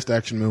the best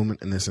action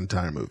moment in this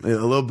entire movie. Yeah, a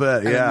little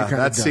bit, yeah.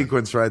 That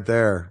sequence right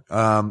there.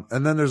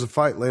 And then there's a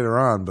fight later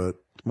on, but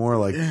more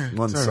like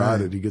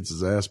one-sided. Right. He gets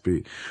his ass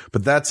beat.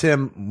 But that's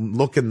him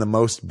looking the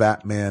most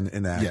Batman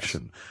in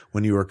action. Yes.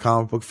 When you were a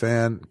comic book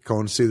fan,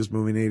 going to see this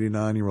movie in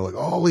 89, you were like,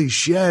 holy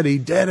shit, he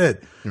did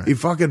it. Right. He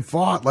fucking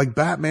fought like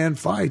Batman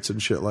fights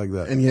and shit like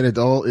that. And yet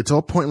it's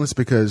all pointless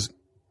because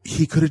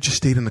he could have just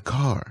stayed in the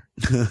car.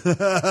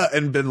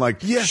 And been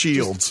like,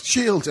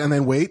 shields. And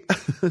then wait,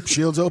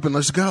 shields open,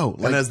 let's go.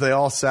 And as they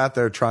all sat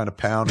there trying to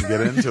pound and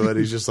get into it,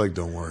 he's just like,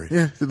 don't worry.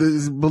 Yeah,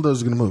 the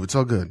bulldozer's going to move. It's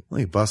all good.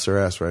 He busts her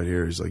ass right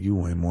here. He's like, you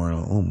weigh a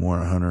little more,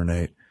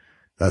 108.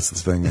 That's the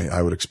thing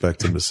I would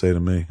expect him to say to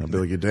me. I'd be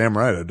like, you're damn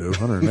right I do.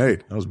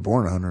 108. I was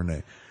born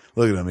 108.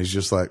 Look at him. He's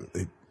just like,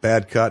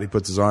 bad cut. He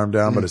puts his arm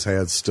down, but his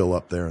hand's still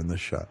up there in this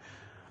shot.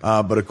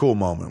 But a cool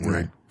moment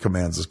where he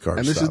commands his car to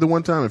And this stop. is the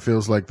one time it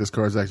feels like this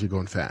car is actually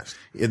going fast.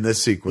 In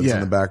this sequence in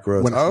the back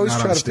roads. I always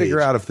try to figure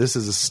out if this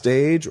is a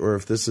stage or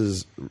if this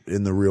is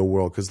in the real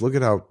world. Because look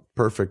at how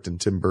perfect and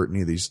Tim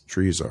Burton-y these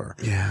trees are.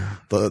 Yeah.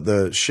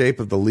 The shape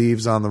of the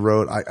leaves on the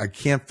road. I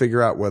can't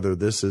figure out whether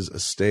this is a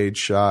stage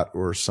shot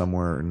or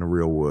somewhere in the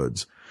real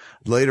woods.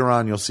 Later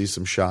on, you'll see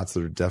some shots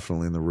that are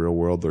definitely in the real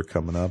world. They're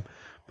coming up.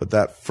 But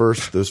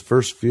those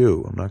first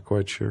few, I'm not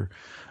quite sure.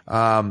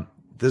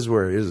 This is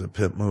where it is a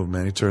pimp move,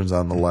 man. He turns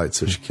on the light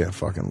so she can't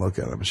fucking look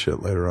at him and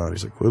shit later on.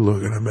 He's like, quit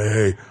looking at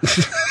me.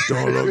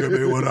 Don't look at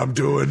me when I'm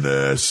doing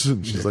this.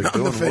 And she's like,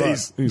 doing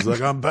what? He's like,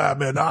 I'm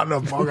Batman, not in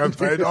the fucking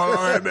face. Don't look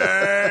at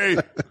me.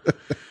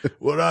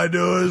 What I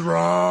do is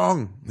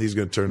wrong. He's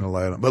going to turn the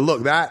light on. But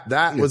look,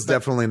 that was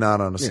definitely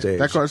not on a stage.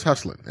 That car's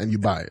hustling and you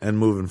buy it. And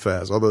moving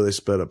fast. Although they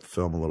sped up the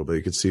film a little bit.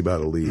 You could see by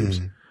the leaves.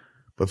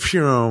 But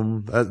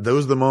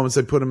those are the moments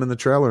they put him in the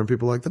trailer and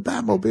people are like, the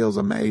Batmobile's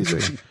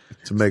amazing.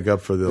 To make up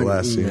for the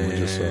last scene we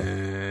just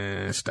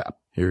saw. Stop.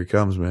 Here he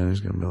comes, man. He's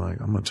going to be like,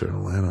 I'm going to turn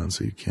the light on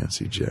so you can't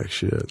see jack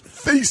shit.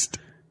 Feast.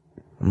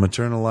 I'm going to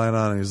turn the light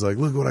on and he's like,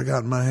 look what I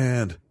got in my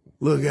hand.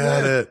 Look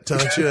at it.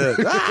 Touch it.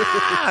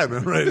 Ah!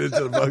 And right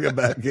into the fucking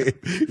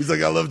Batcave. He's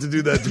like, I love to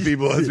do that to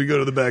people as we go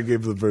to the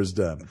Batcave for the first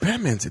time.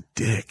 Batman's a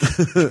dick.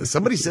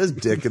 Somebody says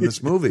dick in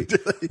this movie.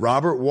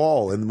 Robert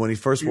Wall. And when he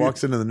first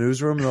walks into the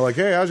newsroom, they're like,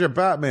 hey, how's your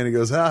Batman? He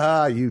goes, ha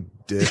ha, you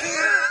dick.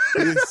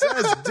 It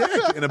says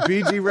dick in a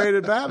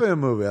PG-rated Batman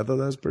movie. I thought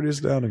that was pretty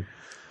astounding.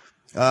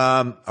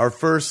 Our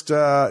first,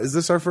 is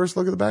this our first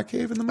look at the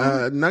Batcave in the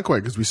movie? Not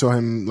quite, because we saw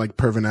him like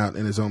perving out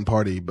in his own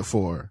party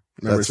before.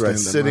 That's right,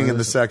 sitting in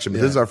the section.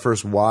 But this is our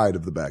first wide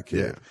of the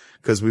Batcave.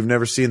 Because we've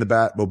never seen the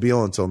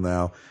Batmobile until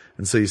now.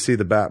 And so you see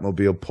the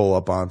Batmobile pull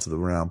up onto the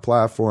round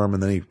platform,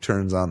 and then he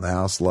turns on the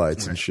house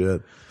lights and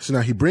shit. So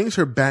now he brings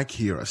her back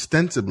here,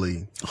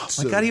 ostensibly. Oh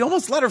my God, he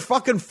almost let her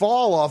fucking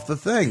fall off the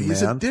thing,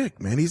 He's a dick,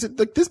 man.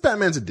 This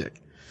Batman's a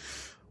dick.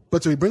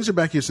 But so he brings her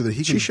back here so that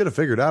he can. She should have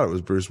figured out it was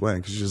Bruce Wayne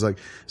because she's like,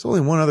 there's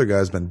only one other guy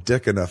who's been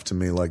dick enough to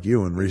me like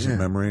you in recent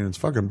memory, and it's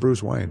fucking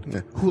Bruce Wayne.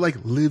 Yeah. Who like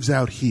lives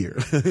out here.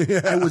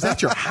 I was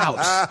at your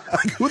house.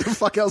 Like, who the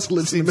fuck else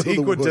lives in the middle of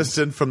the woods?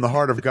 Equidistant from the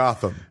heart of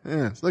Gotham.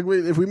 Yeah, it's like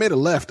if we made a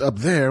left up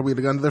there, we'd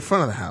have gone to the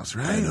front of the house,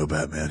 right? I know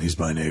Batman. He's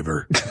my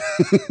neighbor.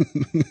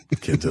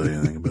 Can't tell you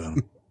anything about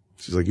him.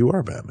 She's like, you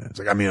are Batman. It's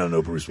like, I mean, I don't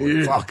know Bruce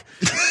Wayne. Fuck.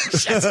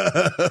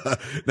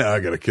 Now I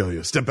gotta kill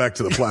you. Step back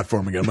to the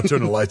platform again. I'm gonna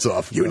turn the lights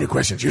off. You and your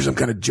questions. You're some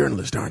kind of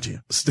journalist, aren't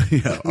you?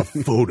 Yeah, a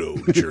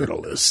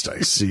photojournalist,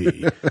 I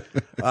see.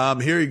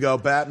 Here you go.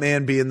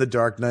 Batman being the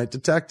Dark Knight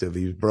detective.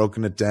 He's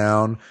broken it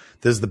down.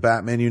 This is the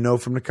Batman you know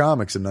from the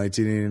comics in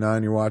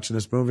 1989. You're watching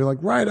this movie, you're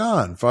like, right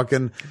on.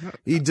 Fucking,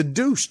 he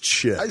deduced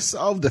shit. I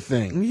solved the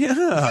thing.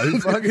 Yeah, he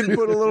fucking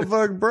put a little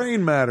fucking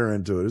brain matter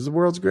into it. He's the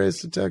world's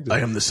greatest detective. I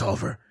am the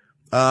solver.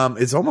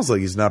 It's almost like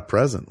he's not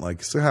present.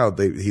 Like, see how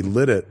he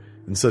lit it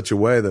in such a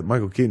way that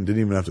Michael Keaton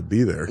didn't even have to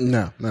be there.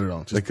 No, not at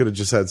all. They could have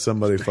just had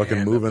somebody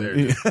fucking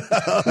moving.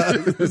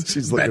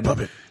 She's looking,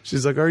 puppet.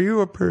 She's like, are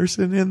you a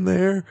person in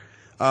there?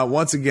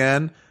 Once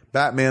again,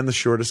 Batman, the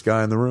shortest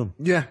guy in the room.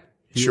 Yeah.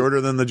 Shorter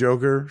than the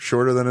Joker,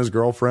 shorter than his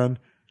girlfriend.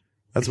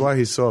 That's why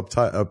he's so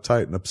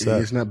uptight and upset.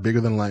 He's not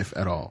bigger than life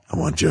at all. I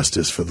want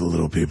justice for the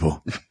little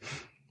people.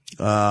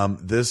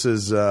 This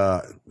is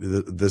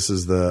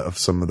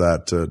some of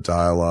that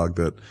dialogue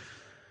that,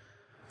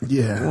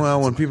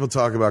 well, when people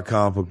talk about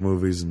comic book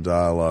movies and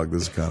dialogue,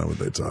 this is kind of what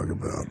they talk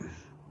about.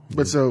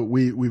 But so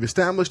we've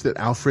established that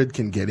Alfred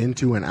can get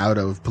into and out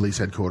of police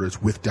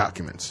headquarters with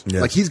documents.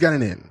 Yes. Like he's got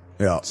an in.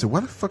 Yeah. So why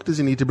the fuck does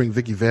he need to bring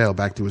Vicky Vale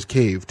back to his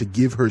cave to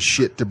give her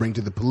shit to bring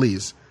to the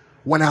police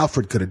when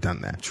Alfred could have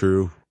done that?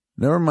 True.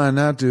 Never mind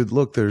that, dude.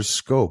 Look, there's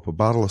Scope, a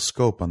bottle of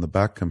Scope on the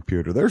back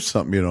computer. There's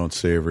something you don't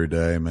see every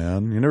day,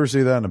 man. You never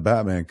see that in a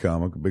Batman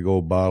comic, a big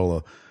old bottle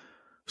of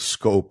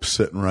Scope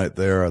sitting right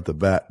there at the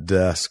Bat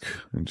desk.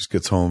 He just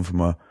gets home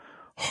from a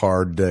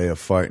hard day of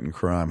fighting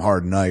crime,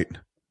 hard night,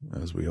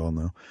 as we all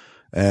know,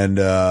 and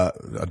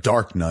a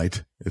dark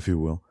night, if you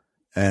will,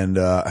 and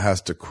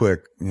has to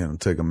quick,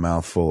 take a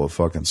mouthful of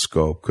fucking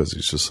Scope because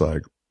he's just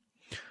like,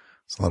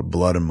 there's a lot of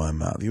blood in my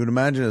mouth. You would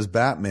imagine as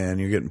Batman,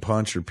 you're getting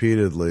punched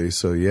repeatedly.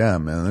 So yeah,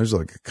 man, there's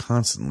like a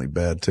constantly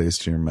bad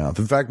taste in your mouth.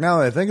 In fact, now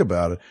that I think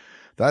about it,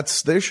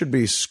 there should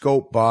be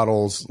Scope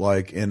bottles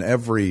like in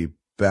every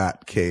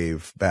Bat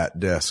cave, Bat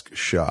desk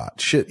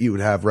shot. Shit you would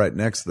have right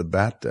next to the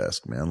Bat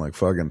desk, man. Like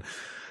fucking,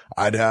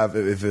 I'd have,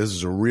 if this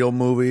is a real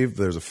movie,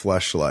 there's a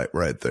fleshlight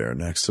right there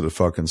next to the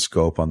fucking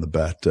Scope on the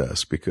Bat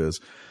desk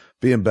because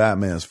being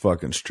Batman is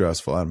fucking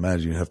stressful. I'd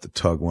imagine you'd have to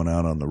tug one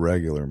out on the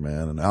regular,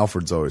 man. And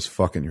Alfred's always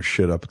fucking your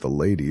shit up at the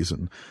ladies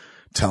and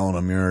telling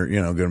them you're,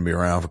 going to be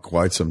around for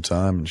quite some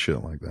time and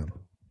shit like that.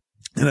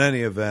 In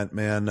any event,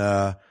 man,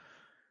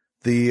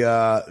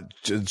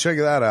 check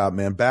that out,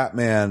 man.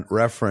 Batman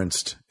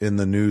referenced in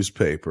the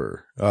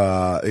newspaper.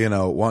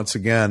 Once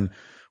again,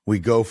 we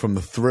go from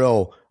the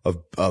thrill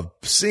of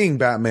seeing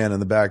Batman in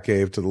the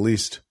Batcave to the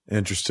least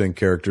interesting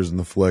characters in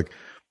the flick,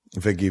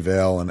 Vicky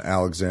Vale and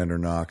Alexander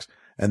Knox.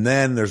 And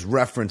then there's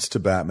reference to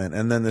Batman.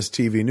 And then this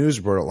TV news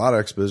report, a lot of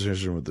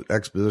exposition with the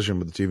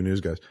TV news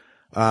guys.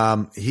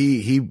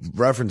 He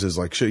references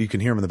like shit. You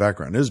can hear him in the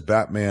background. Is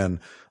Batman,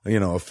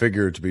 a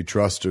figure to be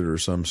trusted or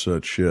some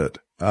such shit?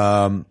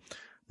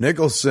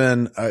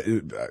 Nicholson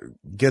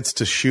gets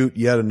to shoot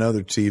yet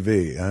another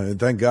TV.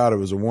 Thank God it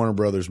was a Warner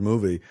Brothers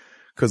movie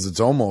because it's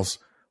almost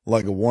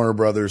like a Warner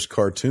Brothers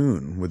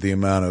cartoon with the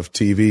amount of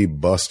TV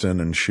busting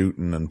and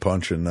shooting and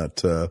punching that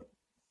the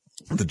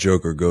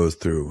Joker goes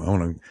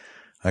through.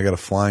 I got a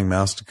flying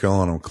mouse to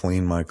kill and I'll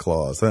clean my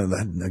claws.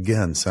 That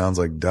again sounds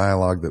like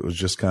dialogue that was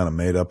just kind of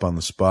made up on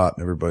the spot.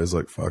 And everybody's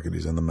like, fuck it,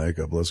 he's in the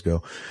makeup. Let's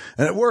go.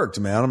 And it worked,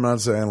 man. I'm not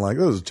saying like,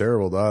 it was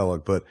terrible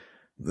dialogue, but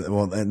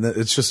and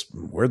it's just,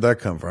 where'd that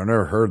come from? I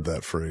never heard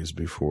that phrase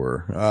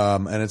before.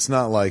 And it's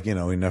not like, he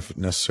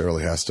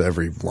necessarily has to,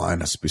 every line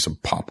has to be some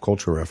pop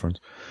culture reference,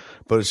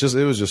 but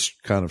it was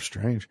just kind of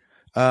strange.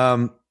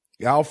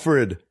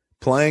 Alfred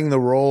playing the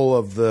role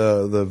of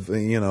the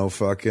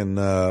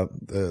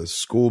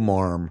school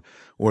marm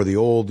or the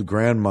old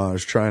grandma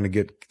is trying to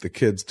get the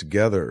kids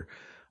together.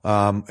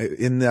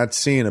 In that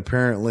scene,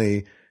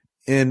 apparently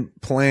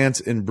implants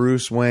in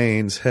Bruce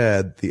Wayne's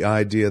head the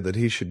idea that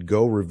he should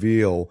go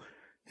reveal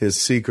his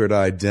secret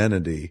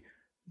identity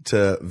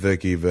to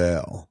Vicky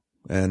Vale.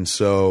 And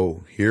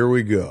so here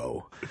we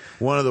go.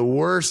 One of the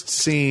worst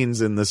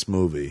scenes in this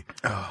movie,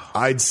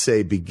 I'd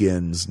say,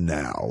 begins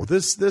now.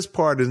 This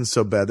part isn't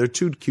so bad. There are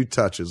two cute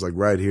touches. Like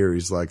right here,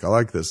 he's like, I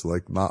like this,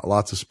 like not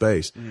lots of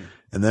space.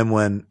 And then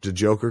when the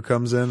Joker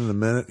comes in a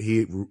minute,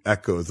 he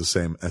echoes the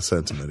same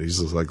sentiment. He's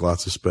just like,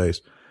 lots of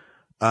space.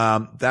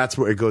 That's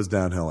where it goes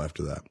downhill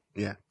after that.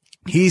 Yeah.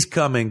 He's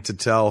coming to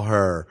tell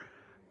her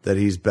that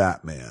he's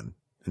Batman.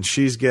 And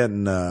she's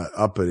getting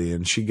uppity,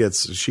 and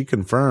she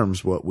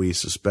confirms what we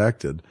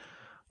suspected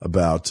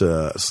about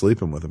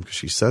sleeping with him because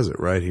she says it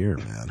right here,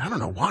 man. I don't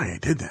know why I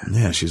did that.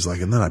 Yeah, she's like,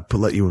 and then I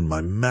let you in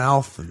my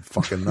mouth and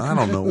fucking, I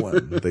don't know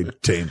what. They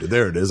tamed it.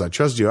 There it is. I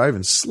trust you. I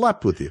even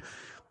slept with you.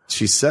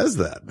 She says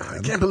that, I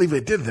man. can't believe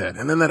they did that.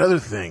 And then that other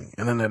thing.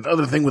 And then that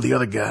other thing with the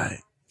other guy.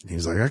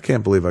 He's like, I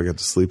can't believe I got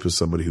to sleep with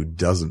somebody who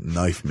doesn't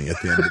knife me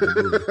at the end of the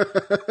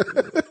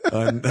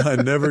movie. I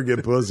never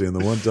get pussy, and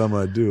the one time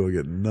I do, I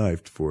get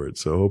knifed for it.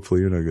 So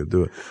hopefully you're not going to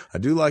do it. I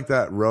do like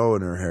that row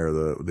in her hair,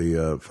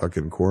 the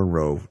fucking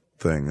cornrow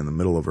thing in the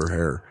middle of her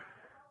hair,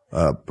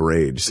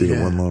 braid. You see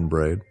the one lone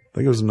braid? I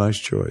think it was a nice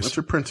choice. That's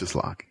her princess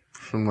lock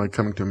from like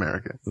Coming to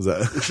America. Is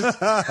that?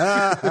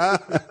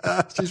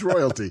 She's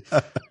royalty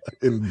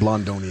in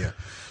Blondonia.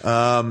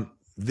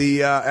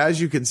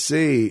 As you can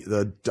see,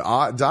 the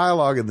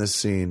dialogue in this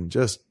scene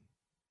just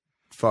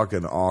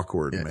fucking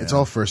awkward, man. It's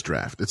all first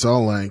draft. It's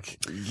all like,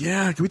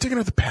 can we take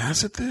another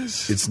pass at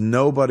this? It's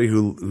nobody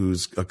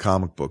who's a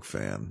comic book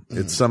fan.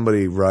 It's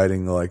somebody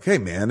writing like, hey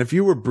man, if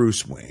you were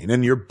Bruce Wayne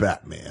and you're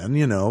Batman,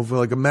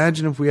 like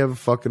imagine if we have a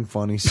fucking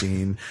funny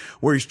scene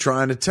where he's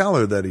trying to tell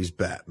her that he's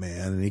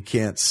Batman and he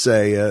can't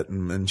say it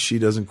and she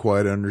doesn't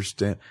quite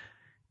understand.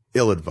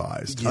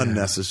 Ill-advised,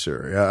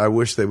 unnecessary. I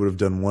wish they would have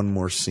done one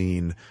more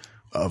scene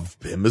of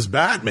him as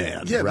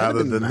Batman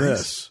rather than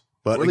this.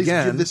 But or at least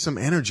again, give this some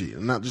energy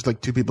and not just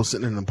like two people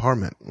sitting in an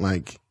apartment.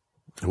 Like,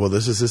 well,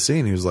 this is the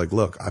scene. He was like,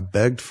 look, I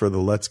begged for the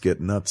let's get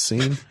nuts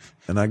scene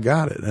and I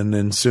got it. And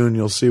then soon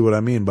you'll see what I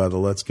mean by the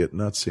let's get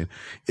nuts scene.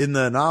 In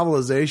the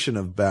novelization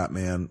of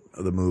Batman,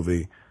 the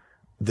movie,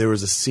 there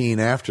was a scene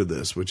after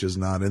this, which is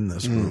not in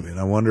this movie. And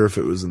I wonder if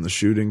it was in the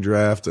shooting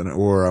draft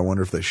or I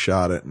wonder if they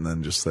shot it and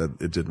then just said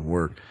it didn't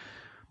work.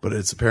 But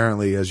it's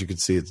apparently, as you can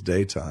see, it's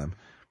daytime.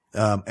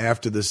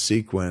 After this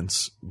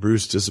sequence,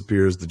 Bruce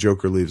disappears, the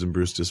Joker leaves and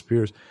Bruce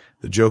disappears.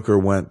 The Joker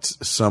went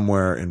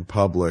somewhere in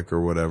public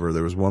or whatever.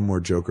 There was one more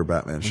Joker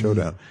Batman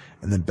showdown.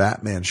 And then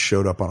Batman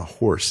showed up on a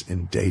horse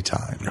in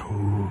daytime.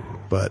 Ooh,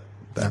 but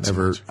that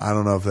never, I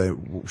don't know if they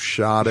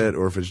shot it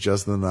or if it's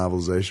just in the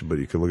novelization, but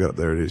you could look up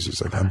there. It is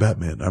just like, I'm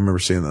Batman. I remember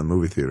seeing that in the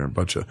movie theater and a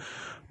bunch of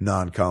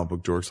non-comic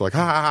book dorks like,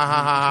 ha, ha,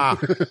 ha, ha,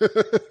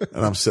 ha.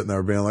 And I'm sitting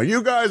there being like,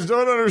 you guys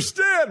don't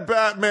understand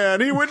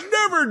Batman. He would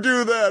never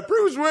do that.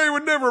 Bruce Wayne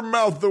would never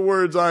mouth the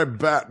words, I'm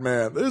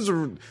Batman. There's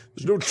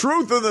no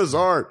truth in this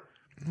art.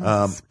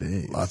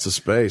 Lots of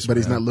space. But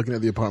he's not looking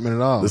at the apartment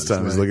at all. This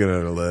time he's looking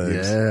at her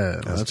legs. Yeah.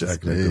 That's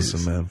Jack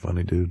Nicholson, man.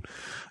 Funny dude.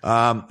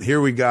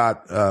 Here we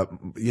got,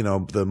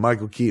 the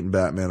Michael Keaton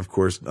Batman, of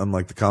course,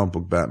 unlike the comic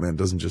book Batman,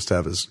 doesn't just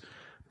have his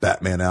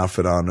Batman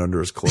outfit on under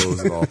his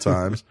clothes at all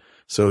times.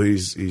 So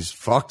he's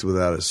fucked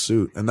without his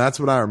suit. And that's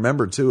what I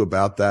remember too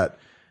about that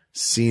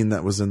scene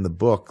that was in the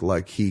book.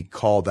 Like he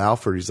called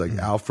Alfred. He's like,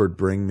 Alfred,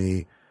 bring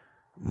me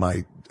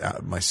my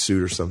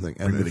suit or something.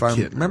 And if I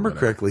remember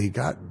correctly, he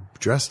got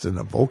dressed in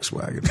a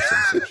Volkswagen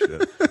or some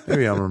shit.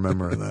 Maybe I'm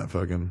remembering that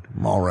fucking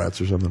Mallrats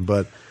or something.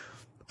 But,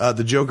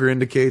 the Joker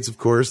indicates, of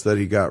course, that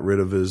he got rid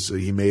of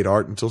he made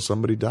art until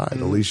somebody died.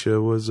 Alicia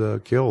was,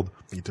 killed.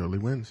 He totally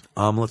wins.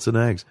 Omelets and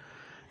eggs.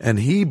 And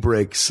he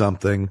breaks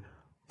something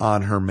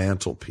on her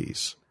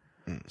mantelpiece.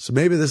 So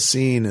maybe this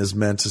scene is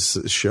meant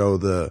to show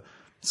the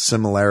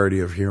similarity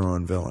of hero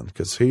and villain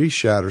because he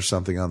shatters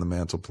something on the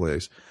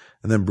mantelpiece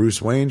and then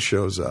Bruce Wayne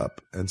shows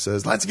up and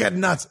says, let's get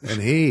nuts. And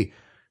he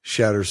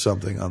shatters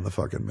something on the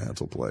fucking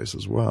mantelpiece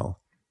as well.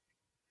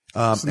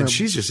 And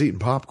she's just eating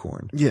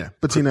popcorn. Yeah.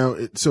 But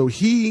so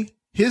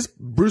his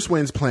Bruce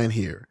Wayne's plan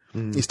here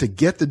is to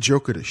get the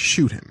Joker to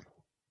shoot him.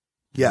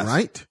 Yes.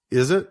 Right?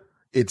 Is it?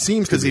 It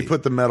seems because he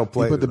put the metal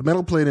plate. He put the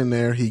metal plate in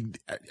there. He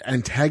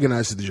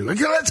antagonizes the Joker. Like,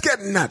 let's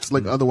get nuts.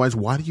 Like, otherwise,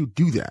 why do you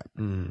do that?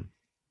 And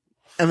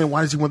then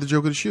why does he want the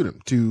Joker to shoot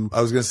him?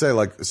 I was going to say,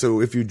 like, so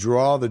if you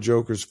draw the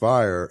Joker's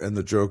fire and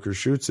the Joker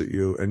shoots at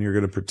you and you're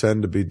going to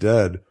pretend to be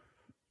dead.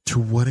 To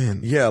what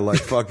end? Yeah, like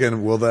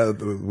fucking, will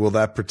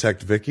that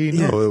protect Vicky?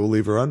 No, it will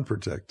leave her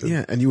unprotected.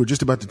 Yeah, and you were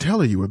just about to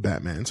tell her you were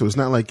Batman, so it's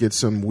not like it's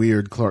some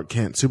weird Clark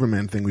Kent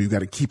Superman thing where you got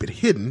to keep it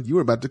hidden. You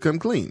were about to come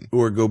clean.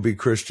 Or go be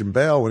Christian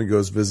Bale when he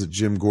goes visit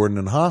Jim Gordon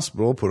in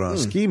hospital, put on a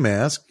ski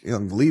mask,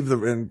 leave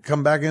and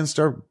come back in and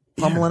start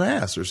pummeling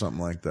ass or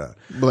something like that.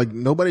 But like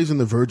nobody's on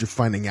the verge of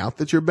finding out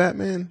that you're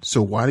Batman,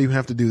 so why do you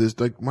have to do this?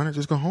 Like, why not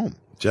just go home?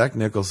 Jack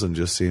Nicholson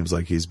just seems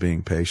like he's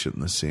being patient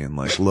in the scene.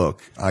 Like,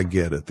 look, I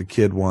get it. The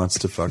kid wants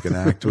to fucking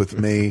act with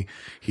me.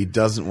 He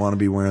doesn't want to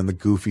be wearing the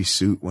goofy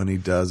suit when he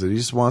does it. He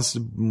just wants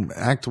to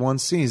act one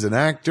scene. He's an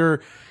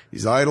actor.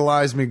 He's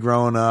idolized me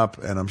growing up.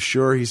 And I'm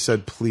sure he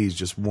said, please,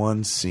 just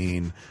one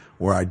scene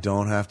where I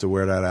don't have to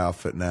wear that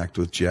outfit and act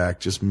with Jack.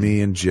 Just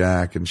me and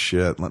Jack and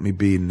shit. Let me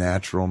be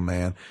natural,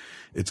 man.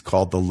 It's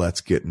called the Let's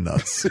Get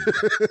Nuts.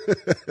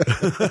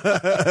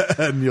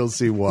 And you'll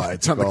see why.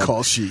 It's on the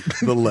call sheet.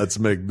 The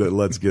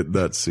Let's Get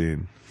Nuts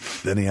scene.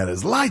 Then he had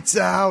his lights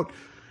out.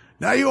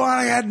 Now you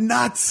want to get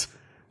nuts?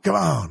 Come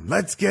on,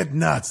 let's get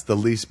nuts. The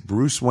least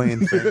Bruce Wayne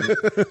thing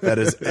that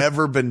has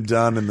ever been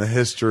done in the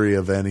history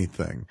of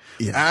anything.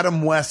 Yeah.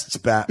 Adam West's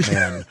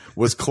Batman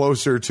was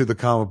closer to the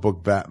comic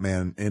book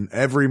Batman in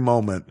every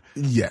moment.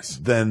 Yes.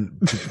 Than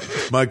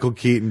Michael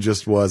Keaton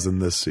just was in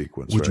this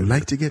sequence. Would you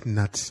like to get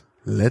nuts?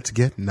 Let's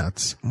get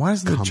nuts. Why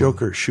doesn't the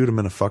Joker shoot him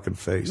in the fucking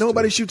face?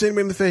 Nobody shoots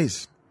anybody in the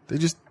face. They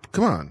just,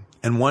 come on.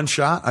 And one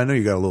shot, I know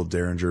you got a little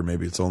Derringer,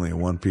 maybe it's only a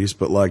one piece,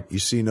 but like you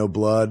see no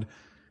blood.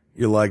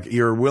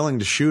 You're willing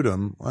to shoot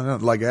him. Why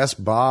not like ask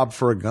Bob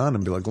for a gun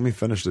and be like, let me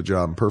finish the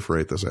job and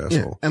perforate this asshole.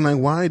 Yeah. And like,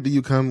 why do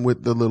you come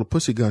with the little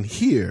pussy gun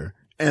here?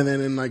 And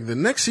then in like the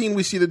next scene,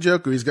 we see the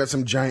Joker. He's got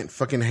some giant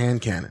fucking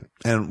hand cannon.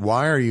 And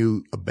why are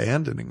you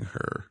abandoning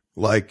her?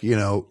 Like,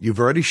 you've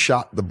already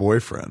shot the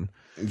boyfriend.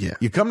 Yeah.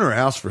 You come to her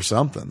house for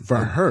something. For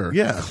her.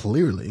 Yeah.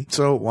 Clearly.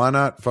 So why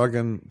not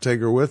fucking take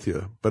her with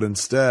you? But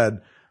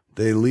instead,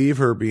 they leave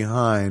her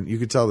behind. You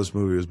could tell this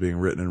movie was being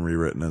written and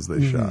rewritten as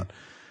they shot.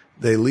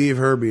 They leave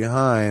her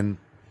behind,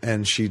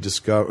 and she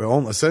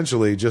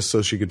essentially just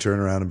so she could turn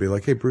around and be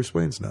like, hey, Bruce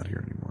Wayne's not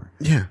here anymore.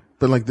 Yeah.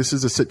 But like, this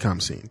is a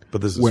sitcom scene. But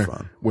this is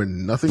fun. Where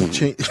nothing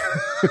changed.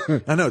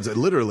 I know. It's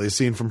literally a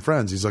scene from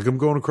Friends. He's like, I'm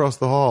going across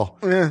the hall.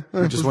 Yeah.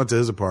 We just went to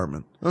his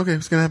apartment. Okay,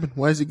 what's going to happen?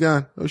 Why is he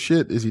gone? Oh,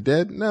 shit. Is he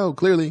dead? No,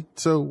 clearly.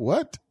 So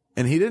what?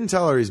 And he didn't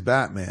tell her he's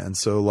Batman.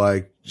 So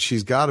like,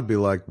 she's got to be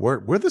like,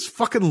 where'd this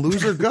fucking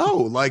loser go?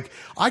 Like,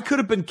 I could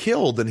have been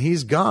killed and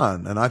he's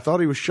gone. And I thought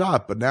he was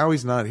shot, but now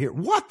he's not here.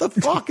 What the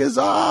fuck is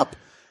up?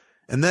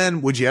 And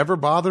then would you ever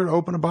bother to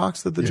open a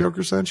box that the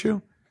Joker sent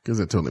you? Because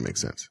that totally makes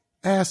sense.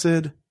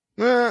 Acid.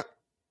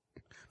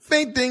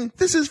 Fainting.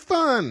 This is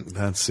fun.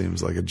 That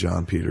seems like a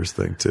John Peters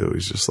thing too.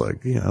 He's just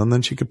like, and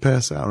then she could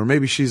pass out. Or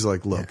maybe she's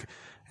like, look,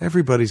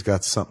 everybody's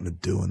got something to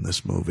do in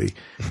this movie.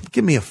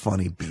 Give me a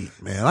funny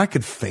beat, man. I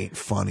could faint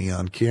funny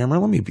on camera.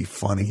 Let me be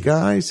funny,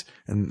 guys.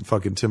 And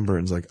fucking Tim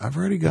Burton's like, I've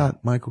already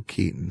got Michael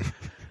Keaton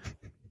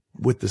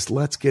with this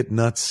let's get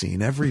nuts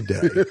scene every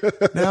day.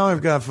 Now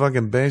I've got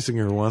fucking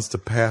Basinger who wants to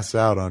pass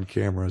out on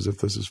camera as if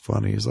this is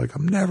funny. He's like,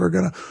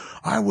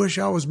 I wish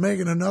I was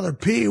making another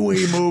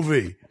Pee-wee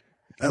movie.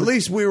 At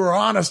least we were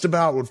honest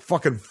about what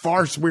fucking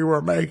farce we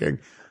were making.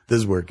 This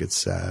is where it gets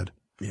sad.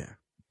 Yeah.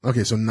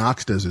 Okay, so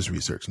Knox does his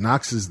research.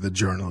 Knox is the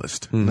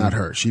journalist, not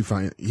her. He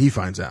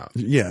finds out.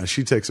 Yeah,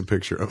 she takes a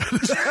picture of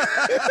it.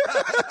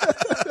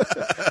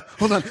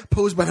 Hold on,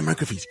 posed by the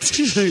microphone.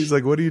 He's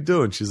like, what are you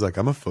doing? She's like,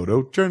 I'm a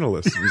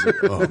photojournalist. He's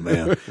like, oh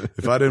man,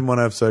 if I didn't want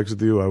to have sex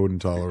with you, I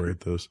wouldn't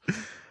tolerate this.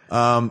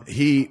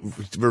 He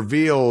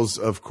reveals,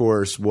 of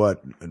course,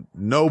 what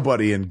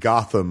nobody in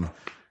Gotham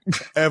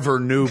ever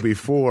knew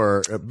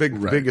before.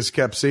 Biggest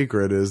kept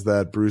secret is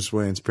that Bruce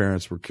Wayne's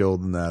parents were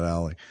killed in that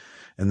alley.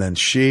 And then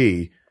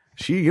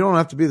you don't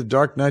have to be the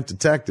Dark Knight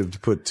detective to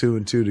put two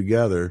and two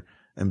together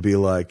and be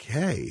like,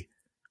 hey,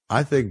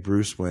 I think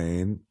Bruce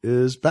Wayne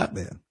is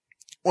Batman.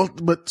 Well,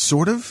 but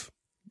sort of,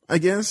 I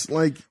guess.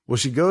 Like, well,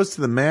 she goes to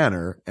the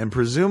manor, and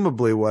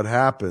presumably what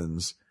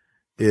happens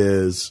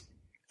is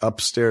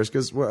upstairs,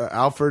 because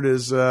Alfred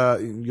is,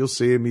 you'll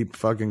see him, he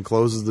fucking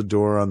closes the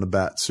door on the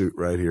bat suit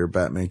right here.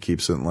 Batman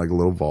keeps it in like a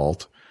little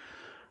vault.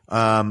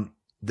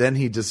 Then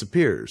he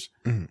disappears.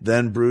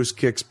 Then Bruce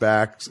kicks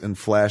back and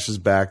flashes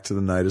back to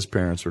the night his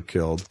parents were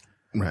killed.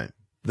 Right.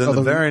 Then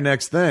the very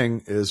next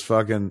thing is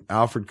fucking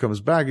Alfred comes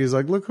back. He's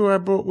like, look who I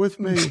brought with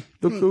me.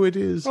 Look who it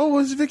is. Oh,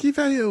 it's Vicky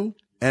Vale.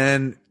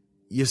 And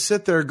you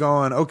sit there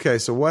going, okay,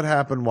 so what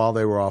happened while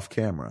they were off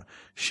camera?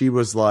 She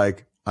was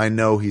like, I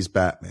know he's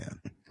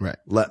Batman. Right.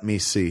 Let me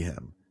see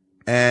him.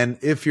 And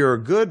if you're a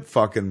good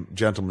fucking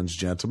gentleman's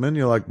gentleman,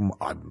 you're like,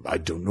 I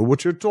don't know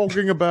what you're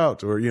talking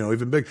about. Or,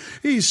 even big,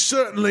 he's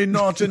certainly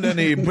not in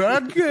any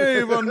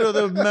Batcave under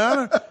the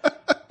manor.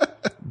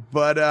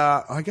 But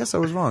I guess I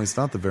was wrong. It's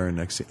not the very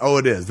next scene. Oh,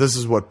 it is. This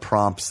is what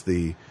prompts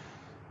the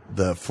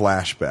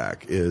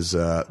flashback is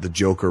the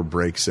Joker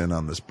breaks in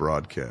on this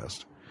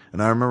broadcast.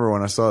 And I remember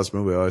when I saw this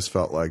movie, I always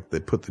felt like they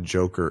put the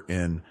Joker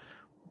in.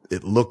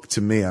 It looked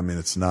to me, I mean,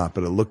 it's not,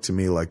 but it looked to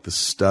me like the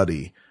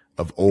study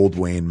of Old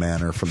Wayne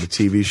Manor from the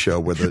TV show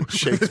where the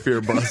Shakespeare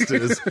bust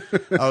is.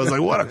 I was like,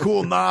 what a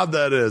cool nod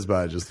that is. But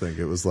I just think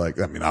it was like,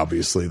 I mean,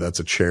 obviously that's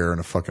a chair and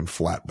a fucking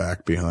flat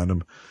back behind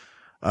him.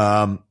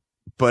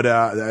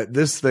 But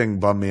this thing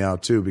bummed me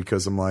out too,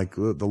 because I'm like,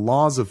 the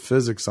laws of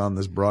physics on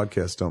this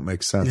broadcast don't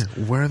make sense.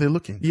 Yeah, where are they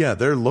looking? Yeah,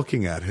 they're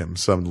looking at him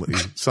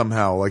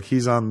somehow, like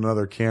he's on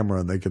another camera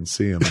and they can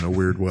see him in a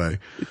weird way.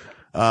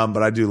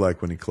 But I do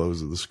like when he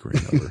closes the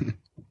screen over.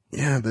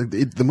 Yeah,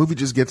 the movie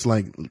just gets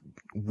like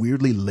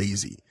weirdly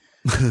lazy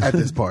at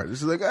this part.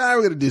 It's like,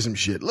 we're gonna do some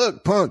shit.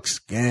 Look, punks,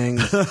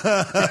 gangs.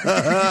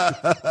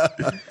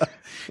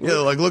 Yeah,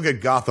 like look at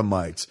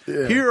Gothamites.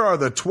 Yeah. Here are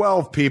the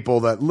 12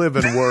 people that live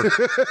and work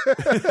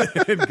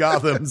in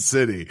Gotham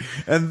City,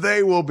 and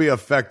they will be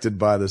affected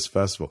by this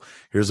festival.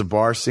 Here's a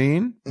bar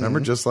scene. Remember,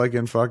 just like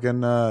in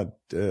fucking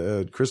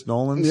Chris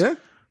Nolan's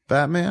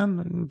Batman.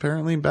 And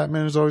apparently, in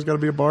Batman, there's always got to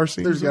be a bar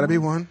scene. There's got to be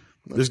one.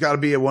 There's got to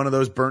be one of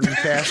those burning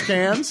cash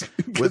cans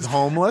with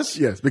homeless.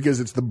 Yes, because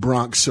it's the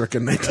Bronx circa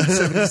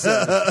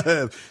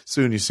 1977.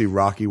 Soon you see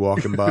Rocky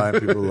walking by and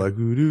people are like,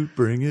 "Ooh,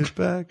 bring it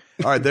back."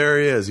 All right, there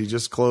he is. He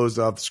just closed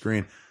off the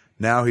screen.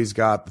 Now he's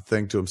got the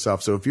thing to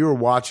himself. So if you were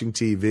watching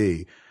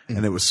TV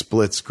and it was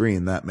split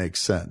screen, that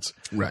makes sense.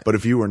 Right. But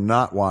if you were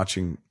not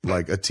watching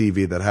like a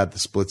TV that had the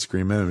split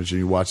screen image and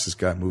you watch this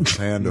guy move his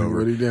hand over,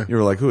 what did he do? You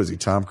were like, who is he,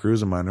 Tom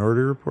Cruise in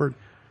Minority Report?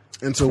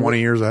 And so 20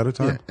 years at a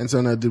time. Yeah. And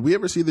so now, did we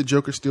ever see the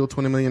Joker steal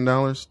 $20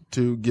 million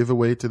to give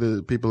away to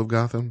the people of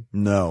Gotham?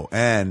 No.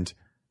 And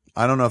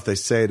I don't know if they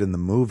say it in the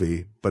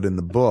movie, but in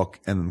the book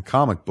and in the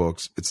comic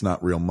books, it's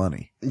not real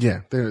money.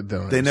 Yeah.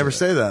 They never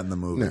say that in the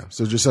movie. No.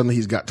 So just suddenly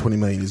he's got $20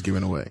 million he's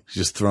giving away. He's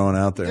just throwing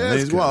out there.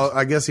 Yeah, And well,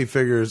 I guess he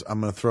figures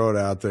I'm going to throw it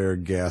out there,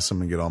 gas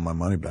him, and get all my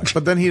money back.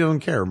 But then he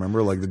doesn't care.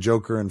 Remember, like the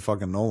Joker and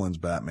fucking Nolan's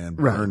Batman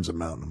burns a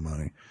mountain of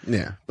money.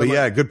 Yeah. But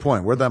yeah, good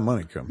point. Where'd that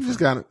money come from? He's just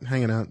got it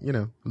hanging out,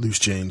 loose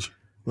change.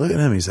 Look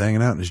at him. He's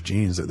hanging out in his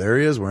jeans. There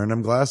he is wearing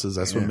them glasses.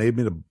 That's what made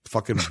me the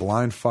fucking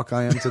blind fuck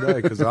I am today.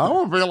 Because I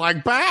want to be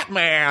like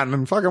Batman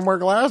and fucking wear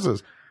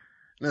glasses.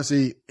 Now,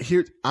 see,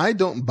 here, I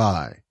don't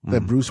buy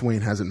that Bruce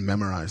Wayne hasn't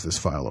memorized this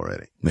file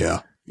already.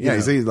 Yeah. Yeah,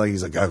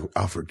 he's like,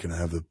 Alfred, can I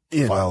have the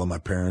file of my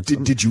parents?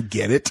 Did you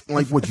get it?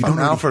 Like, what, you don't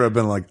know? Alfred, I've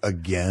been like,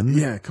 again?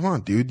 Yeah, come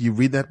on, dude. You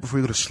read that before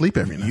you go to sleep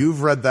every night.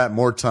 You've read that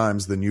more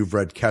times than you've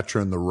read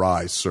Catcher in the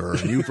Rye, sir.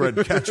 You've read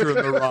Catcher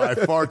in the Rye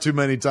far too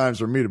many times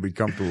for me to be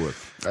comfortable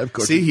with.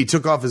 See, he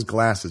took off his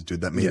glasses,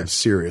 dude. That made him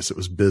serious. It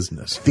was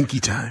business.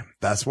 Thinky time.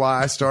 That's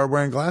why I started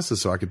wearing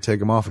glasses, so I could take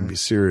them off and be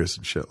serious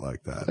and shit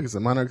like that. Look, it's the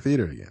Monarch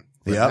Theater again.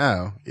 But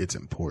now it's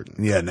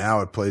important. Yeah,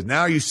 now it plays.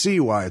 Now you see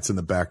why it's in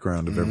the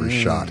background of every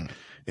shot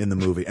in the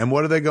movie. And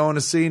what are they going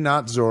to see?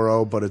 Not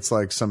Zorro, but it's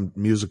like some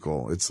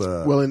musical. It's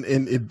well,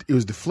 it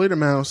was the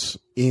Fledermaus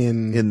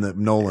in the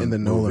Nolan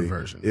Nolan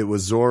version. It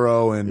was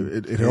Zorro, and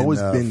it had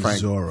always been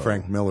Zorro.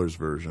 Frank Miller's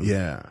version.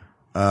 Yeah.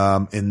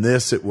 In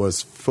this, it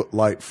was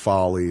Footlight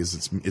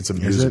Follies. It's a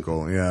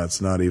musical. Yeah, it's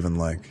not even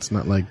like it's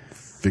not like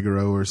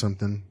Figaro or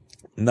something.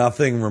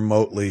 Nothing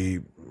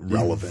remotely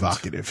relevant.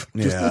 Evocative.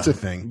 It's a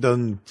thing.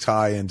 Doesn't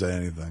tie into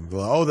anything.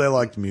 Oh, they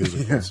liked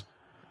musicals.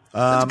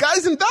 It's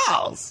Guys and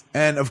Dolls.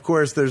 And of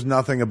course, there's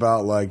nothing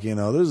about like,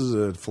 this is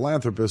a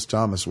philanthropist,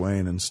 Thomas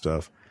Wayne and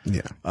stuff.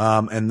 Yeah.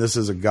 And this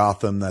is a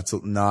Gotham that's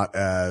not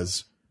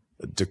as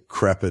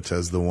decrepit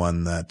as the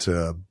one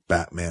that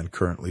Batman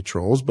currently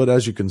trolls. But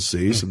as you can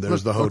see, so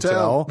there's the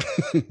hotel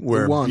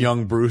where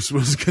young Bruce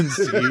was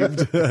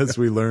conceived, as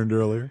we learned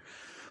earlier.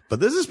 But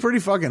this is pretty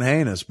fucking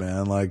heinous,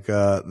 man. Like,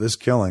 this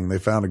killing, they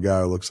found a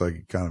guy who looks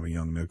like kind of a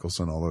young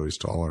Nicholson, although he's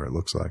taller, it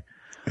looks like.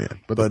 Yeah,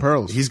 but the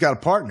pearls. He's got a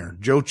partner.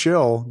 Joe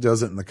Chill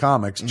does it in the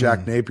comics.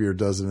 Jack Napier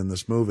does it in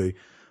this movie.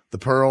 The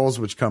pearls,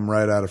 which come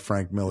right out of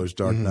Frank Miller's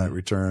Dark Knight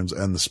Returns,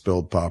 and the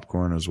spilled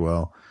popcorn as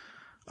well.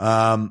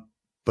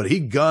 But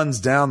he guns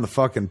down the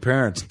fucking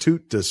parents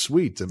toot to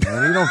sweet. I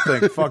mean, you don't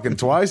think fucking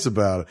twice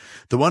about it.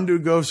 The one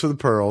dude goes for the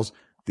pearls.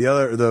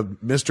 The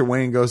Mr.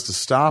 Wayne goes to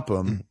stop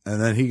him, and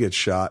then he gets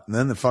shot. And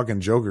then the fucking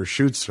Joker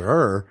shoots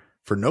her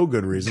for no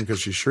good reason because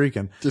she's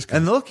shrieking.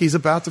 And look, he's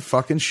about to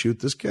fucking shoot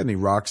this kid, and he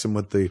rocks him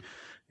with the,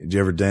 did you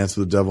ever dance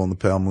with the devil in the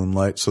pale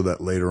moonlight? So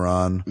that later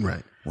on,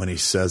 when he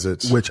says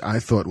it, which I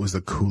thought was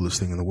the coolest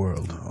thing in the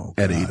world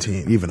at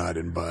 18. Even I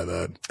didn't buy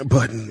that.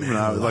 But man,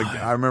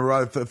 I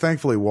remember,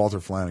 thankfully Walter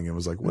Flanagan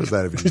was like, what does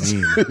that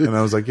even mean? And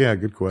I was like, yeah,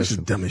 good question.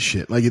 It's dumb as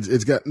shit. Like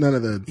it's got none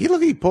of the.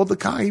 He pulled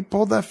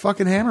that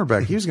fucking hammer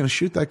back. He was going to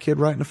shoot that kid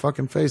right in the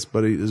fucking face,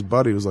 but his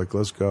buddy was like,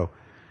 let's go.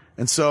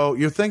 And so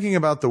you're thinking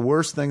about the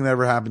worst thing that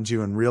ever happened to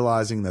you and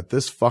realizing that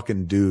this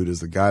fucking dude is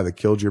the guy that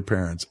killed your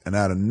parents, and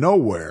out of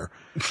nowhere,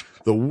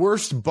 the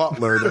worst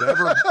butler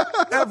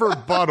that ever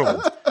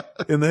buttled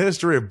in the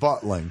history of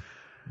buttling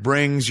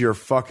brings your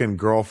fucking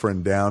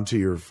girlfriend down to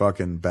your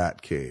fucking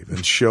bat cave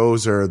and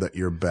shows her that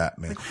you're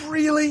Batman. Like,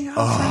 really?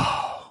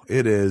 Oh,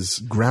 it is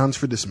grounds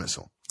for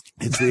dismissal.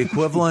 It's the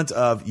equivalent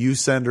of you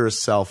send her a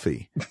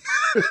selfie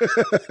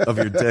of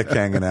your dick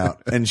hanging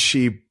out, and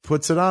she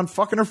puts it on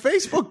fucking her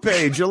Facebook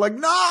page. You're like,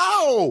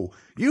 no,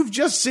 you've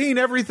just seen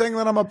everything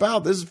that I'm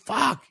about. This is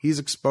fuck. He's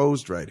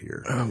exposed right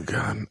here. Oh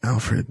God,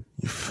 Alfred,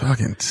 you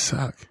fucking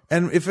suck.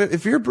 And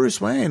if you're Bruce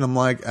Wayne, I'm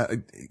like,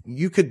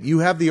 you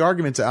have the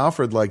argument to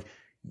Alfred, like,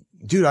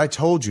 dude, I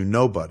told you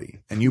nobody,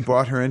 and you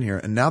brought her in here,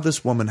 and now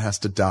this woman has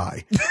to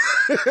die.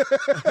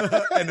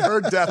 And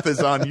her death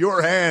is on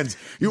your hands,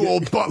 you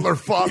old butler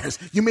fuck. Yes,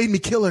 you made me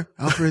kill her,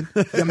 Alfred.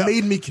 You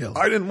made me kill her.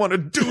 I didn't want to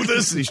do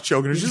this. And he's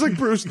choking her. She's like,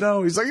 Bruce,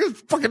 no. He's like,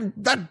 fucking,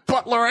 that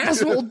butler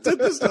asshole did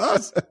this to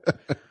us.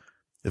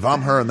 If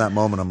I'm her in that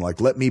moment, I'm like,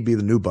 let me be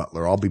the new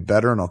butler. I'll be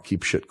better and I'll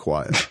keep shit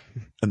quiet.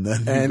 And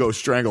then you go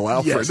strangle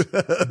Alfred.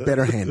 Yes,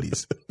 better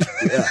handies.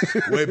 Yeah,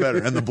 way better.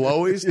 And the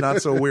blowies,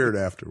 not so weird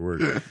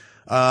afterward.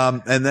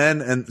 And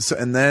then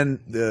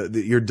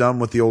you're done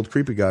with the old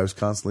creepy guy who's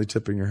constantly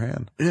tipping your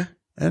hand. Yeah.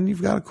 And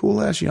you've got a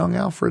cool ass young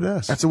Alfred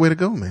S. That's the way to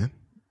go, man.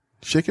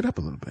 Shake it up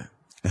a little bit.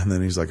 And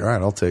then he's like, all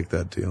right, I'll take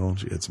that deal. And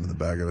she hits him in the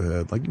back of the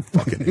head. Like, you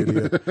fucking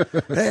idiot.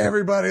 Hey,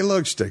 everybody,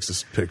 look. She takes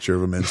this picture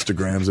of him,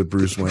 Instagrams at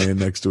Bruce Wayne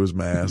next to his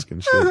mask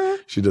and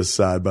shit. She does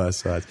side by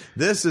side.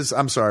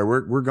 I'm sorry,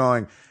 we're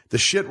going, the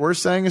shit we're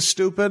saying is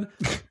stupid,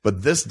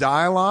 but this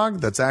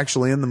dialogue that's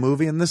actually in the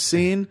movie in this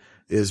scene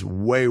is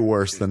way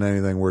worse than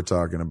anything we're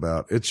talking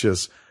about. It's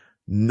just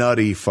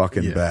nutty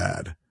fucking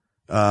bad.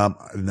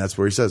 And that's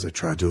where he says, I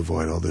tried to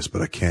avoid all this,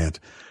 but I can't.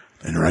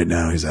 And right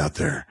now he's out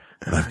there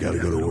and I've got to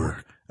go to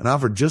work. And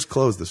Alfred just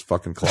closed this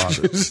fucking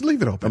closet. Just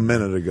leave it open. A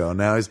minute ago.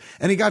 Now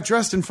he got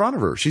dressed in front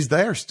of her. She's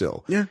there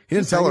still. Yeah. He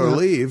didn't tell her to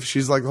leave.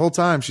 She's like, the whole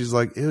time, she's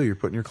like, ew, you're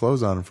putting your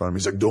clothes on in front of me.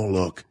 He's like, don't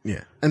look.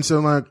 Yeah. And so,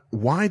 like,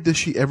 why does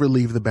she ever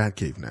leave the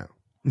Batcave now?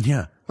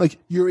 Yeah. Like,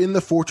 you're in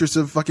the fortress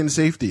of fucking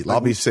safety. Like,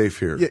 I'll be safe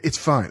here. Yeah, it's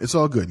fine. It's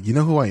all good. You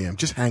know who I am.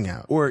 Just hang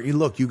out. Or,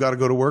 look, you got to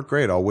go to work.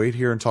 Great. I'll wait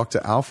here and talk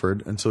to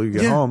Alfred until you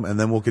get home, and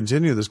then we'll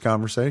continue this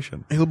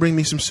conversation. He'll bring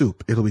me some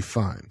soup. It'll be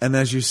fine. And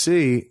as you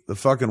see, the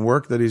fucking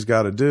work that he's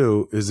got to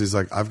do is he's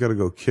like, I've got to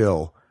go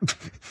kill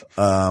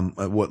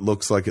what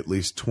looks like at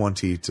least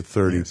 20 to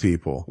 30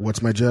 people.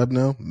 What's my job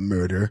now?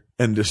 Murder.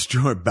 And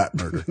destroy bat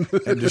murder.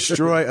 And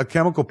destroy a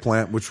chemical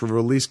plant which will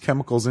release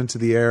chemicals into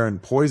the air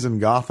and poison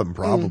Gotham,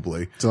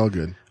 probably. It's all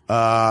good.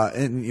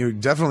 And you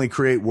definitely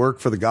create work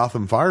for the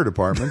Gotham Fire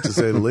Department, to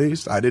say the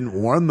least. I didn't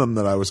warn them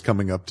that I was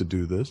coming up to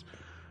do this.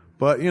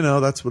 But,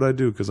 that's what I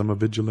do because I'm a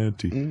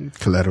vigilante.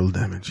 Collateral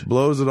damage.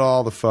 Blows it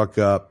all the fuck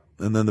up.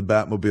 And then the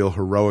Batmobile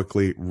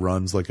heroically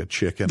runs like a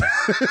chicken.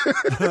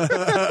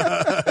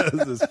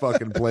 This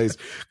fucking place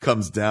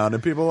comes down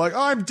and people are like,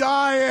 I'm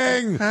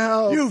dying.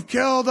 Help. You've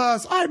killed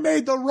us. I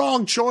made the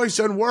wrong choice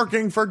in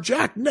working for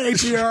Jack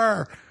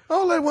Napier.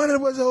 All I wanted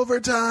was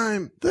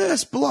overtime.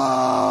 This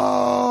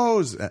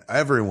blows.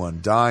 Everyone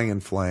dying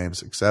in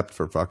flames except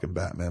for fucking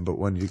Batman. But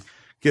when you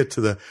get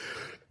to the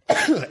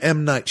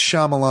M. Night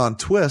Shyamalan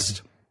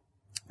twist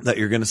that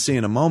you're going to see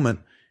in a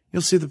moment,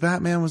 you'll see the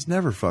Batman was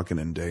never fucking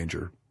in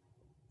danger.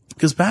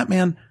 Because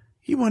Batman,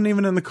 he wasn't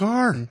even in the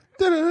car.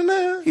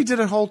 He did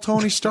a whole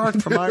Tony Stark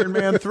from Iron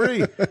Man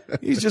 3.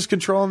 He's just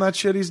controlling that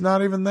shit. He's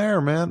not even there,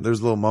 man.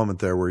 There's a little moment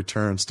there where he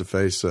turns to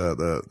face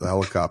the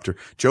helicopter.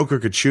 Joker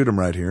could shoot him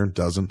right here and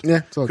doesn't. Yeah,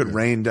 it's all could good.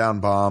 rain down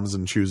bombs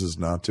and chooses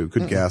not to.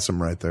 Could gas him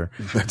right there.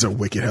 That's a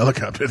wicked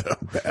helicopter, though.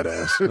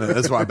 Badass.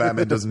 That's why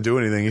Batman doesn't do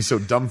anything. He's so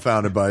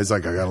dumbfounded by, he's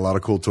like, I got a lot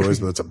of cool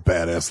toys, but that's a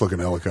badass looking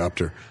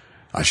helicopter.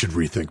 I should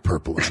rethink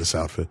purple in this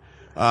outfit.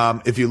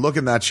 If you look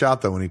in that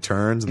shot though, when he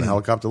turns and the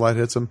helicopter light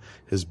hits him,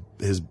 his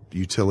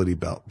utility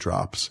belt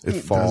drops.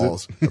 It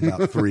falls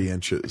about 3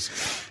 inches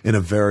in a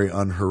very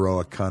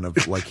unheroic kind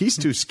of, like, he's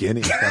too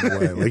skinny kind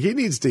of way. Like, he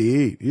needs to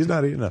eat. He's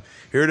not eating enough.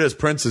 Here it is.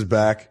 Prince is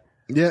back.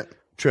 Yeah.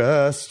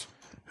 Trust.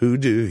 Who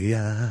do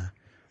ya?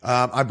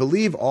 I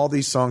believe all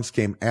these songs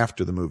came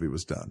after the movie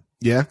was done.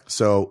 Yeah.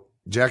 So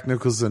Jack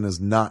Nicholson is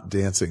not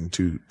dancing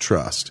to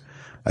Trust.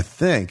 I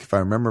think, if I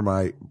remember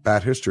my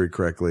Bat history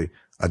correctly,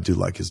 I do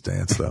like his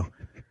dance though.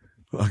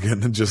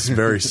 Again, just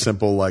very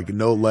simple, like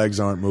no legs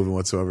aren't moving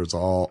whatsoever. It's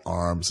all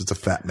arms. It's a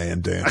fat man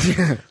dance.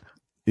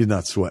 He's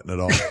not sweating at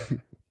all.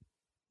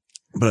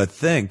 But I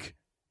think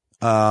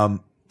that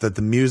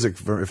the music,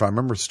 if I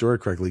remember the story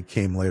correctly,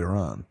 came later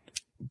on.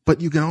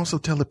 But you can also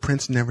tell that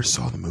Prince never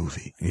saw the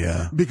movie.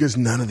 Yeah. Because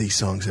none of these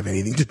songs have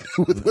anything to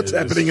do with what's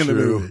happening in the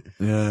movie.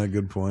 Yeah,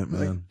 good point,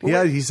 man.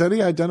 Yeah, he said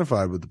he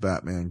identified with the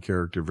Batman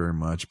character very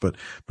much. But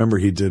remember,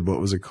 he did,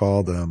 what was it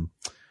called?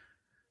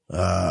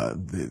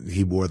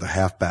 He wore the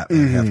half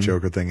Batman, half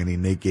Joker thing,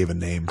 and he gave a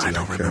name to that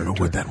character. I don't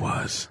remember what that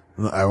was.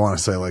 I want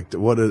to say, like,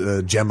 what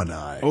a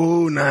Gemini.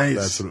 Oh, nice.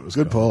 That's what it was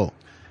Good called. pull.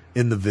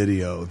 In the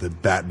video, the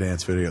Bat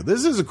Dance video.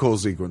 This is a cool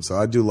sequence, though.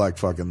 I do like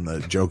fucking the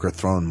Joker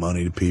throwing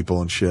money to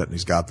people and shit, and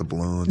he's got the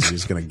balloons, and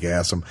he's going to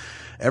gas them.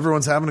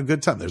 Everyone's having a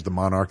good time. There's the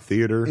Monarch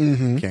Theater.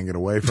 Can't get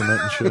away from it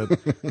and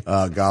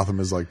shit.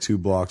 Gotham is like 2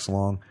 blocks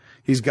long.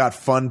 He's got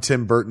fun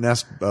Tim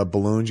Burton-esque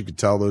balloons. You can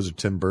tell those are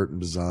Tim Burton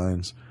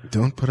designs.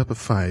 Don't put up a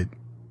fight.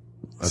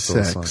 That's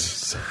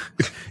Sex.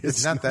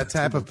 It's not that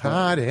type of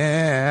party.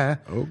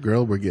 Oh,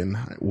 girl, we're getting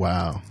high.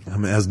 Wow. I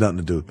mean, it has nothing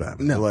to do with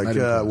Batman. No, like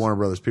Warner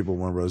Brothers, people at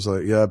Warner Brothers,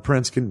 like, yeah,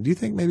 Prince, do you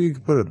think maybe you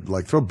could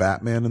put throw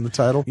Batman in the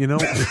title? You know?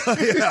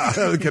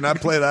 Yeah. Can I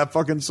play that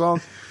fucking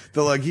song?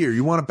 They're like, here,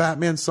 you want a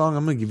Batman song?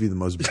 I'm going to give you the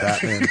most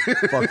Batman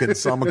fucking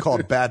song. I'm going to call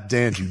it Bat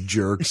Dance, you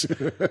jerks.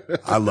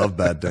 I love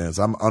Bat Dance.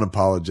 I'm an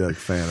unapologetic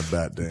fan of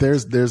Bat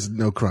Dance. There's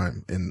no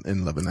crime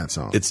in loving that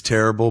song. It's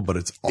terrible, but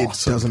it's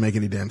awesome. It doesn't make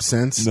any damn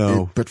sense.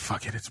 No. But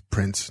fuck it, it's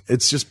Prince.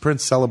 It's just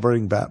Prince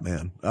celebrating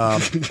Batman.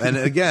 And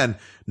again,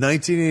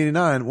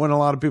 1989, wasn't a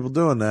lot of people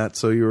doing that.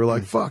 So you were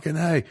like, fucking,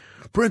 hey,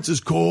 Prince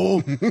is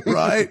cool,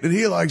 right? And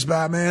he likes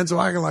Batman, so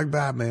I can like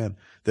Batman.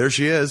 There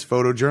she is,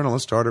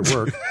 photojournalist, hard at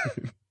work.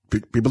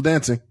 People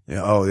dancing.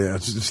 Yeah. Oh, yeah.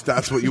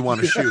 That's what you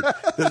want to shoot.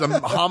 There's a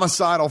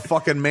homicidal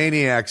fucking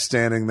maniac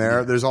standing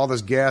there. There's all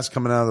this gas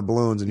coming out of the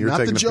balloons, and you're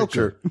taking a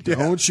picture.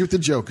 Don't shoot the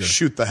Joker.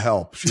 Shoot the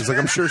help. She's like,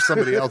 I'm sure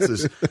somebody else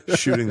is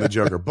shooting the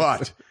Joker.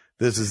 But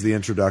this is the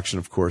introduction,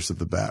 of course, of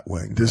the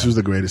Batwing. This was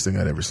the greatest thing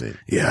I'd ever seen.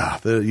 Yeah.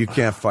 You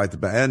can't fight the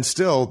Bat. And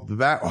still, the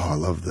Bat. Oh, I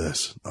love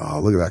this. Oh,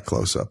 look at that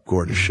close up.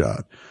 Gorgeous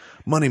shot.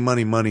 Money,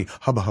 money, money.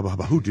 Hubba, hubba,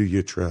 hubba. Who do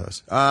you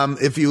trust?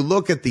 If you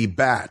look at the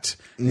Bat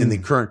in the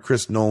current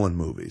Chris Nolan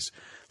movies,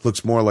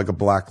 looks more like a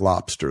black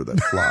lobster that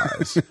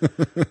flies,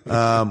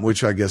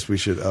 which I guess we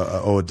should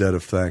owe a debt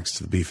of thanks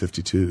to the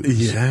B-52s.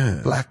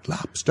 Yeah. Black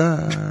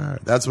lobster.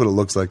 That's what it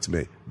looks like to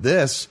me.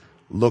 This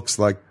looks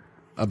like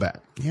a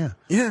bat. Yeah.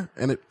 Yeah.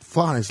 And it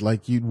flies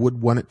like you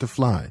would want it to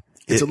fly.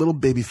 It's a little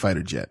baby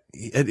fighter jet.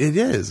 It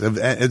is.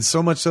 And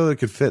so much so that it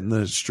could fit in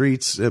the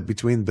streets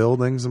between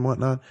buildings and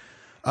whatnot.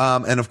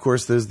 And of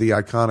course, there's the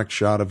iconic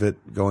shot of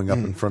it going up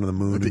in front of the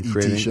moon and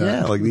creating,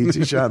 yeah, like the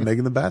ET shot,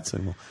 making the bat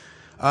symbol.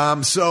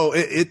 So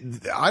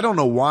I don't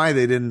know why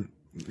they didn't,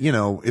 you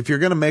know, if you're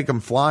going to make them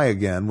fly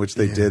again, which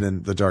they did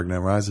in The Dark Knight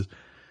Rises,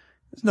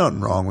 there's nothing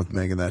wrong with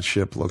making that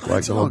ship look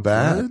like a little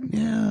bat.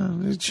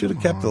 Yeah, it should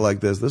have kept it like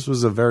this. This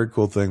was a very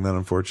cool thing that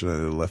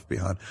unfortunately they left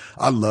behind.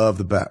 I love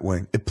the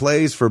Batwing. It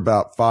plays for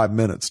about 5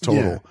 minutes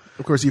total. Yeah.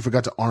 Of course, you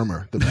forgot to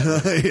armor the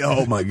Batwing.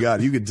 Oh my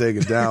God, you could take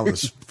it down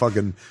with a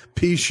fucking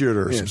pea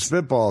shooter. Some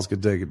spitballs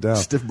could take it down.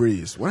 Stiff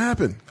breeze. What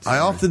happened? I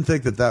often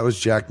think that was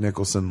Jack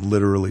Nicholson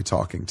literally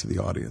talking to the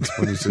audience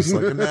when he's just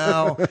like,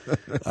 now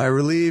I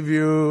relieve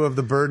you of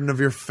the burden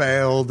of your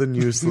failed and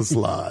useless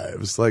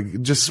lives.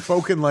 Like, just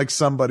spoken like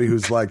somebody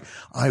who's like,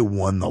 I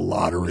won the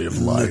lottery of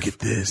life. Look at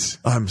this.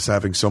 I'm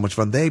having so much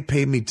fun. They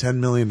paid me $10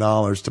 million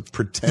to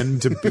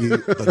pretend to be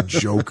the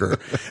Joker.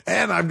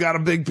 And I've got a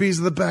big piece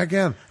of the back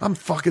end. I'm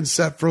fucking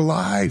set for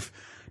life.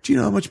 Do you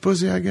know how much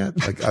pussy I get?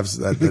 Like,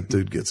 that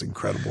dude gets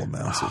incredible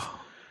amounts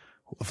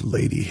of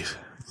ladies.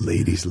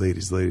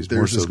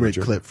 There's this great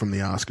clip from the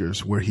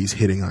Oscars where he's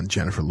hitting on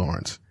Jennifer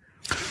Lawrence.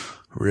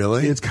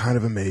 Really? It's kind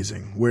of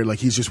amazing. Where like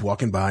he's just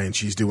walking by and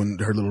she's doing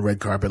her little red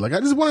carpet, like, I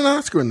just won an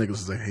Oscar, and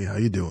Nicholas is like, hey, how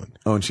you doing?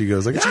 Oh, and she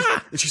goes like,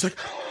 and she's like,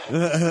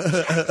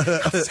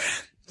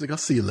 it's like, I'll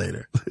see you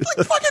later.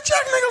 Like, fucking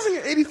Jack Nicholson,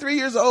 you're 83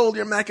 years old,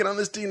 you're macking on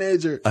this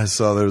teenager. I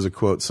saw there was a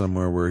quote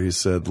somewhere where he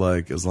said,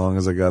 like, as long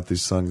as I got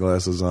these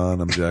sunglasses on,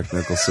 I'm Jack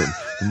Nicholson.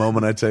 The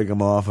moment I take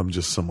them off, I'm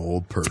just some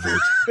old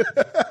pervert.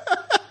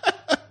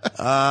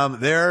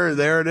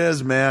 There it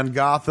is, man.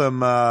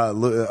 Gotham,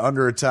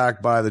 under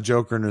attack by the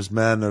Joker and his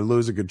men. They're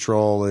losing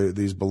control.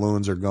 These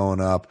balloons are going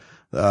up.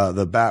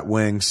 The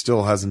Batwing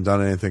still hasn't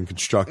done anything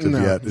constructive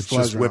yet. It's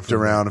just whipped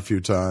around a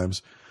few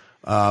times,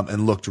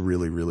 and looked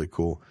really, really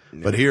cool. Yeah.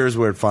 But here's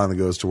where it finally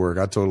goes to work.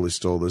 I totally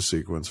stole this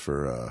sequence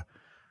for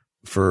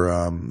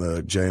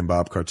the Jay and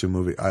Bob cartoon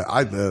movie.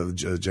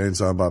 Jay and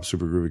Silent Bob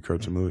Super Groovy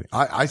cartoon movie.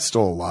 I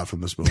stole a lot from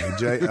this movie.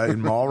 Jay,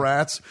 in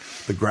Mallrats,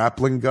 the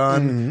grappling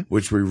gun,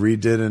 which we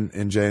redid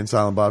in Jay and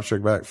Silent Bob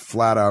Strike Back,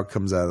 flat out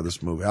comes out of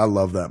this movie. I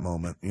love that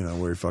moment, you know,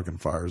 where he fucking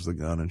fires the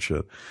gun and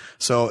shit.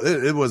 So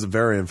it was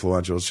very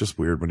influential. It's just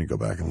weird when you go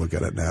back and look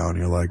at it now and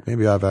you're like,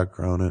 maybe I've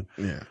outgrown it.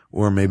 Yeah.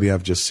 Or maybe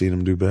I've just seen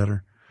him do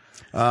better.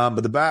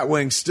 But the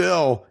Batwing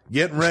still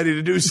getting ready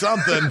to do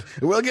something.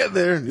 We'll get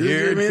there.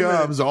 Here it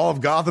comes. All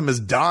of Gotham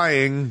is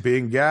dying,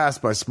 being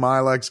gassed by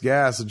Smilex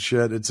gas and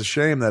shit. It's a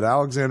shame that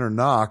Alexander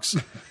Knox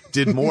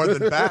did more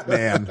than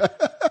Batman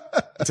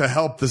to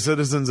help the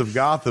citizens of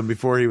Gotham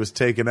before he was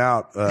taken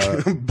out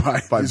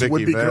by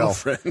Vicky Vale,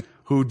 girlfriend.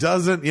 Who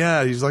doesn't.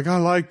 Yeah, he's like, I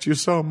liked you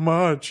so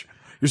much.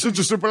 You're such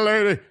a super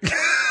lady.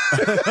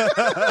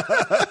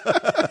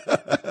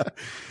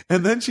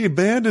 And then she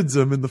abandons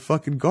him in the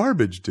fucking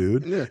garbage,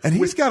 dude. Yeah. And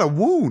he's got a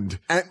wound.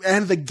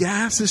 And the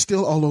gas is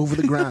still all over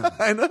the ground.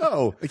 I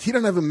know. Like, he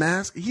doesn't have a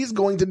mask. He's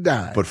going to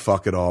die. But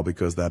fuck it all,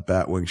 because that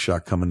Batwing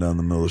shot coming down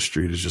the middle of the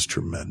street is just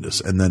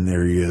tremendous. And then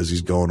there he is.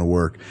 He's going to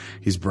work.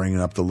 He's bringing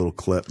up the little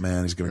clip,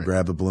 man. He's going to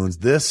grab the balloons.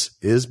 This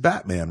is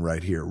Batman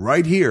right here.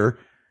 Right here.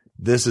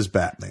 This is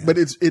Batman. But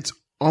it's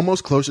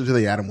almost closer to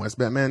the Adam West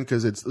Batman,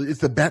 because it's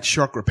the bat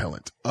shark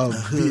repellent of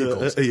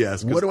vehicles.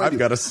 Yes, what do I've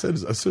got a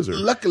scissor.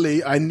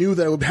 Luckily, I knew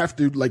that I would have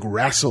to like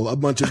wrestle a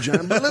bunch of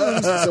giant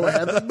balloons, so I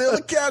had to build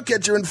a cow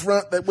catcher in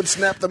front that would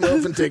snap them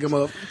off and take them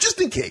off, just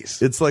in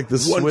case. It's like the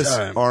Swiss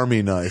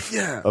Army knife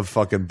of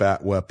fucking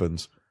bat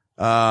weapons.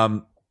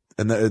 And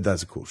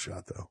that's a cool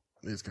shot, though.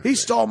 He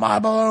stole my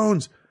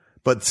balloons.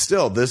 But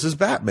still, this is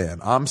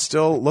Batman. I'm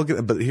still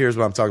looking, but here's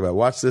what I'm talking about.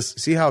 Watch this.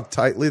 See how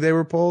tightly they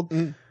were pulled?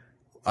 Mm.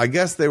 I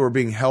guess they were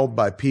being held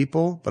by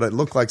people, but it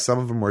looked like some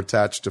of them were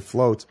attached to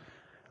floats.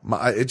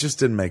 It just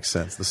didn't make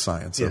sense, the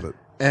science of it.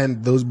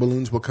 And those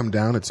balloons will come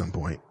down at some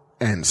point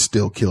and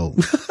still kill.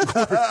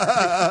 They're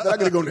not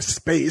going to go into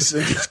space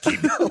and just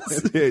keep going.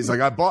 Yeah, he's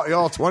like, I bought you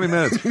all 20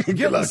 minutes.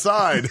 Get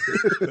inside.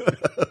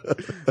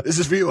 This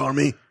is for you,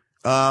 Army.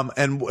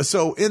 And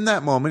so in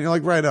that moment, you're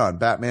like, right on.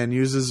 Batman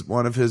uses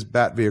one of his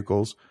bat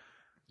vehicles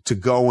to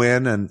go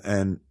in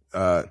and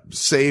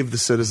save the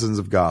citizens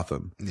of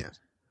Gotham. Yes.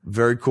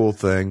 Very cool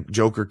thing.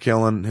 Joker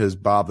killing his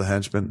Bob the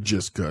Henchman.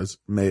 Just cause.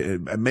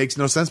 It makes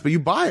no sense, but you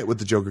buy it with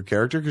the Joker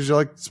character because you're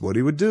like, it's what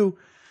he would do.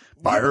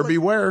 Buyer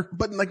beware.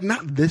 But like,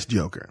 not this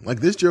Joker.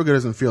 Like, this Joker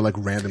doesn't feel like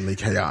randomly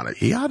chaotic.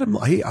 He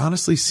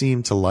honestly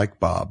seemed to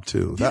like Bob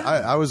too. Yeah.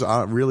 I was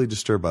really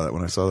disturbed by that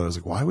when I saw that. I was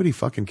like, why would he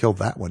fucking kill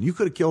that one? You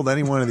could have killed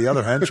any one of the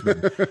other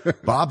henchmen.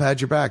 Bob had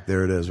your back.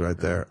 There it is right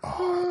there.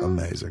 Oh,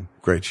 amazing.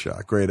 Great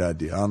shot. Great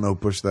idea. I don't know who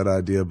pushed that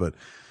idea, but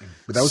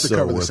that was the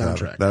cover of the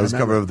soundtrack. That was the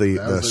cover of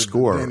the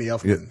score. The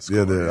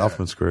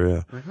Elfman score,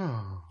 yeah. Like,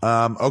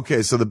 oh.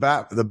 Okay, so the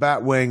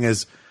Batwing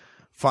is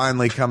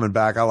finally coming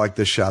back. I like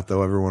this shot,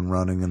 though. Everyone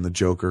running and the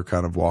Joker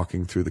kind of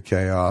walking through the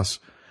chaos.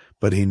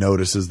 But he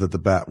notices that the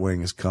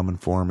Batwing is coming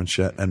for him and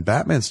shit. And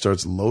Batman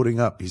starts loading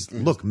up.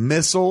 Look,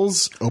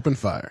 missiles. Open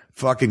fire.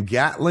 Fucking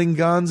Gatling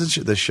guns and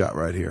shit. This shot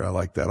right here. I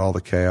like that. All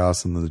the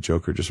chaos and then the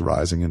Joker just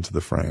rising into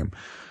the frame.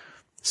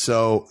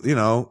 So,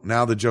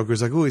 now the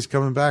Joker's like, oh, he's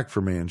coming back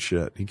for me and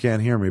shit. He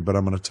can't hear me, but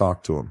I'm going to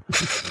talk to him.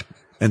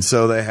 And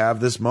so they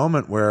have this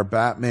moment where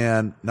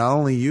Batman not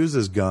only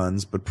uses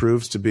guns, but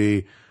proves to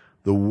be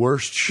the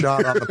worst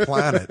shot on the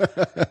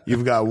planet.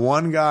 You've got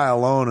one guy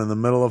alone in the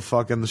middle of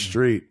fucking the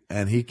street,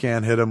 and he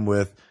can't hit him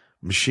with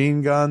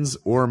machine guns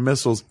or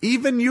missiles,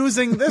 even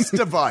using this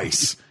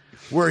device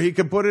where he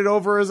can put it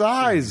over his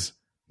eyes.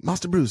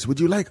 Master Bruce, would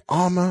you like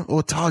armor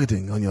or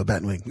targeting on your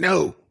Batwing?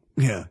 No.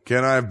 Yeah.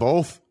 Can I have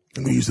both?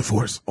 I'm going to use the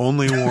Force.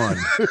 Only one.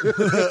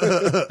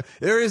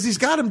 There he is. He's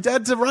got him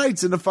dead to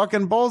rights in the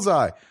fucking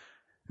bullseye.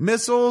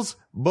 Missiles,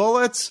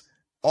 bullets,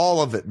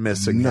 all of it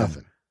missing.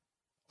 Nothing.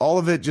 All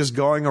of it just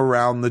going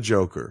around the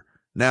Joker.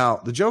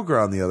 Now, the Joker,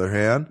 on the other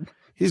hand,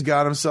 he's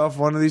got himself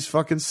one of these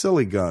fucking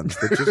silly guns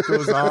that just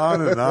goes on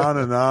and on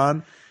and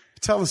on.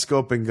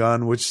 Telescoping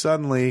gun, which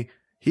suddenly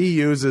he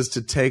uses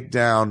to take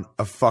down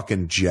a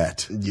fucking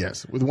jet.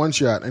 Yes, with one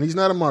shot. And he's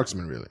not a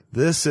marksman, really.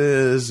 This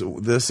is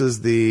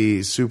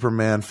the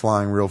Superman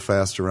flying real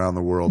fast around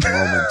the world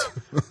moment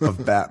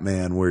of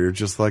Batman, where you're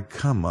just like,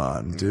 come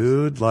on,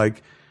 dude.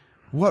 Like,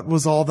 what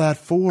was all that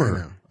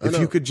for? If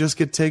you could just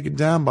get taken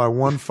down by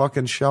one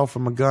fucking shell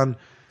from a gun,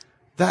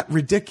 that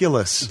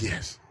ridiculous.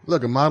 Yes.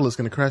 Look, a model is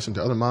going to crash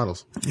into other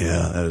models.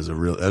 Yeah, there's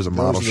a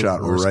model shot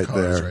right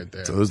there.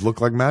 Those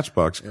look like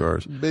Matchbox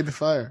cars. Baby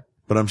fire.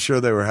 But I'm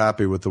sure they were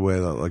happy with the way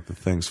that like the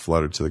things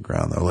fluttered to the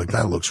ground. They're like,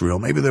 that looks real.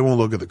 Maybe they won't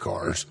look at the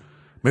cars.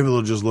 Maybe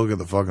they'll just look at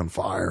the fucking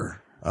fire.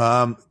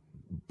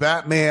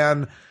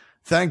 Batman.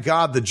 Thank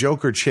God the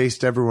Joker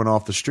chased everyone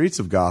off the streets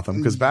of Gotham,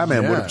 because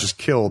Batman would have just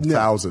killed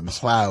thousands.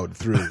 Plowed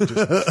through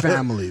just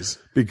families.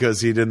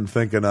 Because he didn't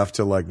think enough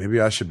to like, maybe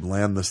I should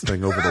land this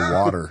thing over the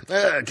water.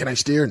 Can I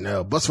steer?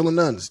 No. Bus full of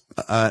nuns.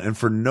 And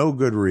for no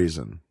good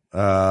reason.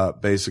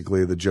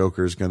 Basically the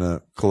Joker's going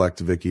to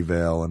collect Vicky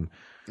Vale and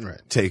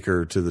take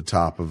her to the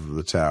top of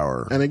the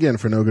tower. And again,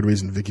 for no good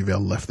reason, Vicky Vale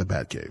left the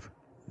Batcave.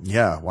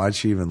 Yeah, why'd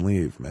she even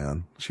leave,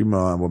 man?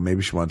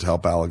 Maybe she wanted to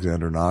help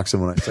Alexander Knox.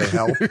 And when I say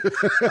help,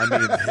 I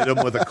mean hit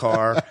him with a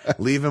car,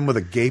 leave him with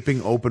a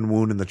gaping open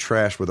wound in the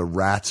trash where the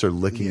rats are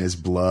licking his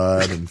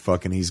blood and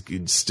fucking he's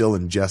still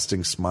ingesting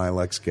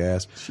Smilex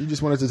gas. She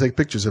just wanted to take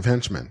pictures of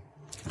henchmen.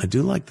 I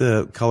do like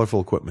the colorful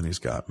equipment he's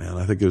got, man.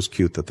 I think it was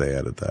cute that they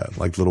added that,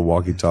 like little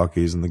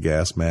walkie-talkies and the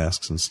gas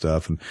masks and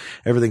stuff, and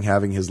everything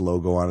having his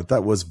logo on it.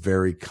 That was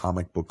very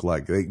comic book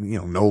like.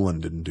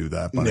 Nolan didn't do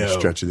that by any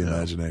stretch of the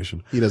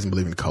imagination. He doesn't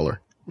believe in color.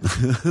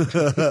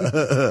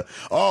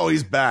 Oh,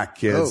 he's back,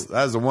 kids. Oh.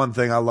 That's the one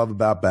thing I love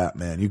about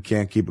Batman. You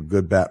can't keep a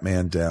good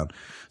Batman down.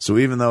 So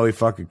even though he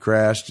fucking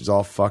crashed, he's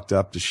all fucked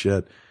up to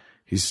shit.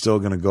 He's still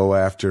going to go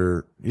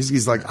after,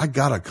 he's like, I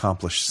got to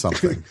accomplish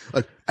something.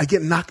 Like, I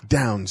get knocked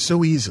down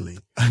so easily.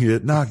 I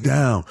get knocked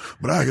down,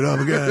 but I get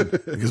up again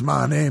because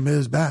my name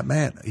is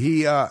Batman.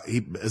 He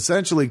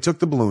essentially took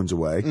the balloons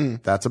away.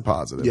 That's a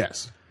positive.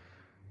 Yes.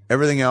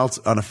 Everything else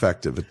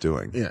ineffective at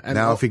doing. Yeah,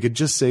 now, if he could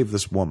just save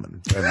this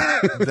woman,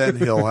 then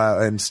he'll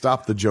have, and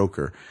stop the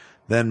Joker,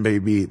 then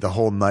maybe the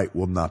whole night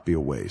will not be a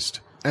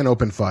waste. And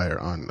open fire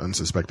on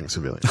unsuspecting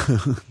civilians.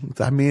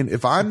 I mean,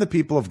 if I'm the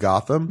people of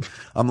Gotham,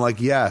 I'm like,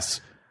 yes,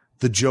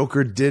 the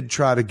Joker did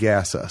try to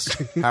gas us.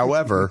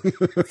 However,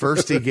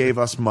 first he gave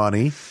us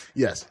money.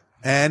 Yes.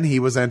 And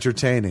he was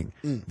entertaining.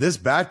 This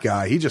Bat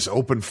guy, he just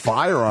opened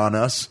fire on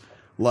us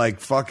like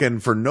fucking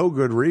for no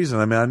good reason.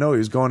 I mean, I know he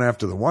was going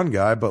after the one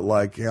guy, but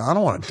like, I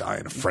don't want to die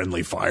in a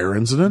friendly fire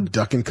incident.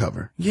 Duck and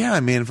cover. Yeah,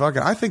 I mean,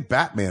 I think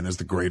Batman is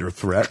the greater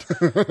threat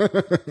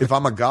if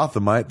I'm a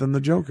Gothamite than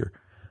the Joker.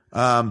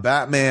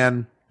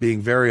 Batman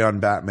being very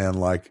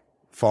un-Batman-like,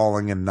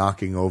 falling and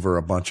knocking over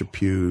a bunch of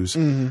pews,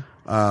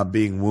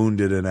 being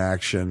wounded in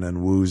action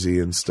and woozy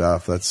and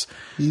stuff.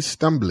 He's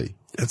stumbly.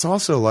 It's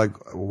also like,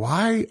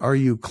 why are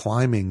you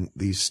climbing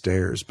these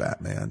stairs,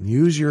 Batman?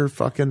 Use your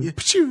fucking.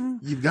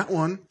 You've got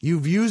one.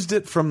 You've used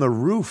it from the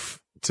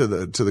roof to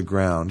the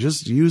ground.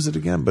 Just use it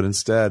again. But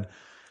instead,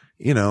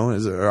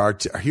 our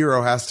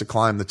hero has to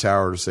climb the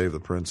tower to save the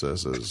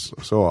princess, as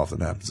so often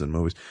happens in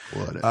movies.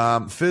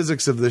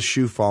 Physics of this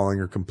shoe falling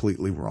are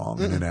completely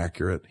wrong and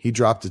inaccurate. He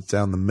dropped it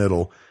down the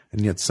middle,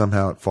 and yet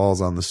somehow it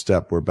falls on the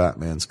step where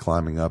Batman's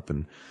climbing up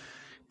and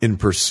in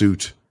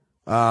pursuit.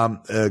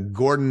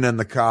 Gordon and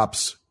the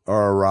cops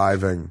are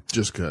arriving.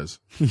 Just cause.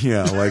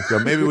 Yeah, like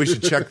maybe we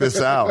should check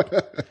this out.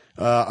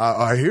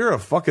 I hear a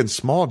fucking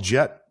small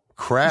jet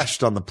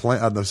crashed on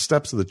the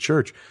steps of the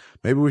church.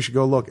 Maybe we should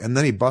go look. And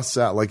then he busts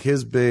out, like,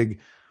 his big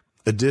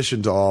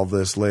addition to all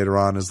this later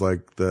on is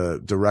like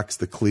directs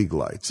the Klieg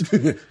lights.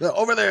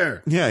 Over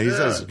there. Yeah, he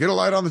says, get a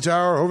light on the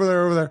tower, over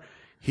there, over there.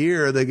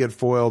 Here they get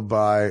foiled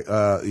by,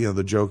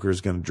 the Joker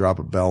is going to drop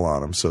a bell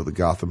on him, so the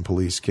Gotham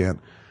police can't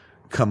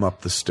come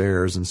up the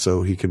stairs, and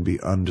so he can be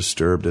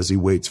undisturbed as he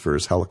waits for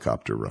his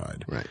helicopter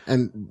ride. Right.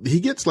 And he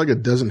gets like a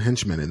dozen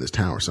henchmen in this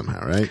tower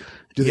somehow, right?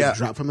 Do they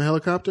drop from the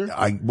helicopter?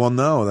 Well,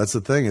 no, that's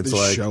the thing. It's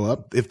like, show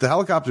up? If the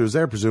helicopter was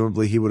there,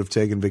 presumably he would have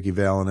taken Vicky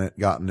Vale in it,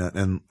 gotten it,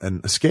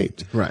 and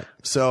escaped. Right.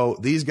 So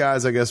these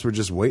guys, I guess, were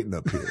just waiting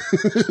up here.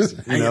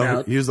 Hanging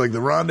out. He was like,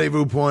 the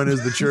rendezvous point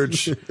is the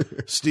church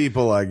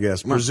steeple, I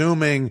guess.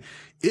 Presuming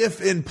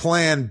if in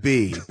plan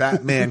B,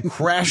 Batman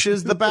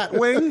crashes the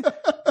Batwing,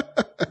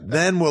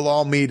 then we'll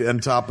all meet on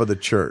top of the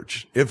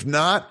church. If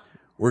not,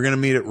 we're going to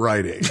meet at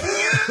Rite Aid.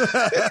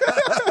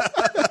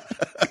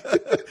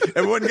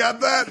 Everyone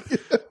got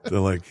that? They're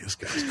like, this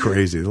guy's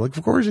crazy. They're like,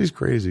 of course he's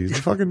crazy. He's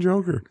a fucking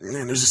Joker.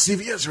 Man, there's a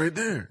CVS right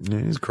there.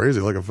 Yeah, he's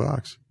crazy like a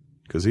fox.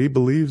 Because he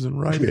believes in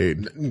Rite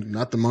Aid.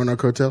 Not the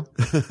Monarch Hotel?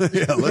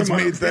 Yeah, let's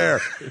meet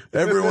there.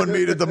 Everyone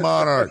meet at the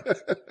Monarch.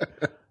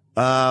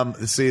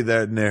 See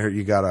there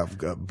you got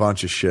a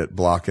bunch of shit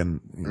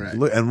blocking.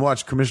 Right. And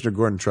watch, Commissioner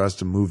Gordon tries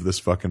to move this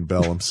fucking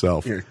bell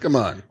himself. Here, come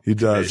on. He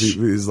does.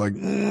 He's like,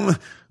 well,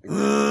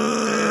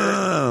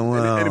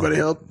 anybody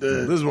help?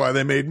 This is why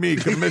they made me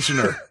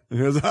commissioner.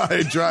 Because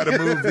I try to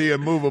move the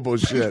immovable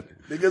shit.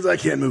 Because I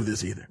can't move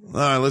this either. All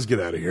right, let's get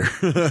out of here.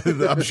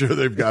 I'm sure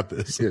they've got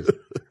this.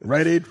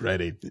 Rite Aid,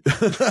 Rite Aid.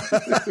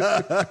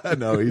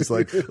 No, he's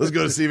like, let's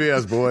go to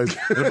CVS, boys.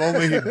 And if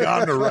only he'd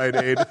gone to Rite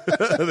Aid,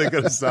 they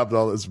could have stopped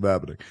all this from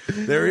happening.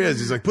 There he is.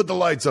 He's like, put the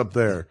lights up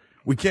there.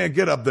 We can't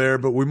get up there,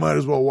 but we might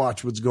as well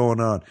watch what's going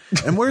on.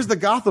 And where's the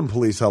Gotham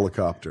police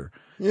helicopter?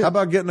 Yeah. How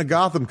about getting a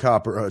Gotham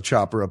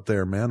chopper up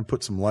there, man?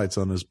 Put some lights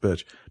on this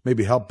bitch.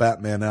 Maybe help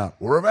Batman out.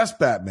 Or arrest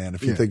Batman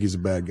if you think he's a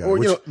bad guy. Or,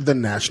 the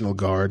National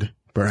Guard,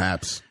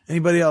 perhaps.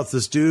 Anybody else?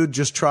 This dude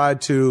just tried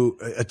to,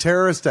 a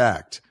terrorist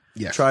act.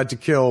 Yes. Tried to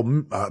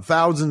kill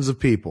thousands of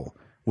people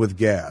with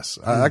gas.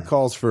 That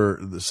calls for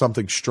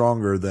something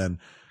stronger than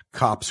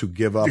cops who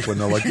give up when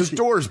they're like, this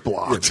door's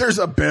blocked. There's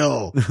a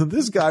bill.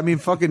 This guy, I mean,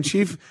 fucking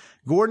Chief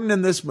Gordon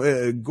in this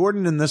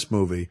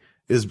movie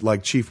is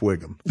like Chief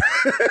Wiggum.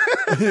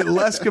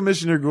 Less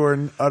Commissioner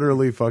Gordon,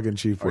 utterly fucking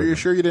Chief Wiggum. Are you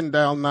sure you didn't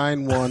dial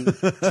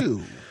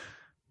 912?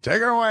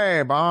 Take her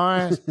away,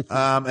 boys.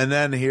 And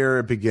then here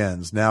it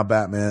begins. Now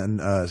Batman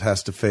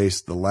has to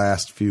face the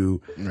last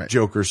few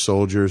Joker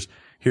soldiers.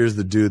 Here's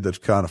the dude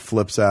that kind of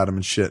flips at him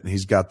and shit, and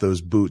he's got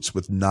those boots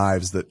with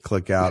knives that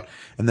click out.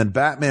 And then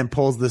Batman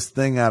pulls this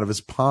thing out of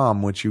his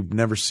palm, which you've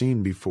never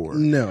seen before.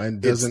 No,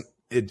 and doesn't.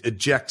 It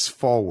ejects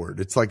forward.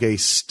 It's like a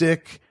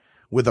stick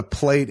with a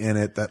plate in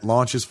it that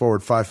launches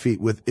forward 5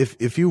 feet. With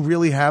if you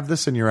really have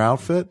this in your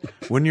outfit,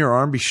 wouldn't your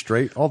arm be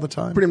straight all the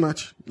time? Pretty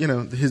much.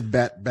 His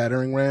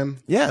battering ram.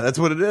 Yeah, that's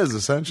what it is,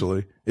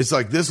 essentially. It's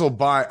like,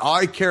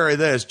 I carry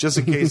this just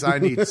in case I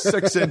need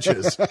 6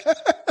 inches.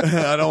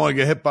 I don't want to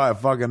get hit by a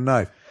fucking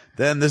knife.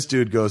 Then this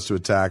dude goes to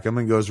attack him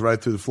and goes right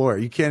through the floor.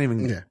 You can't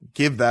even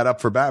give that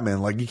up for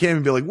Batman. Like, you can't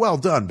even be like, well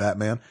done,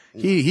 Batman.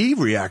 He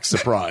reacts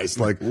surprised.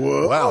 Like,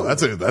 whoa, wow,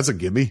 that's a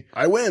gimme.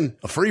 I win.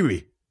 A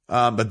freebie.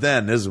 But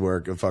then this is where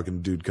a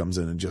fucking dude comes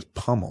in and just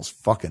pummels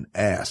fucking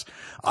ass.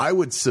 I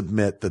would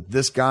submit that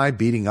this guy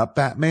beating up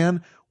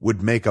Batman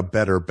would make a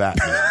better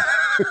Batman.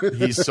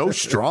 He's so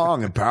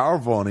strong and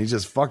powerful, and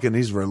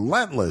he's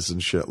relentless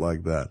and shit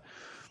like that.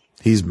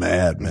 He's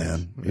mad,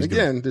 man.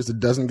 There's a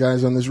dozen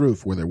guys on this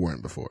roof where there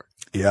weren't before.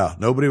 Yeah,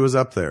 nobody was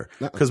up there.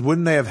 Because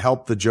wouldn't they have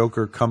helped the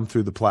Joker come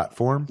through the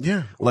platform?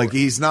 Yeah. Like,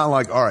 he's not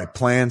like, all right,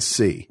 plan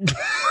C.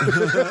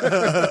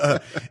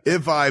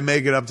 If I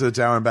make it up to the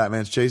tower and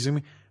Batman's chasing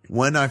me,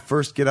 when I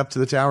first get up to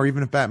the tower,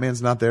 even if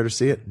Batman's not there to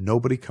see it,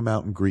 nobody come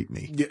out and greet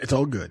me. Yeah, it's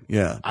all good.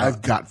 Yeah.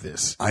 I've got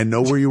this. I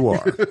know where you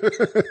are.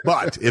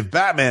 But if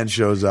Batman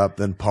shows up,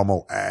 then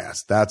pummel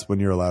ass. That's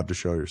when you're allowed to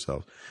show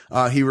yourself.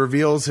 He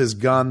reveals his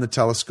gun, the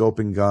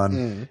telescoping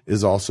gun,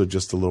 is also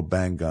just a little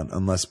bang gun,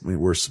 unless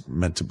we're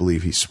meant to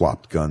believe he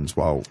swapped guns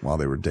while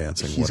they were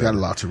dancing. He's got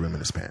lots of room in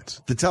his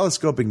pants. The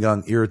telescoping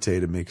gun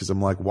irritated me because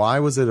I'm like, why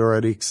was it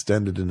already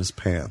extended in his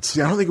pants?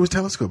 See, I don't think it was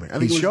telescoping. I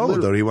think he showed it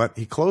though.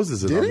 He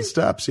closes it on the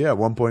steps. Yeah, at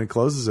one point he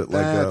closes it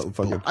like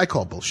fucking. I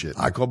call bullshit.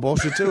 I call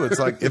bullshit too. It's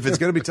like, if it's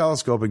going to be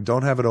telescoping,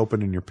 don't have it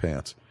open in your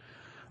pants.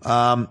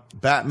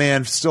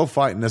 Batman still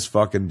fighting this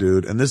fucking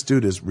dude, and this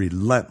dude is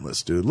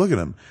relentless, dude. Look at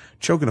him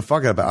choking the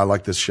fuck out of it. I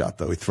like this shot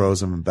though. He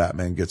throws him and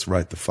Batman gets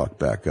right the fuck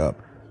back up.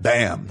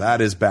 Bam.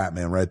 That is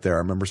Batman right there. I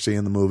remember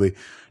seeing the movie,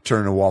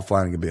 turning to Walt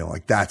Flanagan and being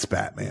like, that's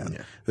Batman.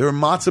 Yeah. There are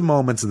lots of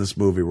moments in this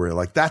movie where you're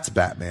like, that's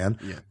Batman.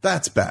 Yeah.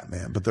 That's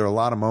Batman. But there are a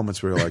lot of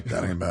moments where you're like,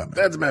 that ain't Batman.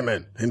 That's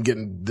Batman. Him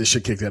getting the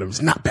shit kicked out of him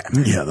is not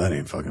Batman. Yeah, that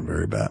ain't fucking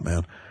very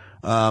Batman.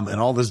 And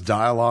all this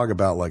dialogue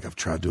about like, I've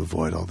tried to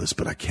avoid all this,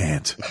 but I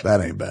can't.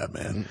 That ain't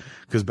Batman.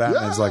 Because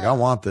Batman's like, I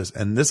want this.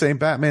 And this ain't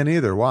Batman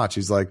either. Watch.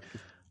 He's like,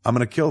 I'm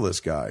going to kill this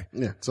guy.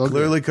 Yeah.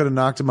 Clearly could have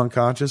knocked him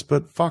unconscious,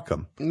 but fuck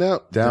him.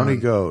 No. Down he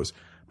goes.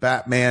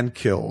 Batman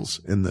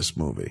kills in this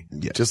movie.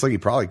 Yeah. Just like he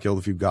probably killed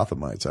a few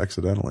Gothamites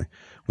accidentally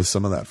with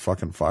some of that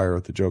fucking fire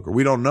at the Joker.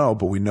 We don't know,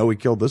 but we know he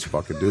killed this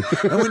fucking dude.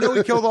 And we know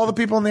he killed all the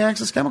people in the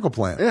Axis chemical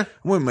plant. Yeah.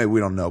 We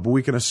don't know, but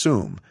we can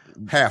assume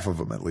half of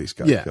them at least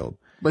got killed.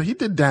 But he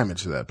did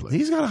damage to that place.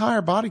 He's got a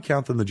higher body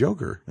count than the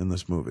Joker in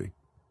this movie.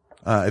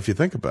 if you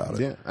think about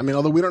it. Yeah. I mean,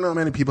 although we don't know how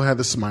many people had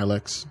the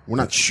Smilex. We're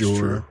not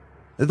sure.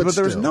 But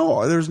there's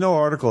no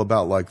article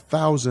about like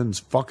thousands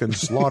fucking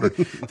slaughtered.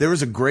 There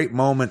was a great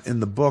moment in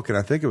the book, and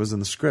I think it was in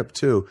the script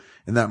too,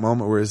 in that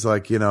moment where he's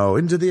like,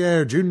 into the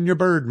air, Junior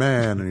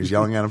Birdman, and he's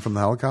yelling at him from the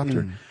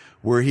helicopter,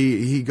 where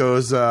he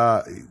goes,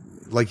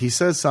 like he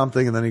says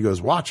something, and then he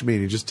goes, watch me,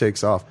 and he just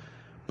takes off.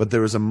 But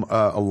there was a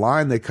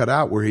line they cut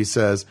out where he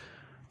says,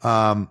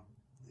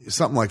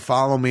 something like,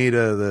 follow me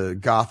to the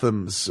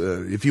Gotham's,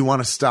 if you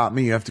want to stop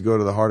me, you have to go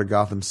to the heart of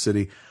Gotham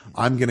City.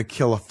 I'm going to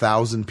kill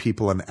 1,000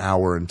 people an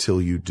hour until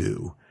you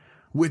do,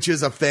 which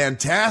is a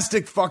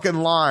fantastic fucking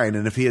line.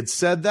 And if he had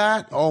said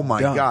that, oh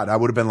my God, I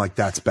would have been like,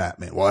 that's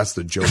Batman. Well, that's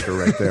the Joker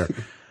right there.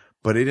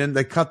 But he didn't,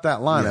 they cut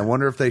that line. I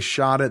wonder if they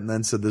shot it and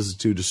then said, this is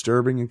too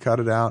disturbing and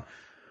cut it out.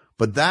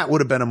 But that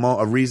would have been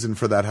a reason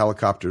for that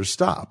helicopter to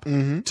stop,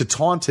 to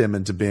taunt him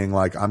into being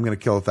like, I'm going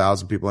to kill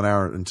 1,000 people an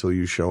hour until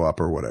you show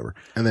up or whatever.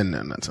 And then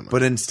not so much.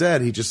 But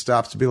instead, he just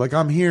stops to be like,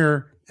 I'm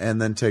here, and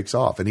then takes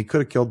off. And he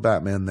could have killed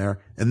Batman there.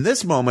 And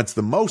this moment's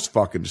the most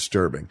fucking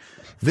disturbing.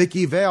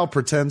 Vicky Vale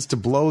pretends to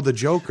blow the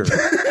Joker.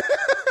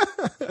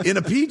 In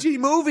a PG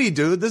movie,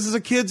 dude. This is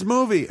a kid's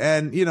movie.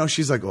 And,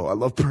 she's like, oh, I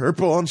love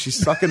purple. And she's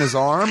sucking his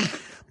arm.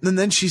 And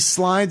then she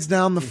slides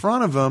down the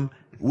front of him.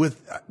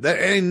 With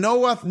there ain't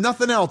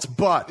nothing else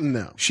but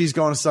she's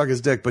going to suck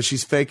his dick, but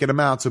she's faking him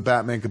out so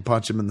Batman can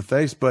punch him in the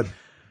face. But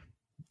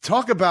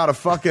talk about a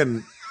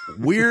fucking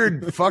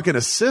weird fucking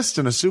assist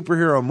in a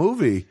superhero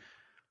movie.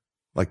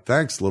 Like,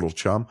 thanks, little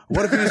chum.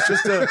 What if he's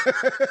just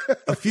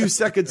a few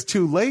seconds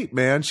too late,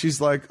 man? She's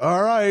like,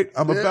 all right,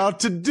 I'm about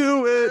to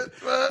do it.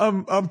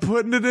 I'm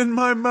putting it in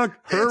my mouth.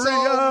 Hurry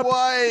up.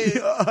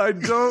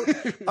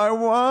 I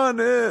want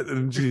it.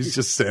 And she's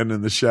just standing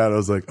in the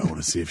shadows like, I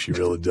want to see if she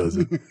really does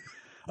it.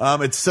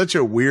 It's such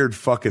a weird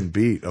fucking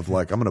beat of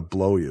like, I'm going to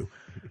blow you.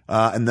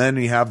 And then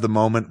you have the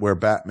moment where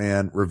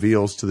Batman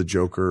reveals to the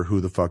Joker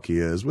who the fuck he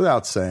is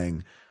without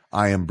saying,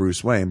 I am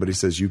Bruce Wayne, but he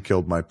says, you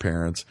killed my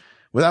parents,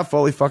 without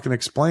fully fucking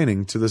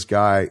explaining to this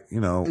guy,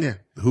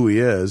 who he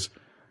is.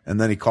 And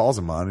then he calls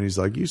him on it. And he's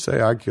like, you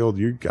say I killed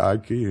you,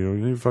 guy,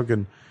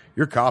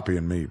 you're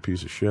copying me, you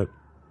piece of shit.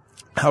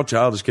 How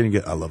childish can you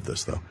get? I love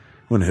this though.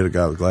 Wouldn't hit a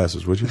guy with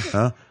glasses, would you?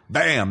 Huh?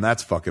 Bam.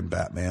 That's fucking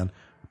Batman.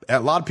 A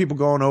lot of people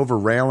going over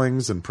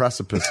railings and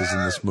precipices in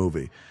this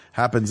movie.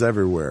 Happens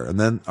everywhere. And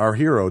then our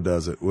hero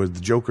does it, where the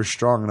Joker's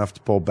strong enough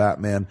to pull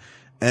Batman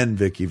and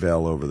Vicky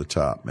Vale over the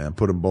top, man.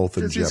 Put them both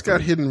in jeopardy. He's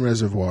got hidden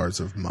reservoirs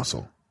of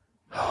muscle.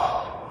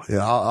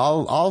 Yeah,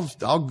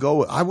 I'll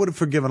go. I would have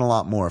forgiven a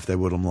lot more if they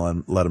would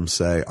have let him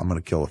say, I'm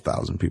going to kill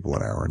 1,000 people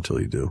an hour until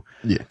you do.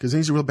 Yeah, because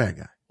he's a real bad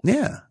guy.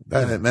 Yeah.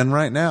 And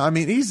right now, I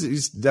mean,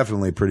 he's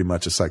definitely pretty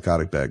much a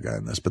psychotic bad guy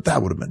in this, but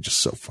that would have been just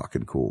so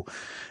fucking cool.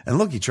 And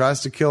look, he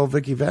tries to kill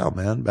Vicky Vale,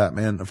 man.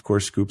 Batman, of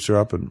course, scoops her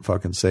up and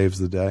fucking saves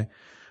the day.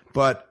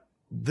 But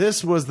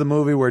this was the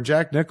movie where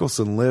Jack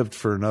Nicholson lived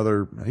for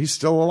he's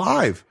still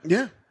alive.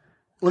 Yeah.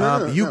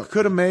 You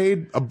could have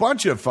made a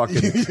bunch of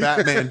fucking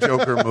Batman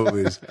Joker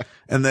movies,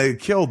 and they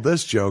killed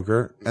this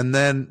Joker. And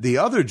then the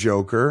other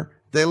Joker,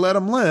 they let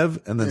him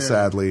live. And then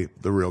sadly,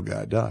 the real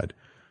guy died.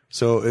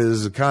 So it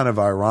is a kind of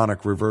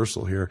ironic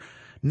reversal here.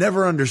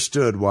 Never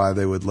understood why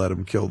they would let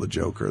him kill the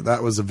Joker.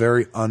 That was a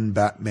very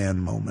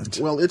un-Batman moment.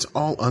 Well, it's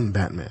all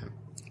un-Batman.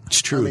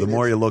 It's true. The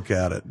more you look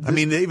at it. I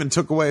mean, they even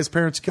took away his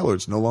parents' killer.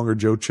 It's no longer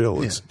Joe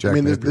Chill. It's Jack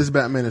Nicholson. This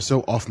Batman is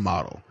so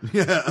off-model.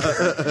 Yeah.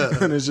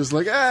 And it's just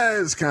like,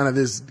 it's kind of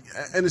this,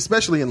 and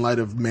especially in light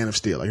of Man of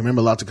Steel. I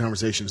remember lots of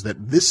conversations that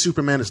this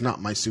Superman is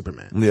not my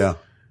Superman. Yeah.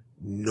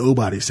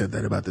 Nobody said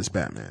that about this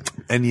Batman.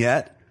 And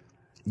yet,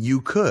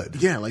 you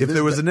could. Yeah, like if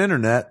there was an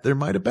internet, there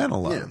might have been a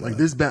lot. Yeah, like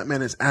this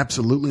Batman is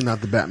absolutely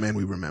not the Batman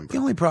we remember. The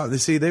only problem,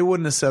 they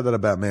wouldn't have said that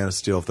about Man of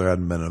Steel if there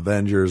hadn't been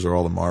Avengers or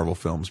all the Marvel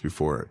films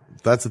before it.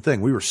 That's the thing.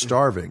 We were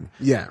starving.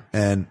 Yeah.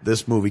 And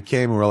this movie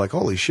came and we're like,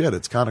 holy shit,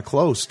 it's kind of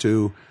close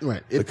to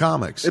the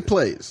comics. It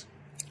plays.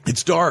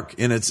 It's dark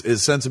in its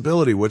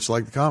sensibility, which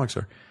like the comics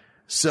are.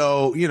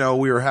 So,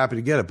 we were happy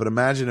to get it. But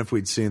imagine if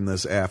we'd seen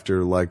this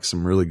after like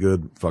some really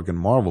good fucking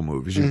Marvel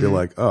movies. You'd be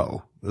like,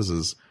 oh,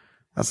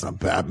 that's not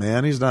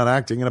Batman. He's not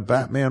acting in a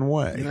Batman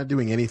way. You're not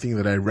doing anything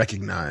that I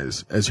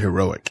recognize as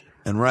heroic.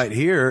 And right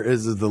here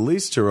is the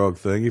least heroic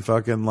thing. He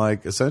fucking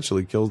like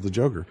essentially kills the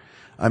Joker.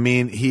 I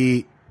mean,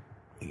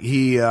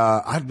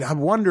 I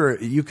wonder,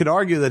 you could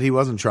argue that he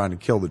wasn't trying to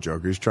kill the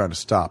Joker. He's trying to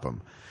stop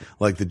him.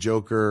 Like the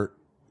Joker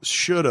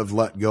should have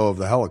let go of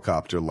the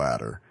helicopter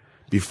ladder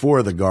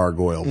before the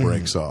gargoyle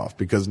breaks off,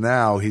 because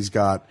now he's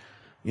got,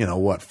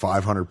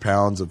 500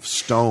 pounds of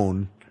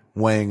stone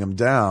weighing him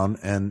down.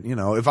 And,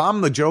 if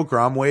I'm the Joker,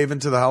 I'm waving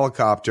to the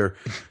helicopter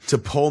to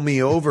pull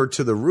me over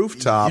to the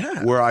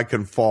rooftop where I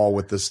can fall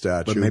with the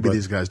statue. But maybe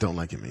these guys don't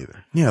like him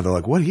either. Yeah, they're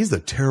like, what? He's the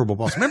terrible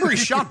boss. Remember he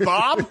shot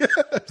Bob?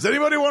 Does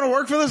anybody want to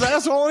work for this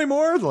asshole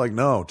anymore? They're like,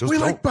 no. We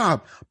like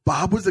Bob.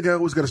 Bob was the guy who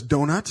always got us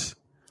donuts.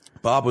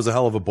 Bob was a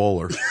hell of a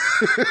bowler.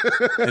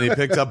 And he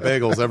picked up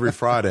bagels every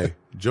Friday.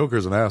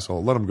 Joker's an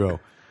asshole. Let him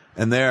go.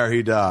 And there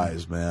he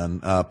dies, man.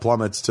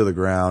 Plummets to the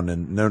ground,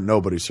 and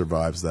nobody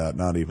survives that,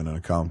 not even in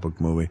a comic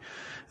book movie.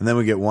 And then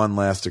we get one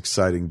last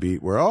exciting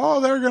beat where,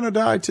 oh, they're going to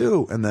die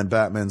too. And then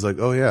Batman's like,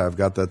 oh yeah, I've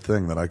got that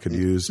thing that I could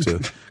use to,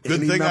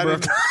 good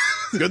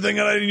thing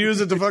I didn't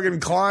use it to fucking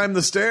climb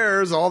the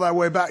stairs all that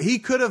way back. He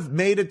could have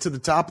made it to the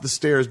top of the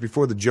stairs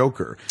before the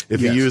Joker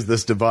if he used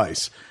this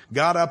device.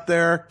 Got up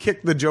there,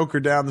 kicked the Joker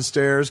down the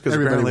stairs because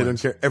apparently they don't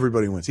care.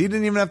 Everybody wins. He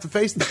didn't even have to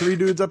face the three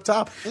dudes up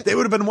top. They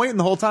would have been waiting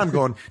the whole time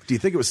going, do you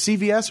think it was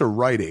CVS or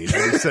Rite Aid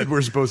that he said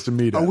we're supposed to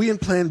meet at? Are we in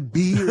plan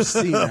B or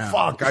C now?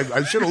 Fuck,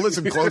 I should have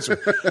listened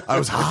closer. I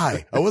was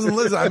high. I wasn't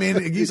listening. I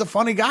mean, he's a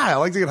funny guy. I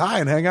like to get high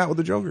and hang out with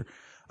the Joker.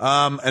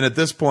 And at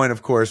this point,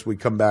 of course, we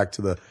come back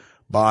to the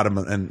bottom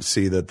and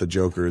see that the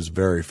Joker is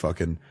very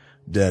fucking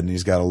dead and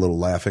he's got a little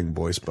laughing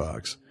voice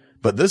box.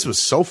 But this was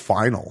so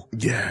final.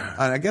 Yeah.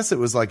 And I guess it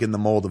was like in the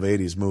mold of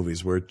 80s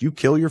movies where you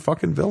kill your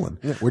fucking villain.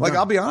 Yeah, like,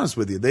 I'll be honest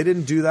with you. They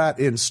didn't do that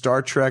in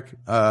Star Trek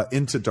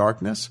Into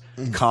Darkness.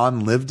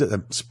 Khan lived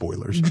at,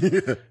 spoilers.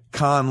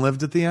 Khan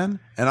lived at the end.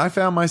 And I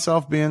found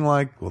myself being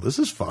like, well, this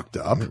is fucked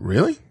up.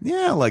 Really?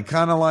 Yeah. Like,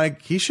 kind of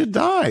like he should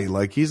die.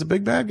 Like, he's a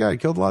big bad guy. He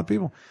killed a lot of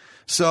people.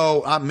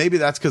 So maybe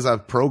that's because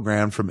I've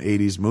programmed from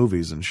 80s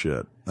movies and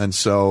shit. And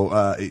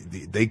so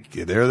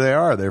there they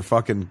are. They're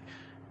fucking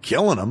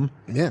killing him.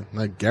 Yeah,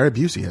 like Gary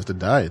Busey has to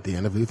die at the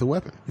end of Lethal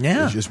Weapon.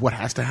 Yeah. It's just what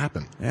has to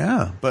happen.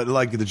 Yeah, but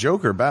like the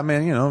Joker,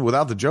 Batman, you know,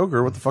 without the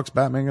Joker, what the fuck's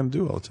Batman gonna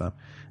do all the time?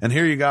 And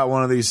here you got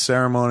one of these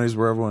ceremonies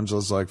where everyone's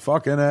just like,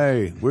 fucking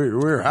A,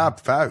 we're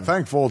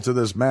thankful to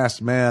this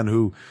masked man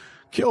who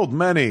killed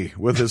many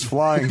with his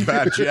flying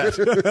bat jet.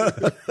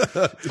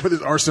 With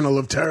his arsenal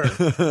of terror.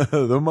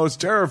 The most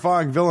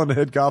terrifying villain to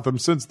hit Gotham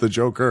since the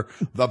Joker,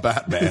 the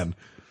Batman.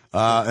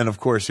 And of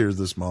course, here's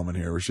this moment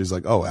here where she's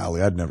like, oh,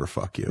 Allie, I'd never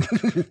fuck you.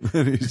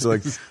 And he's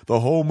like, the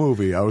whole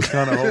movie, I was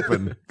kind of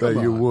hoping that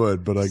you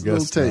would, but I guess a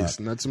little taste,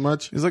 not so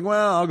much. He's like,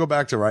 well, I'll go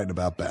back to writing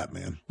about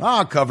Batman.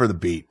 I'll cover the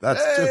beat.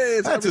 That's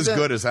as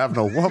good as having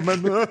a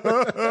woman.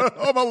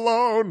 I'm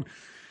alone.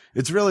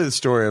 It's really the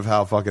story of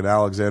how fucking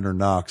Alexander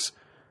Knox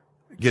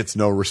gets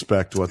no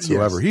respect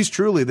whatsoever. Yes. He's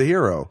truly the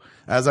hero.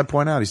 As I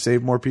point out, he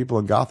saved more people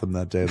in Gotham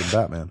that day than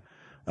Batman.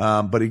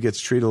 But he gets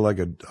treated like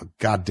a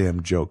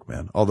goddamn joke,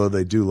 man. Although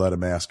they do let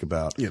him ask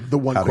about the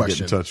one how question.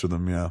 to get in touch with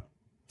him. Yeah,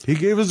 he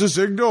gave us a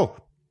signal,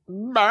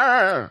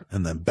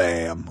 and then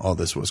bam! Oh,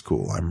 this was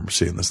cool. I remember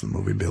seeing this in the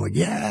movie and being like,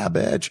 "Yeah,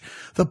 bitch,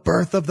 the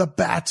birth of the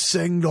bat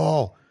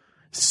signal,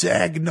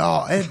 and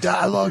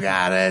look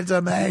at it, it's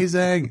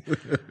amazing."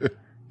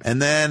 And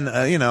then,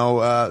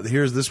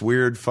 here's this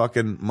weird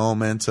fucking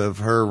moment of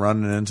her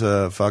running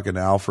into fucking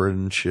Alfred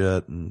and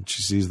shit. And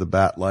she sees the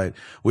bat light,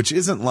 which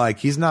isn't like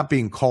he's not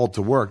being called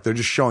to work. They're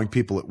just showing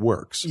people it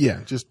works. Yeah,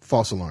 just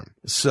false alarm.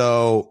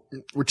 So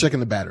we're checking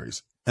the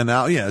batteries. And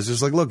now, yeah, it's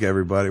just like, look,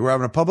 everybody, we're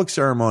having a public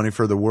ceremony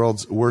for the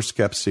world's worst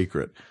kept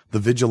secret, the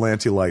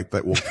vigilante light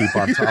that will keep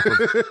on top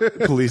of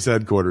police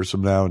headquarters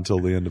from now until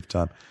the end of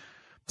time.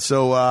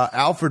 So,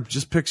 Alfred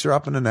just picks her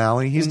up in an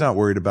alley. He's not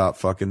worried about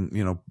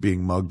fucking,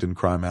 being mugged in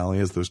Crime Alley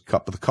as there's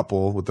the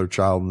couple with their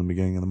child in the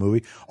beginning of the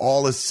movie.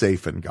 All is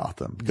safe in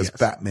Gotham because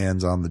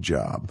Batman's on the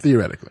job.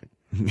 Theoretically.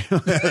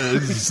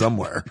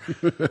 Somewhere.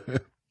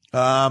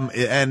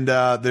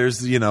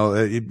 There's,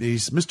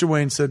 Mr.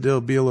 Wayne said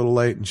he'll be a little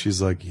late. And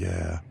she's like,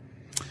 yeah,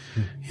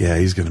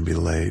 he's going to be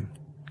late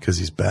because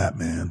he's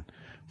Batman.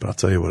 But I'll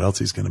tell you what else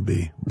he's going to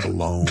be.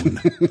 Alone.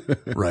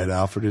 Right,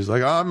 Alfred? He's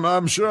like,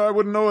 I'm sure I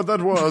wouldn't know what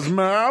that was,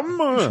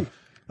 ma'am.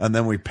 And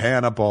then we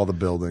pan up all the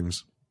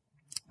buildings,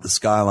 the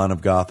skyline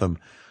of Gotham,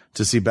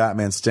 to see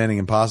Batman standing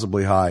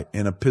impossibly high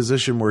in a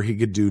position where he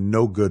could do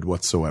no good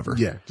whatsoever.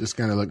 Yeah, just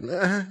kind of like,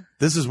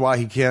 This is why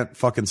he can't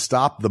fucking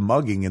stop the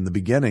mugging in the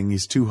beginning.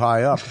 He's too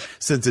high up.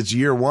 Since it's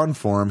year one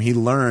for him, he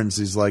learns,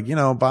 he's like,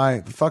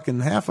 by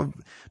fucking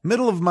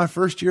middle of my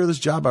first year of this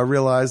job, I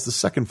realized the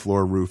second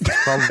floor roof is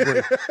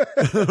probably,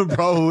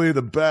 probably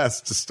the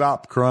best to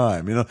stop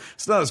crime.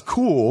 It's not as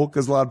cool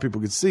because a lot of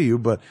people could see you,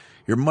 but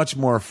you're much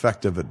more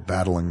effective at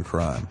battling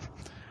crime.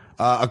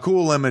 A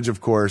cool image, of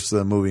course.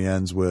 The movie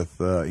ends with,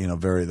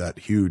 that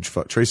huge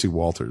Tracy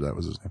Walter. That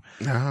was his name.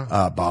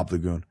 Bob the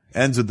Goon.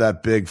 Ends with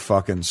that big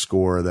fucking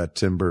score, that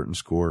Tim Burton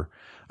score.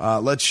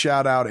 Let's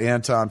shout out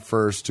Anton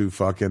first, who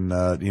fucking,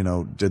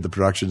 did the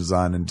production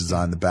design and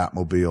designed the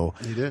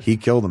Batmobile. He did. He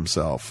killed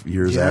himself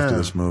years after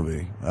this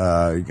movie.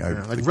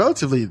 Like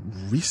relatively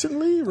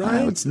recently,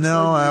 right? The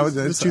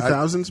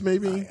 2000s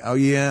maybe?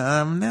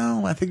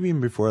 No, I think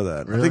even before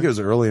that. Really? I think it was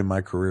early in my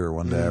career.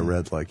 One day I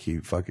read he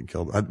fucking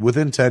killed,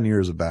 within 10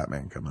 years of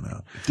Batman coming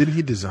out. Didn't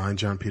he design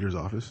John Peters'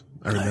 office?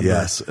 I remember.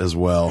 Yes, as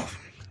well.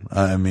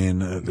 I mean,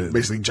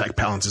 basically Jack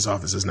Palance's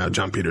office is now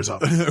John Peters'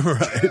 office.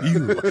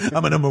 Right.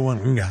 I'm a number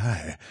one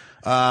guy.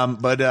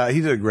 But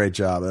he did a great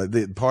job.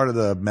 Part of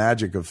the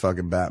magic of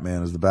fucking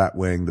Batman is the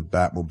Batwing, the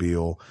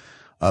Batmobile,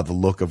 the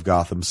look of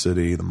Gotham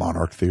City, the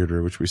Monarch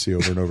Theater, which we see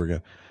over and over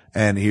again.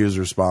 And he was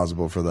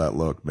responsible for that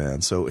look,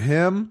 man. So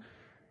him,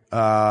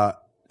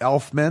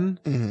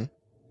 Elfman,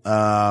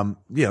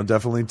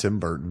 definitely Tim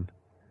Burton,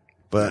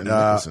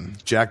 but,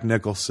 Jack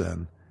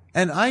Nicholson.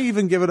 And I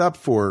even give it up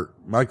for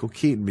Michael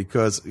Keaton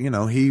because, you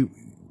know, he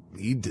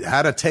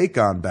had a take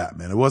on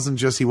Batman. It wasn't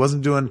just, he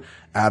wasn't doing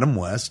Adam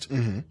West.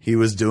 He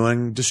was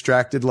doing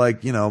distracted,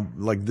 like, you know,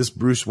 like this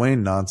Bruce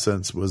Wayne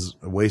nonsense was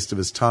a waste of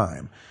his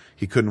time.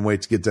 He couldn't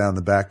wait to get down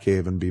the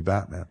Batcave and be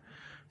Batman.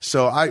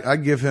 So I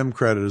give him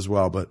credit as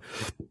well. But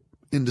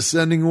in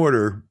descending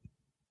order,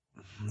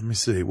 let me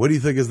see. What do you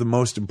think is the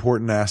most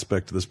important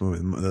aspect of this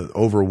movie,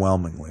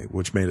 overwhelmingly,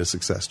 which made a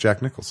success?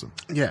 Jack Nicholson.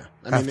 Yeah.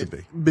 Have to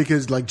be.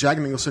 Because, like, Jack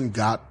Nicholson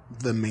got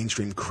the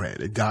mainstream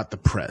cred. It got the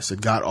press.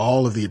 It got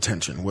all of the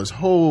attention. Was,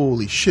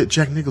 holy shit,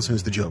 Jack Nicholson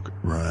is the Joker.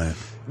 Right.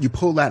 You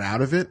pull that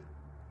out of it,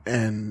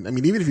 and, I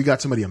mean, even if you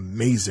got somebody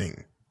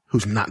amazing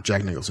who's not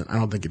Jack Nicholson, I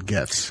don't think it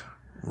gets.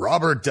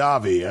 Robert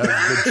Davi as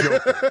the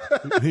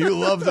Joker. You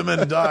loved him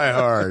in Die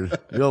Hard.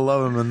 You'll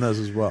love him in this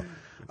as well.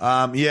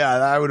 Yeah,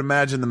 I would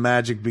imagine the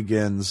magic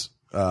begins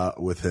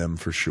with him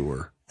for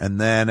sure.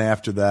 And then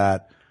after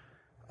that,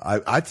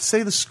 I'd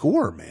say the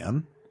score,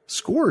 man.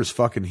 Score is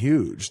fucking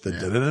huge. And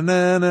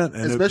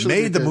especially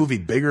it made the movie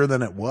bigger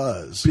than it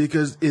was.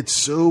 Because it's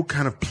so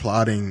kind of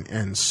plodding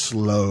and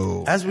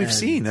slow. As we've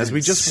seen, as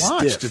we just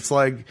watched. It's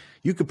like,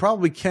 you could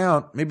probably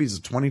count, maybe it's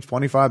 20,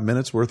 25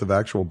 minutes worth of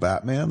actual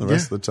Batman. The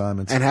rest of the time,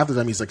 and half the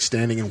time he's like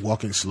standing and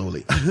walking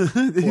slowly,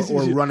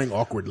 or running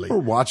awkwardly, or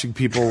watching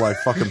people like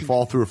fucking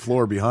fall through a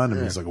floor behiing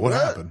him. He's like, "What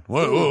happened?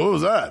 What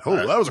was that? Oh,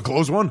 that was a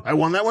close one. I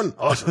won that one.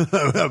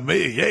 Awesome,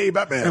 me, yay,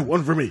 Batman! And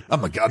one for me.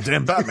 I'm a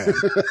goddamn Batman."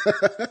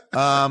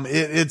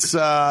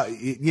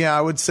 Yeah,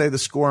 I would say the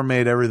score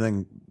made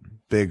everything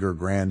bigger,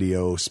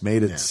 grandiose,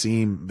 made it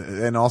seem,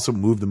 and also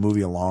moved the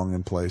movie along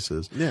in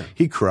places. Yeah.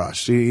 He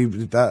crushed.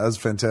 That was a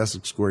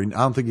fantastic score. I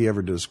don't think he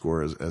ever did a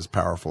score as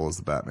powerful as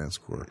the Batman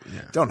score.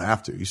 Yeah. Don't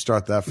have to. You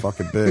start that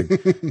fucking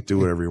big, do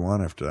whatever you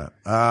want after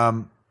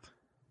that.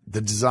 The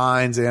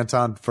designs,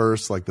 Anton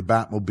first, like the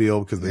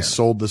Batmobile, because they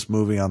sold this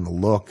movie on the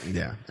look.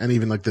 Yeah. And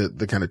even like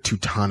the kind of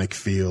Teutonic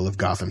feel of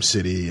Gotham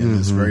City and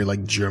this very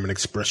like German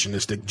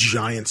expressionistic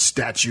giant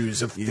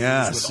statues of things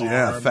with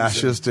arms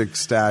fascistic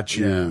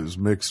statues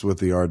mixed with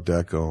the Art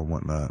Deco and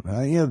whatnot.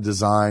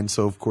 Design.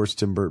 So of course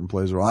Tim Burton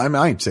plays a role. I mean,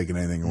 I ain't taking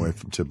anything away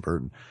from Tim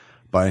Burton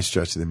by any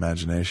stretch of the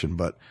imagination,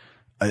 but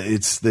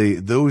it's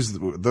those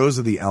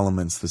are the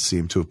elements that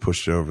seem to have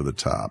pushed it over the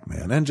top,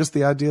 man. And just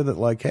the idea that,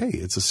 like, hey,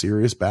 it's a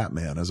serious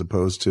Batman as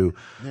opposed to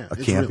a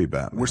campy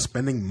Batman. We're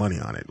spending money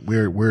on it.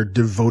 We're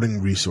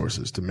devoting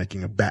resources to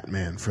making a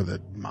Batman for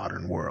the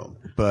modern world.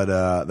 But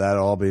that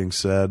all being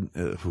said,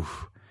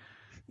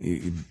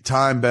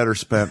 time better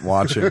spent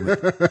watching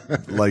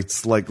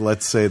like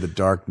let's say The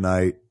Dark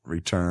Knight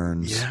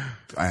Returns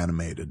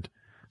animated.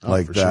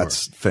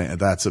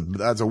 That's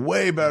a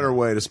way better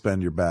way to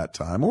spend your Bat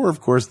time. Or of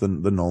course the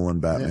Nolan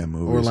Batman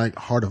movies. Or like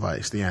Heart of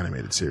Ice, the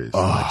animated series.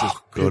 Just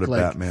go to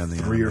Batman, the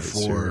 3 or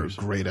 4 series.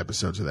 Great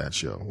episodes of that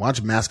show.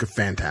 Watch Mask of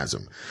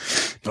Phantasm.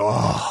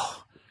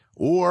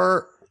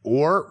 Or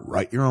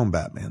write your own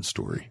Batman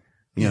story.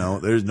 You know,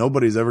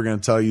 nobody's ever going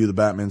to tell you the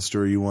Batman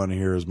story you want to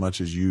hear as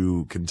much as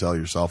you can tell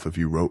yourself if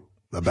you wrote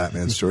a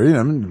Batman story.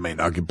 I mean, it may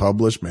not get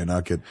published, may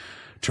not get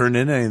turned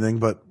into anything,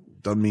 but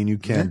doesn't mean you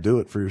can't do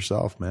it for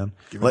yourself, man.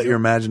 Let your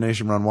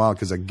imagination run wild,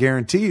 because I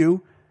guarantee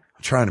you,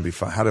 I'm trying to be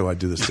fun. How do I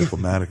do this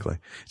diplomatically?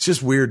 It's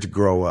just weird to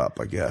grow up,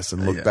 I guess,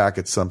 and look back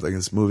at something,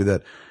 this movie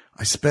that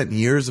I spent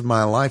years of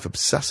my life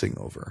obsessing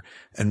over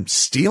and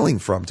stealing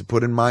from to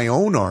put in my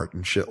own art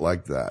and shit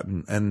like that.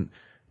 And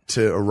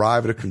to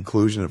arrive at a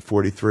conclusion at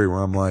 43 where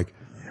I'm like,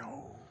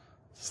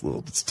 it's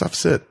a tough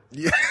sit.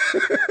 Yeah.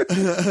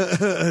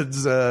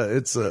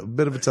 It's a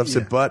bit of a tough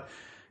sit, but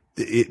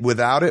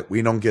without it,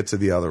 we don't get to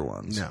the other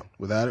ones. No,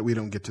 without it, we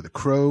don't get to The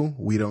Crow.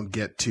 We don't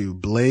get to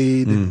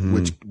Blade,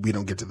 which we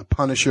don't get to The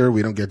Punisher.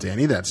 We don't get to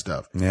any of that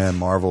stuff. Yeah, and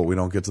Marvel, we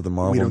don't get to the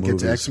Marvel movies. We don't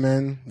get to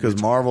X-Men.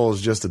 Because Marvel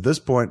is just, at this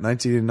point,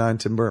 1989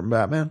 Tim Burton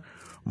Batman,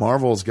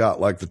 Marvel's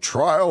got like the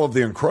Trial of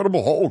the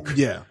Incredible Hulk.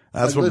 Yeah.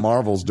 That's what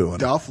Marvel's doing.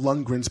 Dolph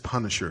Lundgren's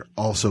Punisher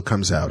also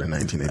comes out in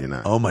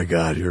 1989. Oh my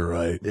God, you're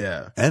right.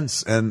 Yeah. And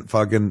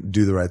fucking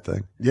Do the Right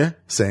Thing. Yeah.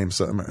 Same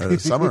summer of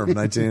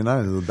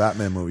 1989, the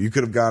Batman movie. You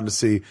could have gone to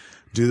see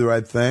Do the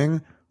Right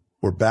Thing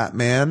or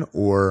Batman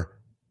or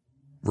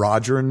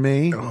Roger and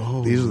Me.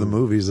 Oh. These are the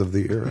movies of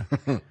the era.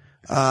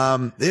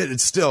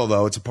 It's still,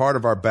 though, it's a part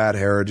of our bad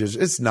heritage.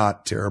 It's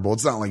not terrible.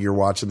 It's not like you're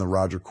watching the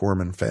Roger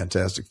Corman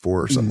Fantastic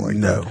Four or something like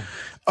that.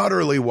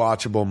 Utterly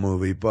watchable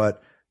movie,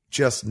 but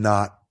just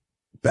not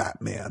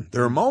Batman.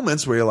 There are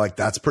moments where you're like,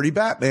 that's pretty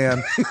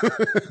Batman.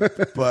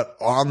 But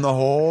on the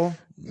whole,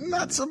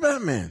 not so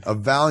Batman. A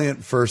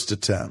valiant first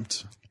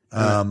attempt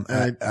at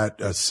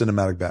a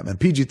cinematic Batman.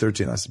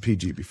 PG-13. I said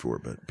PG before,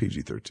 but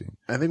PG-13.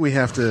 I think we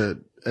have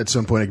to, at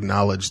some point,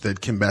 acknowledge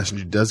that Kim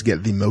Basinger does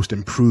get the Most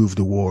Improved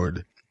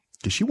award,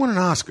 because she won an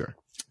Oscar.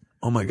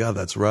 Oh my God,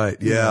 that's right.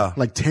 Yeah.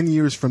 Like 10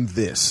 years from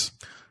this.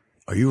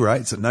 Are you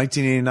right? So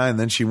 1989,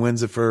 then she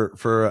wins it for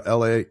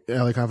LA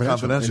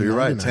Confidential. You're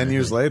right. 10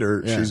 years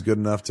later, she's good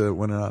enough to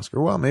win an Oscar.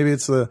 Well, maybe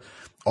it's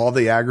all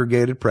the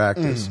aggregated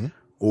practice,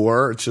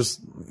 Or it's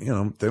just,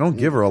 they don't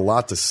give her a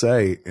lot to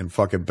say in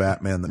fucking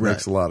Batman that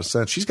makes a lot of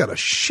sense. She's got a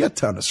shit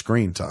ton of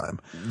screen time.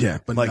 Yeah.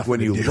 But like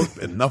when you look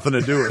and nothing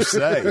to do or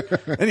say.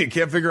 And you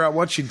can't figure out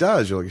what she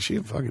does. You're like, is she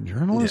a fucking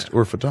journalist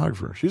or a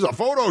photographer? She's a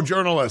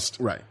photojournalist.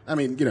 Right. I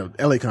mean,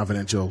 LA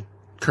Confidential,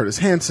 Curtis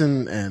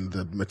Hanson, and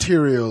the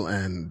material,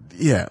 and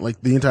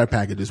like the entire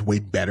package is way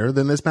better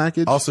than this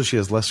package. Also, she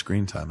has less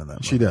screen time in that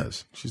movie. She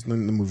does. She's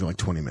in the movie like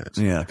 20 minutes.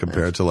 Yeah,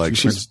 compared to like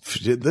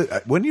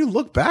when you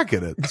look back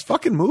at it, this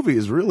fucking movie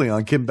is really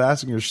on Kim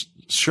Basinger's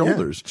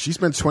shoulders. Yeah. She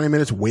spent 20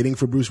 minutes waiting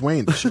for Bruce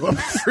Wayne to show up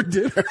for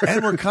dinner.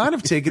 And we're kind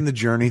of taking the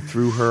journey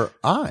through her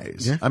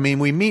eyes. Yeah. I mean,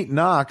 we meet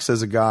Knox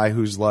as a guy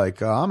who's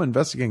like, I'm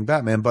investigating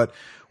Batman, but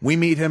we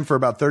meet him for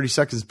about 30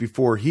 seconds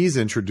before he's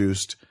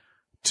introduced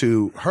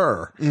to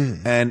her.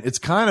 And it's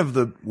kind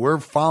of we're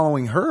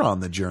following her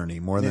on the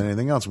journey more than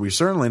anything else. We're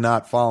certainly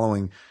not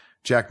following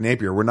Jack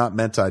Napier. We're not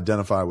meant to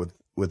identify with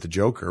the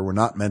Joker. We're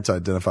not meant to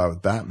identify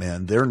with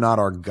Batman. They're not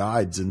our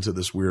guides into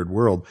this weird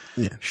world.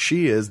 Yeah.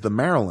 She is the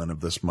Marilyn of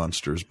this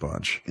monsters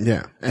bunch.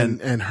 Yeah.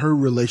 And her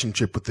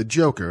relationship with the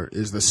Joker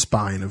is the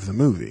spine of the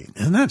movie.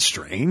 Isn't that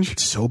strange?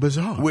 It's so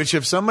bizarre. Which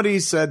if somebody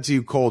said to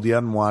you cold, you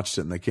hadn't watched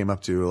it, and they came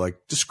up to you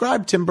like,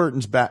 describe Tim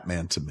Burton's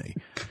Batman to me,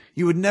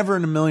 you would never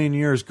in a million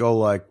years go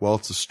like, well,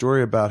 it's a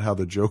story about how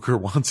the Joker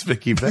wants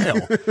Vicky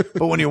Vale.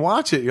 But when you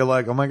watch it, you're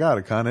like, oh my God,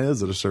 it kind of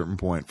is at a certain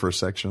point for a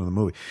section of the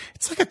movie.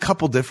 It's like a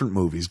couple different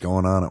movies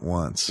going on at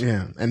once.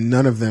 Yeah. And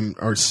none of them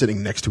are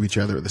sitting next to each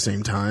other at the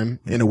same time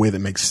in a way that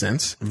makes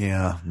sense.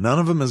 Yeah. None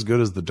of them as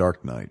good as The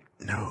Dark Knight.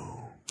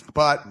 No.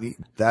 But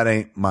that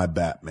ain't my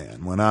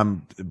Batman. When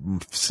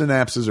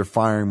synapses are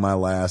firing my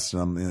last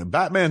and I'm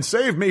Batman,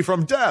 save me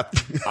from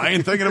death. I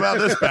ain't thinking about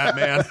this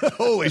Batman.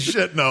 Holy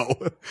shit, no.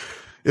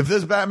 If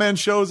this Batman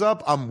shows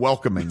up, I'm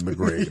welcoming the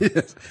grave.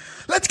 Yes.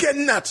 Let's get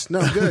nuts.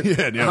 No,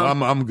 good.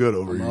 I'm good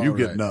over here. You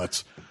get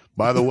nuts.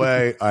 By the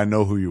way, I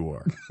know who you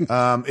are.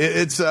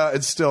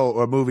 It's still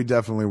a movie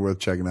definitely worth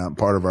checking out.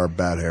 Part of our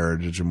bad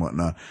heritage and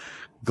whatnot.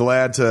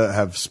 Glad to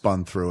have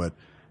spun through it.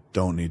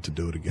 Don't need to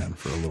do it again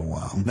for a little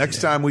while.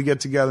 Next time we get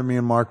together, me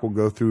and Mark will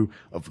go through,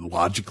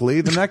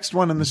 logically, the next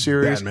one in the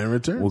series. Batman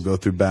Returns. We'll go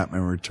through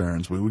Batman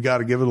Returns. We got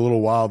to give it a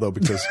little while, though,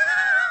 because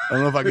I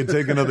don't know if I can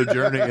take another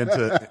journey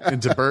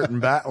into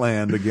Burton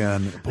Batland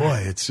again.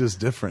 Boy, it's just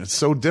different. It's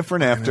so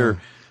different after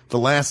the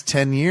last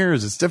 10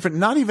 years. It's different.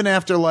 Not even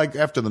after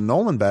the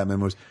Nolan Batman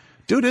movies.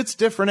 Dude, it's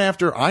different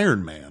after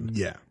Iron Man.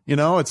 Yeah.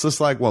 It's just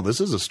like, well,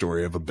 this is a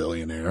story of a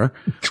billionaire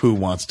who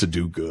wants to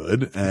do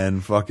good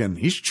and fucking,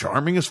 he's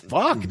charming as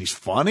fuck and he's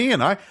funny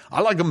and I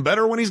like him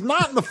better when he's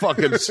not in the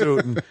fucking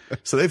suit. And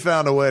so they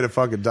found a way to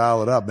fucking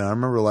dial it up. Now I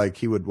remember like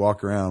he would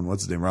walk around,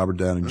 what's his name? Robert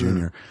Downey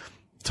Jr.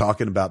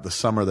 Talking about the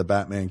summer that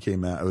Batman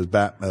came out. It was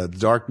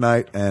Dark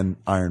Knight and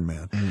Iron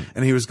Man.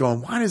 And he was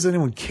going, why does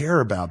anyone care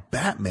about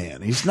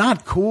Batman? He's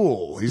not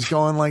cool. He's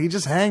going like, he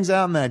just hangs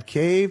out in that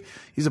cave.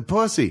 He's a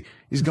pussy.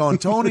 He's going,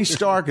 Tony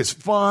Stark is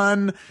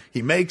fun.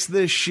 He makes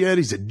this shit.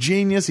 He's a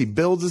genius. He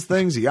builds his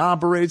things. He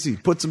operates. He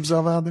puts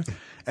himself out there.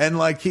 And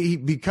like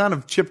he kind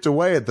of chipped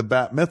away at the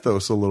Bat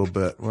mythos a little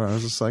bit where I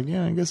was just like,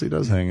 yeah, I guess he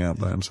does hang out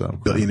by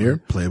himself. Billionaire,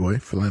 playboy,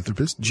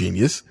 philanthropist,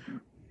 genius.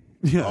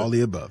 Yeah. All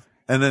the above.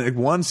 And then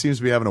one seems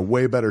to be having a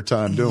way better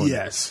time doing it.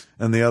 Yes.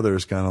 And the other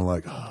is kind of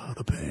like, oh,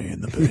 the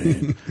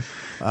pain.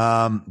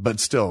 But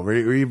still,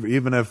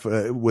 even if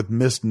with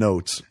missed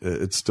notes,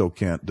 it still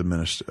can't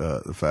diminish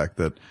the fact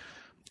that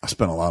I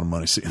spent a lot of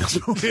money seeing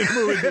this movie in a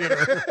movie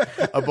theater.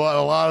 I bought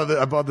a lot of it.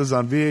 I bought this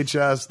on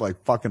VHS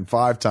like fucking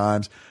 5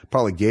 times.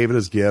 Probably gave it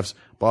as gifts.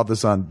 Bought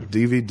this on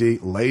DVD,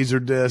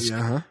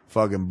 Laserdisc,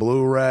 fucking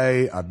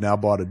Blu-ray. I've now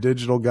bought a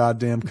digital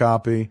goddamn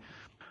copy.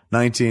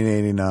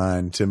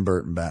 1989 Tim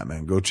Burton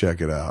Batman. Go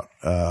check it out.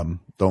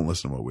 Don't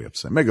listen to what we have to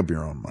say. Make up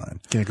your own mind.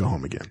 Can't go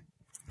home again.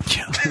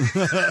 Yeah.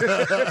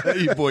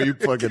 You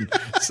fucking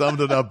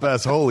summed it up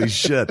best. Holy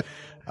shit.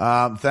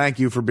 Thank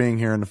you for being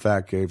here in the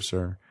Fat Cave,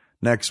 sir.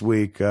 Next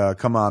week,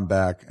 come on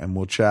back and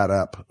we'll chat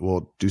up.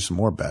 We'll do some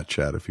more Bat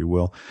Chat, if you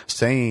will.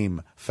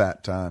 Same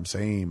fat time,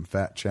 same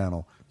fat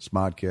channel,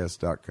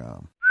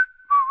 smodcast.com.